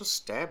guess I'll just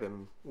stab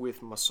him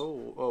with my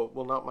sword. Oh,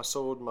 well, not my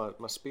sword, my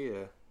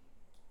spear.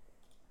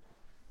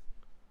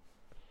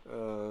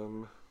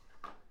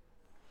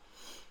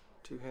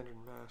 Two-handed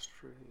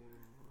mastery.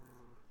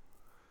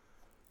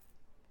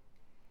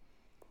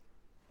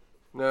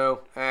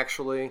 No,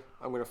 actually,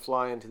 I'm going to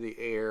fly into the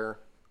air.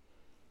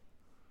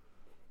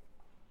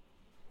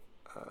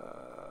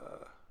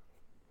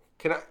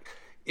 Can I,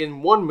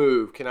 in one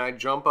move, can I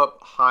jump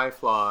up, high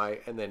fly,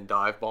 and then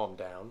dive bomb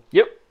down?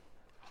 Yep.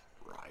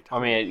 Right. I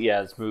mean,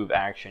 yeah, it's move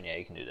action. Yeah,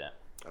 you can do that.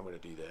 I'm going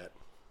to do that.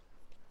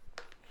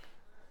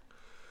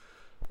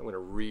 I'm going to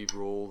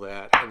re-roll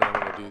that, and then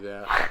I'm going to do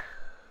that.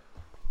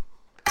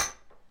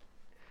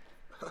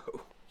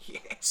 Oh,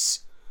 yes.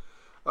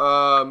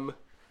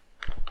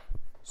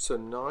 So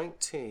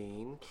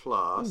 19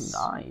 plus...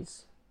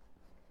 Nice.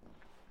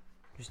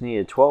 Just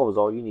needed 12 is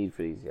all you need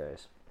for these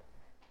guys.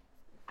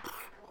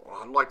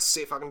 I'd like to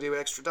see if I can do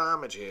extra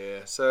damage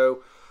here.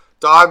 So,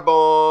 dive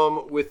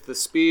bomb with the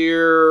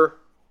spear.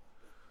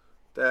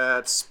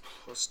 That's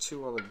plus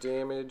 2 on the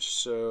damage,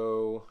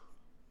 so...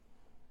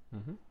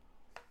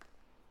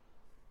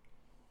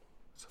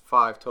 It's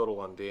 5 total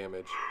on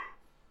damage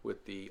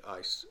with the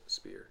ice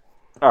spear.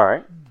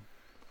 Alright.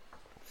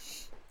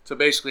 So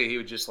basically he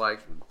would just like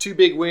 2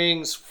 big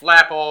wings,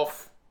 flap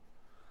off,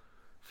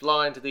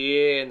 fly into the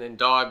air, and then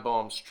dive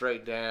bomb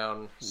straight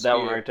down. That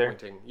one right there?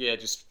 Pointing. Yeah,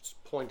 just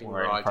pointing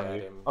Right in right front of at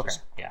you. him. Okay,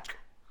 Just- yeah.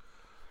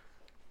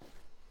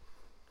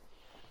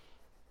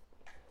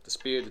 the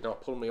spear did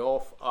not pull me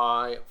off.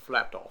 I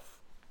flapped off.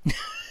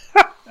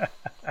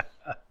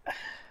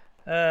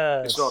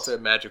 It's not a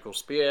magical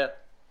spear.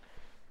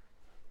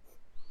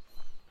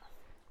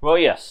 Well,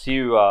 yes,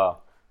 you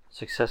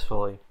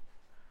successfully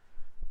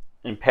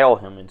impale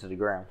him into the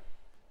ground.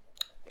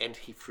 And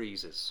he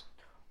freezes.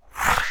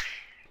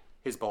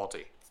 His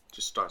body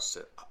just starts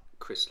to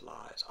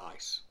crystallize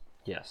ice.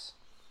 Yes.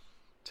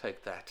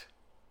 Take that,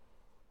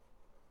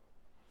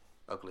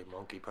 ugly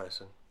monkey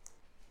person.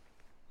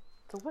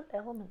 So what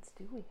elements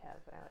do we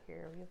have out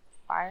here? We have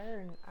fire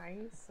and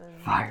ice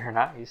and Fire and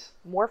ice.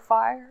 more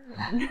fire.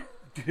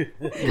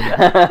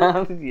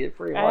 Yeah,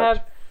 pretty I much.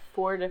 have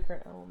 4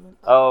 different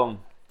elements.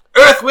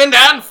 Earth, wind,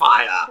 and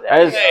fire!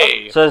 As,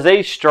 Hey! So as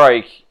they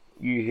strike,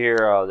 you hear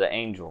the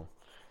angel,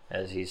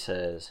 as he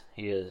says,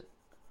 he is,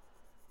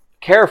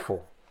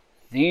 careful,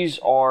 these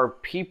are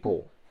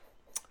people.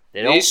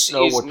 They don't This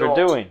know is what they're not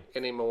doing.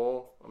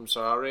 anymore. I'm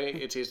sorry.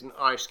 It is an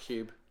ice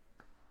cube.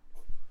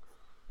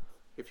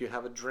 If you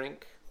have a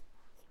drink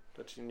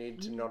that you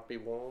need to not be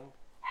warm.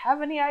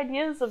 Have any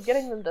ideas of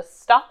getting them to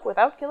stop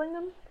without killing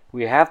them?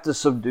 We have to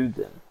subdue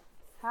them.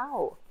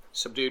 How?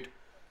 Subdued.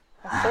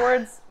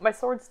 My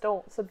swords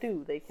don't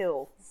subdue, they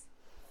kill.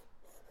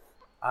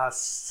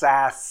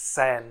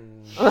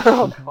 Assassin.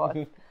 Oh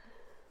god.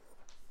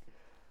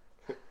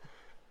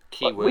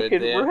 Keyword What we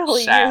could there.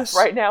 really sass. use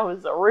right now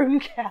is a rune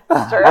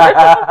caster.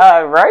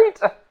 Right?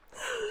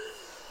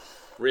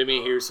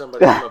 Remy hears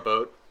somebody on a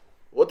boat.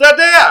 What that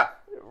there?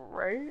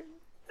 Right?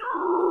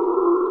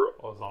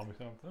 Oh, zombie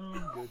sound.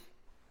 Oh, good.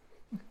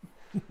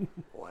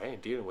 Oh, I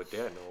ain't dealing with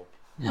that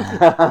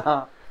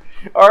no.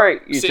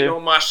 Alright, you Sitting two.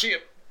 on my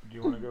ship. Do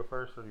you want to go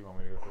first, or do you want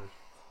me to go first?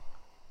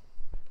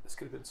 This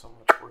could have been so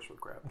much worse with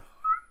grab.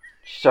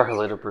 Start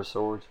lit up her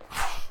swords.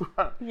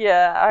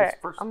 Yeah, His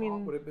first I thought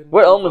mean, would have been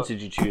What elements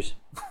did you choose?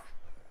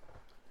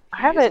 I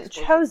haven't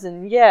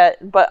chosen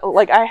yet, but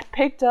like I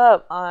picked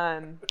up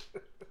oh,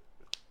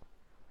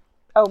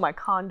 my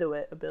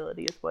conduit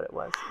ability is what it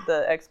was.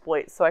 The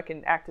exploit, so I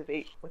can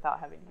activate without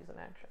having to use an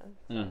action.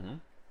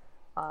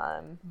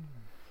 Mm-hmm.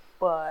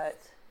 But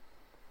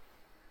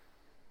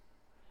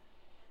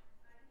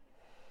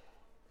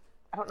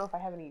I don't know if I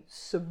have any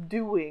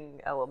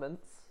subduing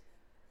elements.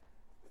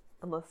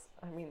 Unless,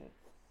 I mean,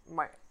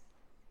 my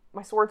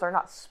swords are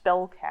not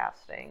spell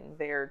casting.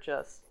 They're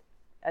just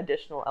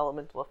additional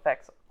elemental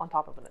effects on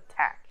top of an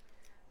attack.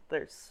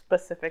 They're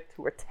specific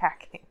to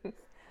attacking.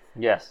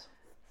 Yes.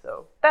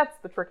 So that's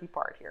the tricky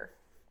part here.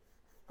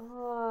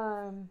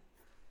 I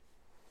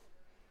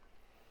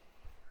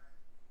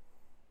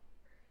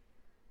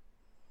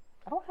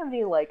don't have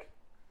any like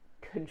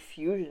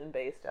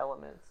confusion-based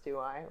elements, do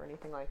I, or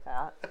anything like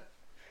that?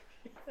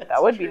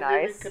 That would be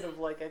nice. Could have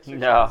like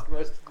No.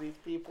 most of these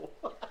people.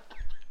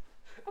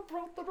 I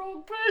brought the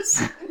wrong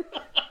person.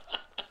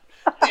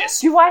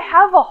 Do I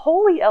have a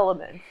holy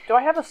element? Do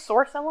I have a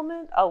source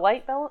element, a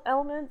light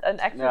element, an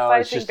exercising No,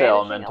 it's just the banishing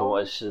elemental.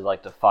 element? It's just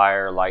like the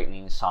fire,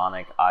 lightning,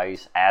 sonic,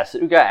 ice,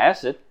 acid. We got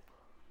acid.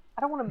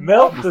 I don't want to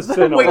Melt the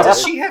cinnamon. Wait,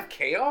 does she have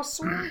chaos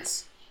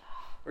swords?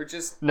 Or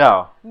just...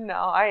 No.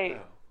 No,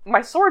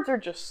 my swords are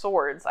just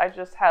swords. I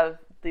just have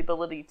the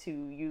ability to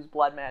use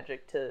blood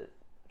magic to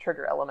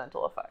trigger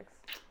elemental effects.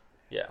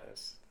 Yeah.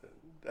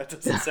 That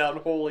doesn't sound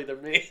holy to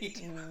me.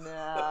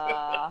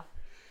 Nah.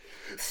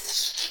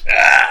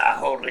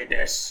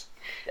 Holiness.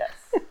 Yes.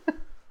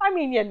 I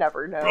mean, you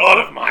never know. Blood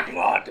of my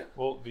blood.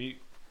 Well,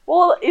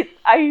 Well,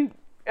 I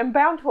am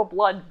bound to a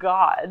blood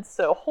god,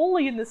 so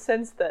holy in the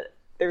sense that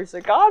there's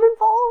a god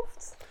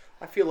involved.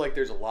 I feel like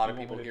there's a lot of You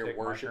want people me to here take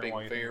my turn worshiping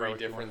while you think about very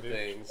what you different wanna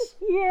do? things.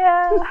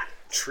 Yeah.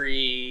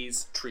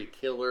 Trees, tree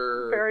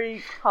killer,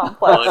 Very complex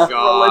Blood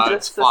gods,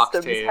 religious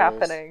systems foxtails.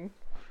 happening.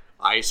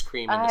 ice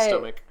cream in the I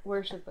stomach.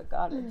 worship a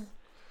goddess.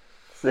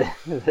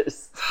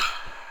 This-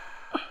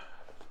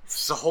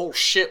 It's a whole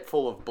ship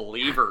full of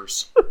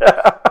believers.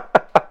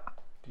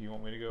 Do you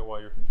want me to go while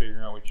you're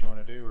figuring out what you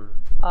want to do, or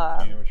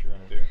do you know what you're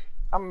going to do?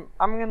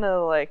 I'm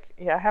gonna I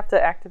have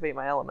to activate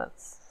my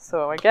elements.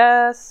 So I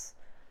guess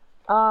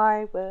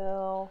I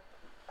will.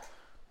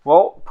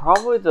 Well,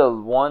 probably the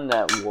one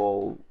that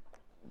will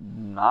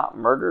not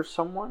murder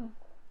someone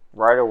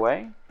right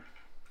away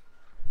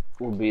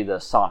would be the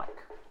Sonic.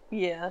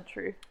 Yeah,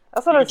 true.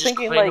 That's what You I could was just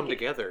thinking. clang Like, them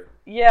together.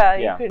 yeah,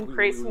 Yeah. you can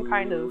create some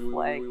kind of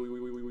like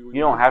You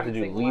don't have to do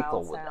using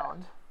lethal loud with that.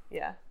 sound.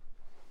 Yeah.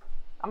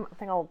 I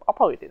think I'll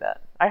probably do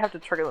that. I have to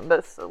trigger them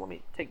this, so let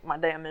me take my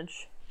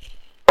damage.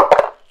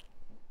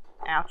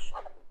 Ouch.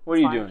 What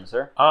are you Fine. doing,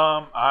 sir?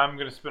 I'm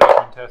going to spin a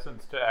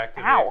quintessence to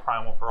activate Ow.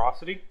 Primal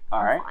Ferocity.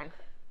 All right. Fine.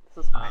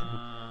 This is fine.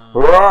 I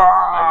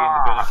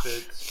gain the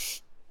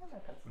benefits.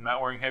 I'm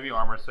not wearing heavy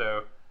armor,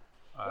 so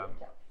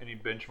any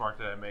benchmark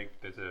that I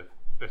make that's a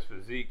best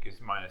physique is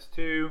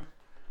 -2.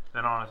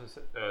 Then on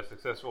a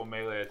successful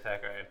melee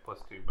attack, I add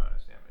 +2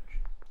 bonus damage.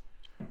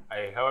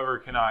 I, however,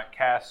 cannot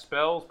cast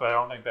spells, but I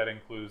don't think that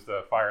includes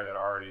the fire that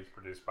already is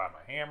produced by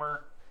my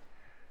hammer.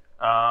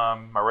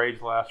 My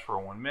rage lasts for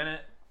 1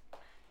 minute,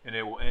 and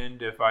it will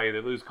end if I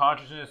either lose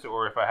consciousness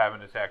or if I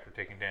haven't attacked or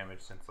taken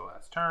damage since the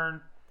last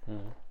turn.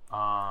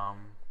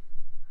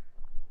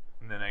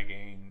 And then I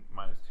gain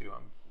 -2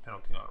 on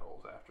penalty on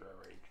rolls after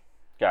I rage.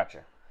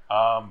 Gotcha.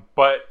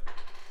 But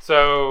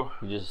so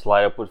You just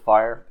light up with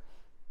fire.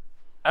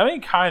 I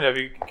mean, kind of.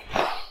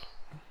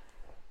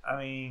 I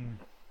mean,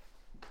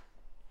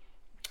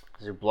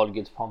 As your blood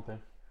gets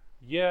pumping.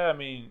 yeah. I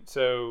mean,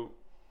 so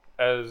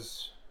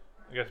as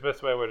I guess the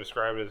best way I would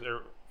describe it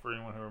is for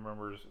anyone who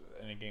remembers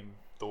any game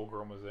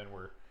Thulgrim was in,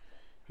 where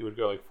he would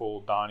go like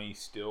full Donnie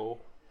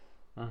Still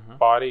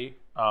body.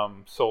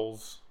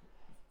 Soul's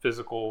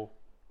physical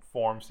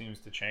form seems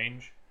to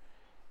change,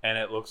 and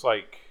it looks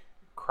like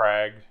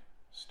cragged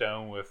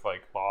stone with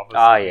like lava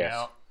sticking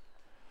out.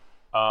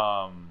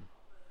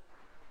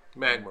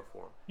 Magma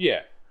form.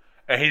 Yeah,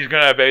 and he's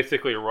gonna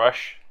basically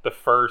rush the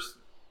first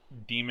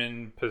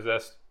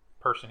demon-possessed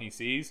person he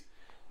sees,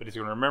 but he's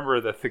gonna remember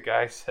that the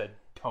guy said,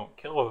 "Don't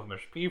kill them.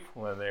 There's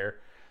people in there."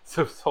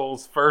 So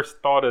Soul's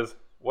first thought is,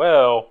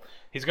 well,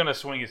 he's gonna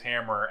swing his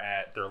hammer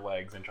at their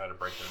legs and try to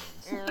break their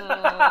knees.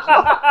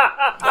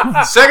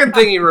 The second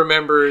thing he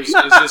remembers is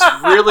this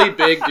really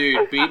big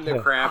dude beating the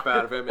crap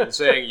out of him and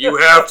saying, "You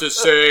have to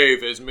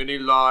save as many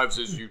lives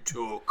as you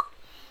took."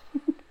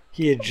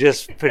 He had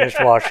just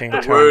finished watching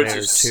Words Terminator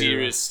of 2.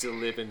 Sirius still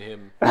live in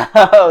him.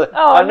 Another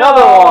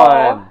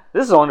no. one.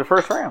 This is on the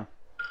first round.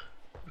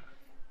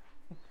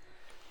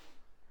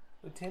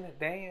 Lieutenant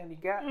Dan, you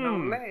got no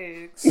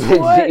legs.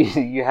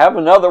 You have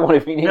another one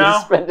if you need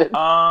to spend it.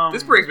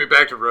 This brings me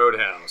back to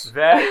Roadhouse.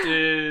 That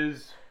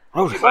is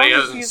Anybody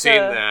as hasn't he's,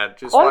 seen that,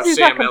 just as long watch as he's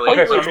Sam not Elliott.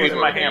 okay. So I'm play using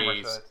my Twin hammer.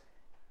 Peaks. So that's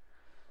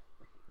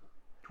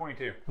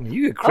 22.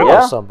 You could cripple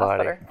Yeah.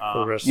 somebody That's for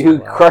the rest You of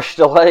their life. crushed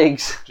the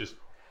legs. Just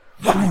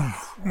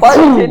But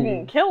it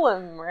didn't kill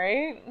him,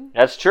 right?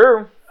 That's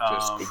true.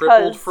 Just um,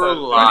 crippled for so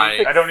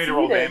life. I don't need to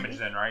roll Succeeded. damage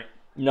then, right?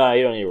 No,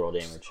 you don't need to roll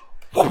damage.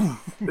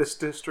 This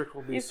district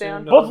will be He's soon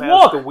down. known But as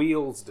look! the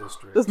Wheels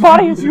District. This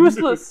body is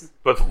useless.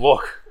 But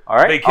look, All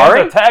right. they all can't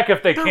right. attack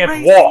if they can't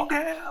Racing walk.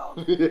 down.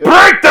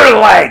 Break their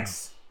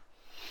legs.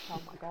 Oh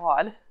my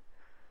god.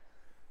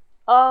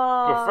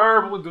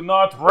 Preferably do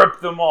not rip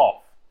them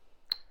off.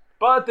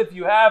 But if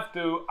you have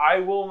to, I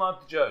will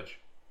not judge.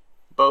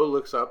 Bo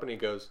looks up and he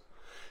goes,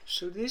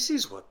 "So this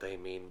is what they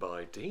mean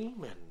by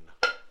demon."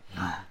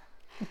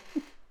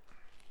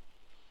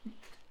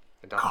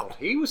 And I thought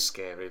he was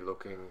scary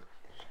looking.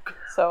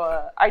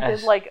 So I did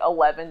Yes. like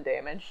 11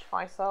 damage to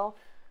myself.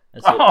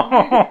 That's it.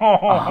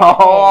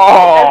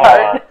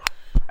 Oh.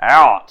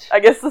 Out. I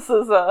guess this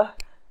is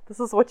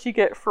what you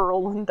get for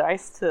rolling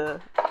dice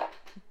to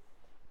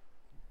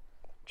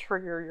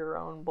trigger your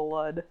own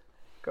blood.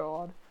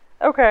 God.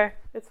 Okay,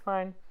 it's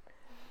fine.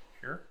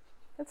 Sure.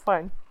 It's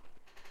fine.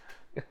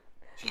 You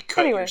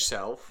cut Anyway.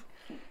 yourself.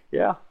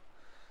 Yeah.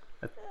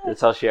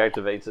 That's how she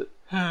activates it.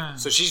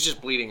 So she's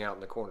just bleeding out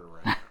in the corner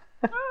right now.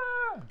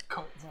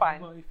 It's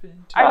fine.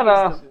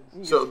 Ta-da.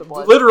 So the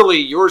blood. literally,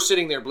 you're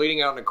sitting there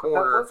bleeding out in a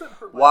corner wasn't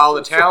her while the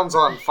last town's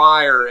on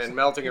fire and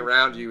melting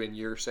around you, and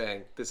you're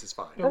saying, "This is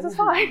fine." This is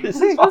fine. This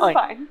is This is fine.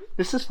 fine.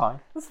 This is fine.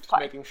 This is Just fine.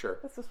 making sure.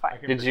 This is fine.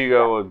 Did you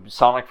go with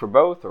Sonic for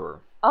both, or?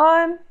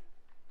 I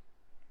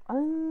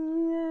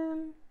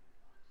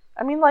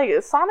mean,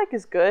 like, Sonic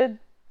is good,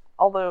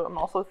 although I'm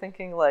also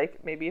thinking,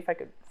 like, maybe if I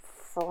could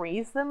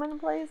freeze them in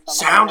place. that might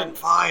Sound be and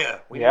nice.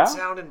 fire. We Yeah? need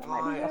sound and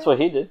fire. That's what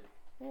he did.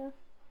 Yeah.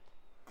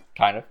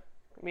 Kind of.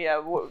 Yeah,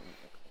 I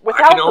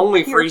without can the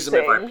only freeze them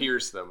if I piercing,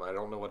 pierce them. I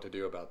don't know what to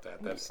do about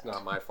that. That's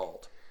not my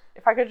fault.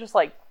 If I could just,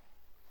 like,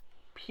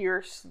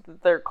 pierce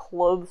their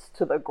clothes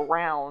to the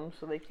ground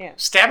so they can't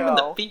Stab them in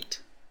the go.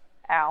 feet.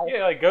 Ow.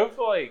 Yeah, like go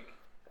for like.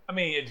 I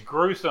mean, it's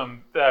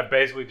gruesome.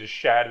 Basically, just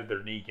shattered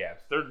their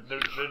kneecaps. There's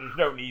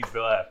no knees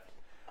left,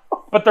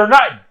 but they're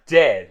not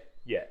dead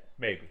yet.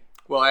 Maybe.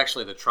 Well,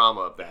 actually, the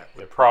trauma of that.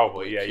 Yeah,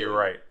 probably. Yeah, you're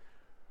right.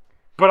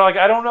 But like,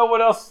 I don't know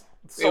what else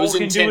Soul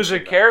can do as a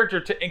character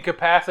to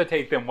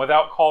incapacitate them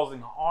without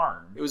causing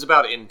harm. It was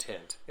about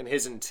intent, and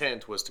his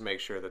intent was to make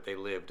sure that they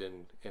lived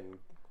in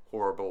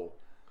horrible,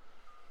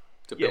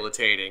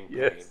 debilitating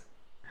pain.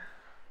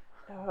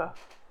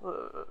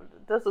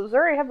 Does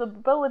Uzuri have the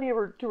ability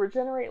to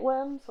regenerate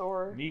limbs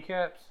or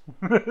kneecaps?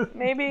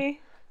 Maybe.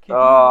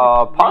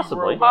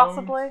 Possibly.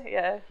 Possibly.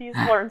 Yeah, he's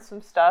learned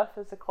some stuff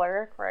as a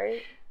cleric,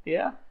 right?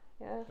 Yeah.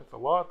 Yeah. That's a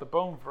lot. The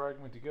bone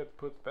fragment you got to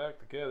put back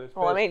together.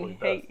 Well, I mean,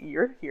 hey,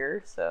 you're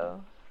here,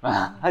 so.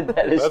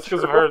 That's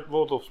because of her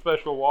little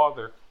special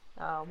water.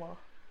 Oh well.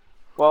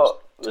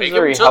 Well, take him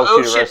to helped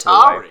you the rest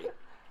of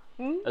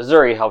the way.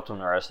 Azuri helped him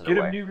the rest of the way.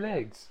 Get him new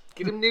legs.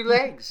 Get him new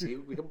legs.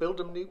 We can build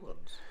him new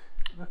ones.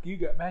 Look, you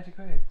got magic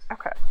legs.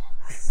 Okay.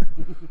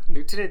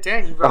 Lieutenant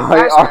Dan, you run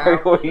fast now.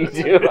 What do you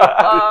do?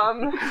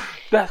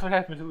 That's what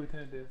happened to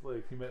Lieutenant Dan's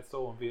legs. He met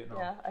Soul in Vietnam.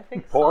 Yeah, I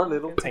think Poor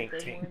little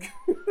Tink.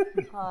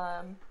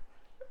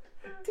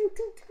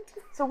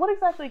 So what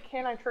exactly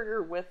can I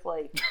trigger with,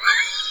 like,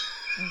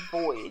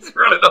 void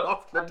Run it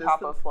off on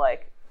top of,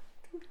 like,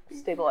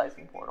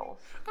 stabilizing portals?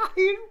 I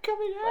hear him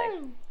coming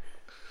home.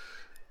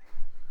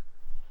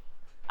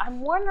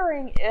 I'm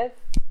wondering if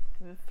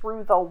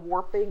through the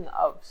warping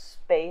of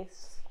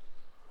space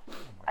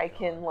I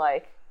can,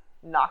 like,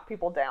 knock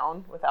people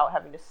down without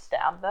having to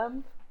stab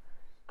them.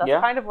 That's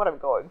kind of what I'm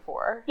going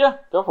for. Yeah,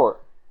 go for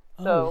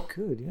it. So,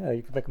 good. Yeah,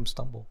 you can make them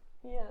stumble.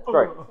 yeah.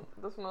 Right.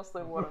 That's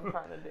mostly what I'm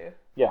trying to do.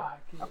 Yeah,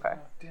 Okay.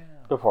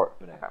 go for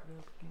it. Okay.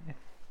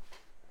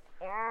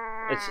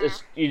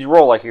 It's you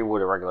roll like you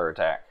would a regular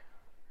attack.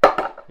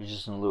 It's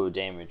just in lieu of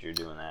damage you're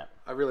doing that.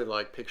 I really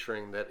like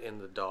picturing that in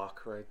the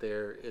dock right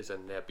there is a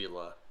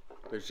nebula.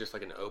 There's just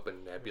like an open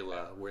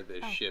nebula where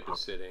this ship is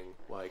sitting.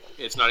 Like,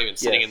 it's not even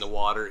sitting in the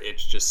water,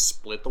 it's just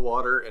split the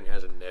water and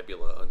has a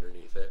nebula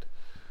underneath it.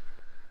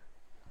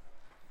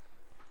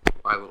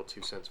 My little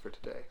 2 cents for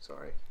today,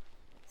 sorry.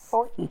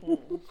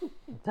 14.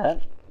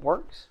 That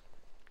works.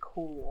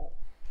 Cool.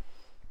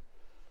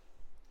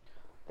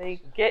 They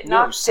get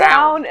knocked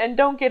sound. down and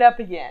don't get up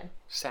again.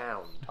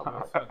 Sound.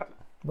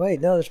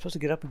 Wait, no, they're supposed to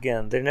get up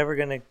again. They're never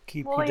going to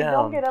keep Well, you they down.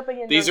 don't get up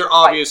again. These during are the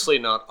fight. obviously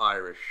not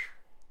Irish.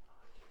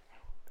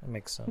 That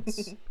makes sense.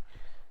 They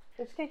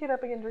just can't get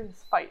up again during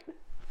this fight.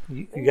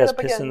 You They guys get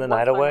up pissing again the once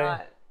night they're away?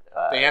 not,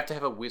 They have to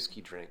have a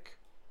whiskey drink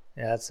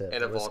Yeah, that's it.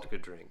 and a The whiskey- vodka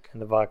drink.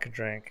 And the vodka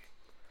drink.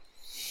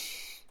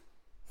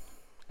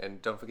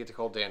 And don't forget to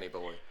call Danny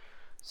Boy.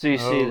 So you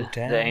see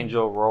the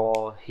angel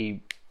roll.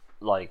 He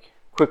like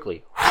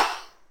quickly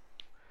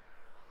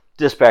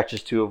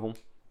dispatches 2 of them.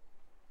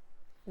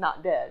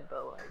 not dead,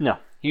 but like. No,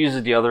 he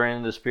uses the other end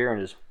of the spear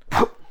and just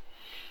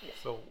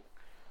So,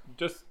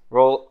 just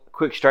roll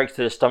quick strikes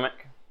to the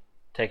stomach,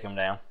 take him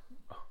down.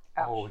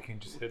 we can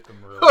just hit them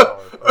real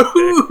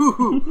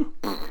hard.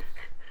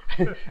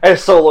 Okay.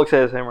 As Soul looks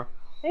at his hammer.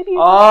 Maybe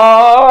you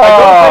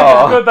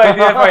I don't think it's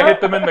a good idea if I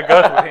hit them in the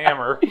guts with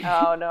hammer.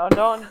 Oh no!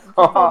 Don't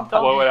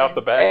Blow it out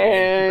the back.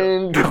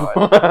 And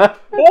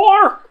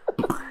Or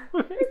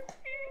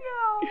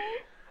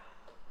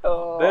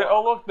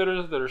No. look,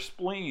 there's their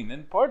spleen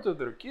and parts of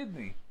their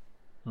kidney.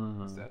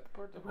 Is that the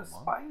part of It was the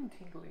lung? spine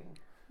tingling.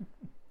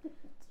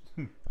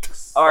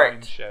 all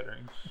right,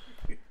 Shattering.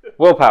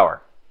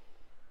 willpower.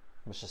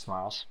 Mr.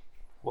 Smiles.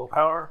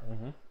 Willpower.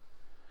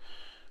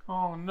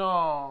 Oh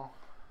no!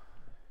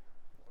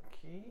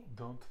 Okay.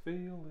 Don't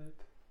feel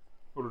it.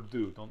 Or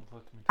do. Don't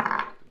let me tell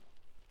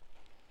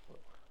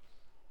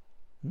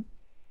you.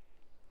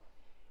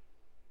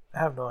 I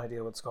have no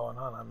idea what's going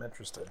on. I'm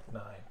interested.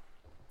 9.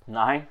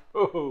 9.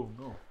 Oh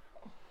no!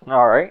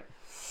 All right.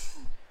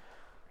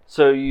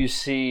 So you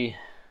see,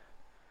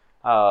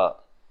 the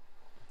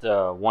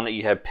one that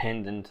you had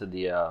pinned into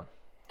the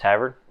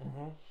tavern,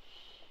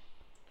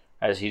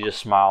 as he just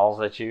smiles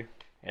at you,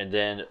 and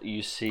then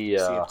you see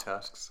Sea of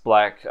tusks.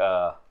 black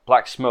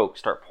smoke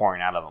start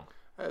pouring out of him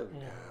Oh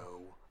no.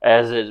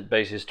 as it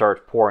basically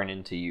starts pouring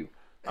into you.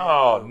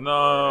 Oh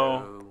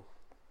no!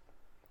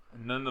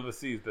 None of us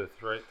sees this,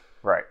 right?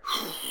 Right.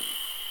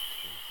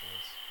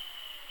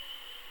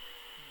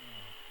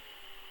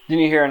 Then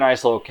you hear a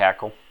nice little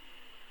cackle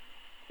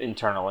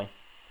internally.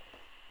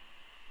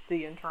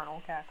 The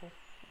internal cackle.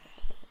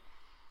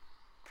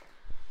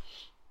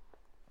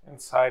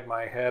 Inside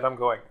my head, I'm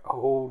going,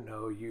 oh,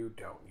 no, you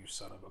don't, you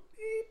son of a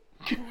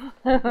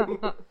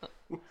beep.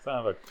 Son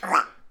of a.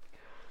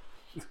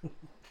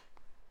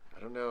 I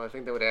don't know. I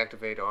think that would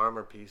activate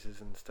armor pieces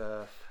and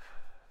stuff.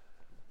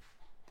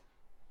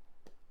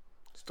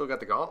 Still got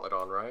the gauntlet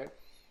on, right?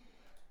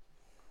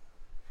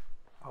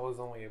 I was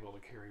only able to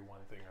carry one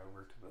thing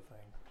over to the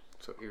thing.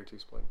 So ear to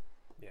splint.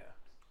 Yeah.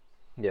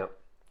 Yep.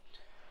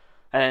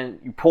 And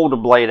you pull the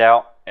blade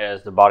out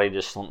as the body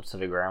just slumps to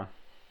the ground.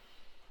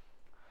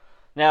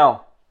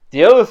 Now,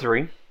 the other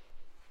 3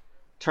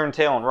 turn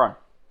tail and run.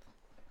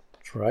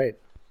 That's right.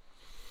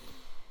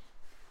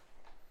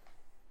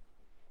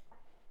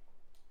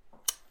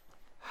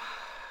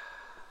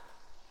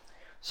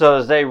 So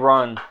as they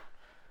run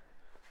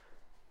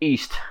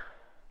east,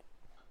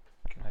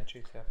 Can I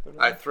chase after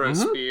them? I throw a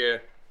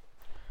spear.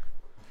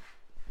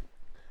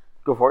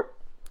 go for it.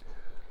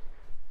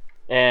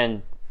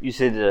 And you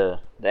see the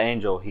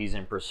angel, he's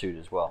in pursuit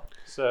as well.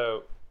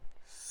 So,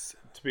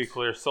 to be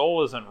clear,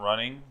 Soul isn't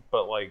running,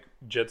 but like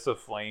jets of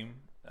flame,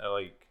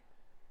 like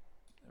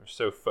they're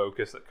so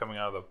focused that coming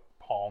out of the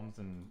palms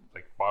and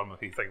like bottom of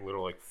he's like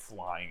literally like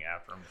flying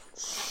after him.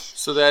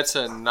 So that's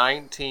a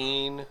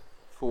 19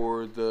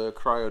 for the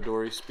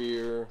Cryodori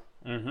spear.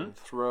 And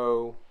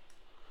throw.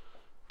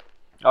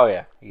 Oh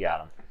yeah, you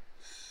got him.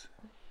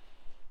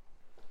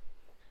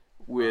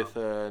 With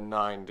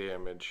 9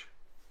 damage.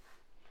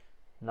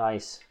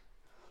 Nice.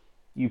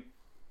 You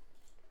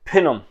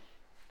pin him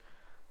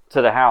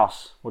to the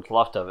house, what's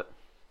left of it.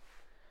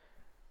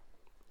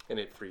 And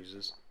it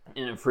freezes.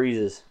 And it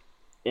freezes.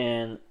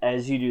 And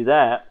as you do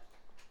that,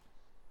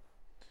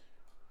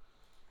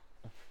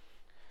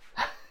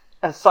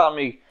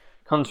 Asami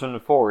comes from the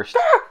forest.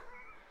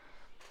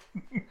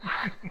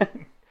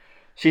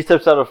 She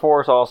steps out of the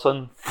forest all of a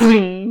sudden.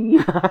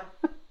 Fling!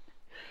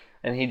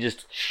 And he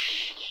just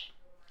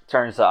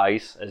turns to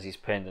ice as he's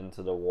pinned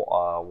into the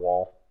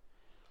wall.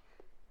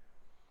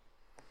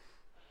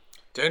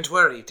 Don't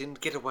worry, he didn't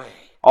get away.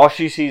 All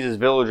she sees is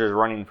villagers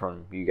running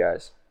from you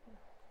guys.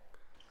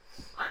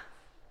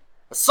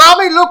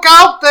 Asami, look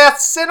out! They're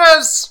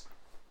sinners!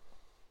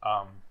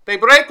 They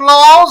break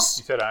laws!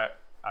 You said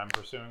I'm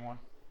pursuing one?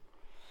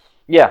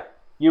 Yeah,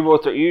 you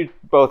both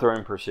are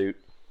in pursuit.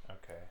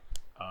 Okay.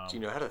 Do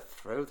you know how to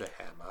throw the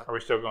hammer? Are we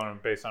still going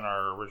based on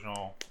our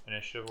original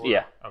initiative order?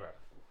 Yeah. Okay.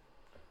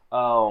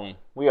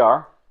 We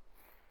are,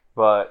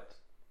 but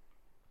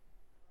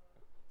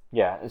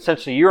yeah,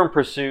 essentially you're in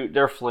pursuit.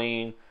 They're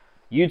fleeing.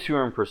 You two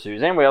are in pursuit.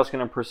 Is anybody else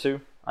going to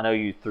pursue? I know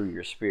you threw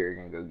your spear. You're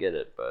going to go get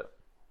it, but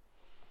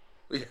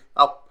Yeah,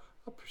 I'll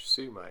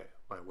pursue my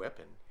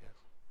weapon. Yeah.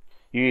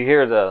 you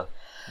hear the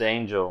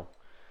angel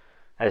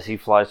as he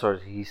flies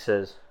towards. He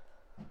says,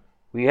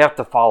 "We have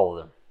to follow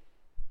them.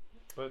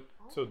 But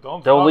so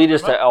don't. They'll talk lead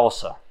us them to up.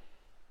 Elsa."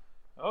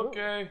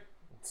 Okay.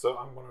 So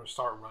I'm going to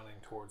start running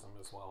towards them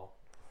as well.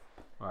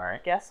 All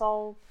right. Guess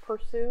I'll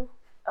pursue.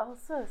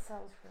 Elsa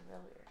sounds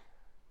familiar.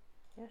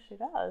 Yeah, she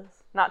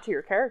does. Not to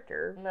your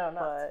character. No, not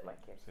but my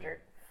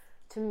character.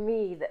 To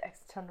me, the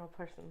external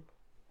person.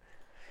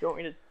 You want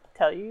me to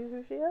tell you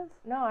who she is?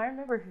 No, I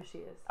remember who she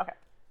is. Okay.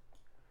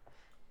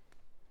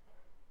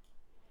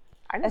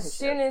 I know As who she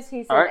soon is. as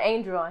he said All right.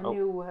 Angel, I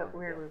knew where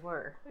we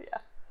were. Yeah.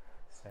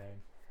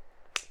 Same.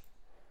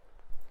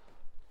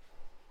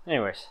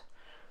 Anyways,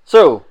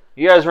 so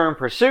you guys are in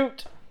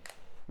pursuit.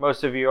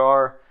 Most of you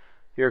are.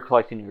 You're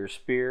collecting your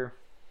spear.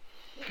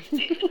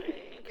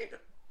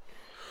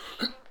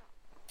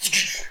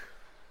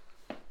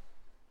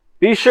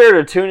 Be sure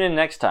to tune in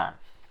next time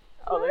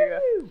Oh, there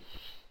you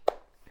go.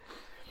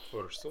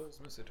 For Soul's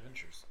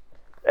misadventures.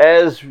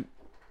 as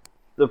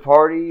the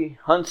party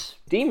hunts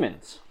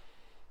demons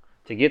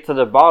to get to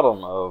the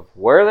bottom of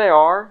where they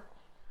are,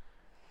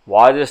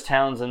 why this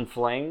town's in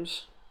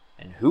flames,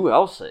 and who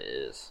Elsa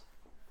is,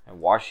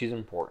 and why she's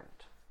important.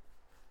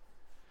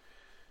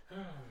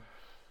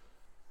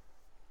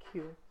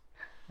 Cute.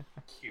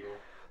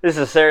 This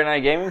is Saturday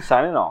Night Gaming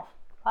signing off.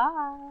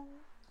 Bye.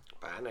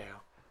 Bye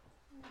now.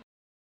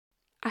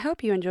 I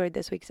hope you enjoyed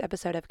this week's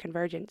episode of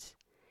Convergence.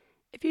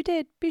 If you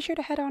did, be sure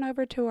to head on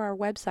over to our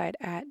website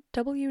at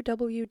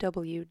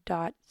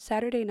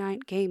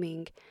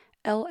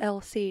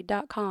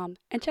www.saturdaynightgamingllc.com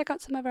and check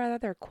out some of our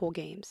other cool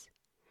games.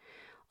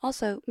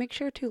 Also, make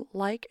sure to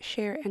like,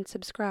 share, and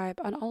subscribe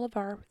on all of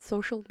our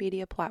social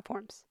media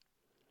platforms.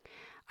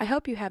 I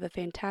hope you have a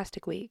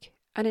fantastic week,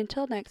 and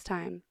until next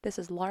time, this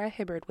is Laura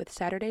Hibbard with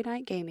Saturday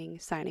Night Gaming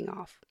signing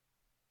off.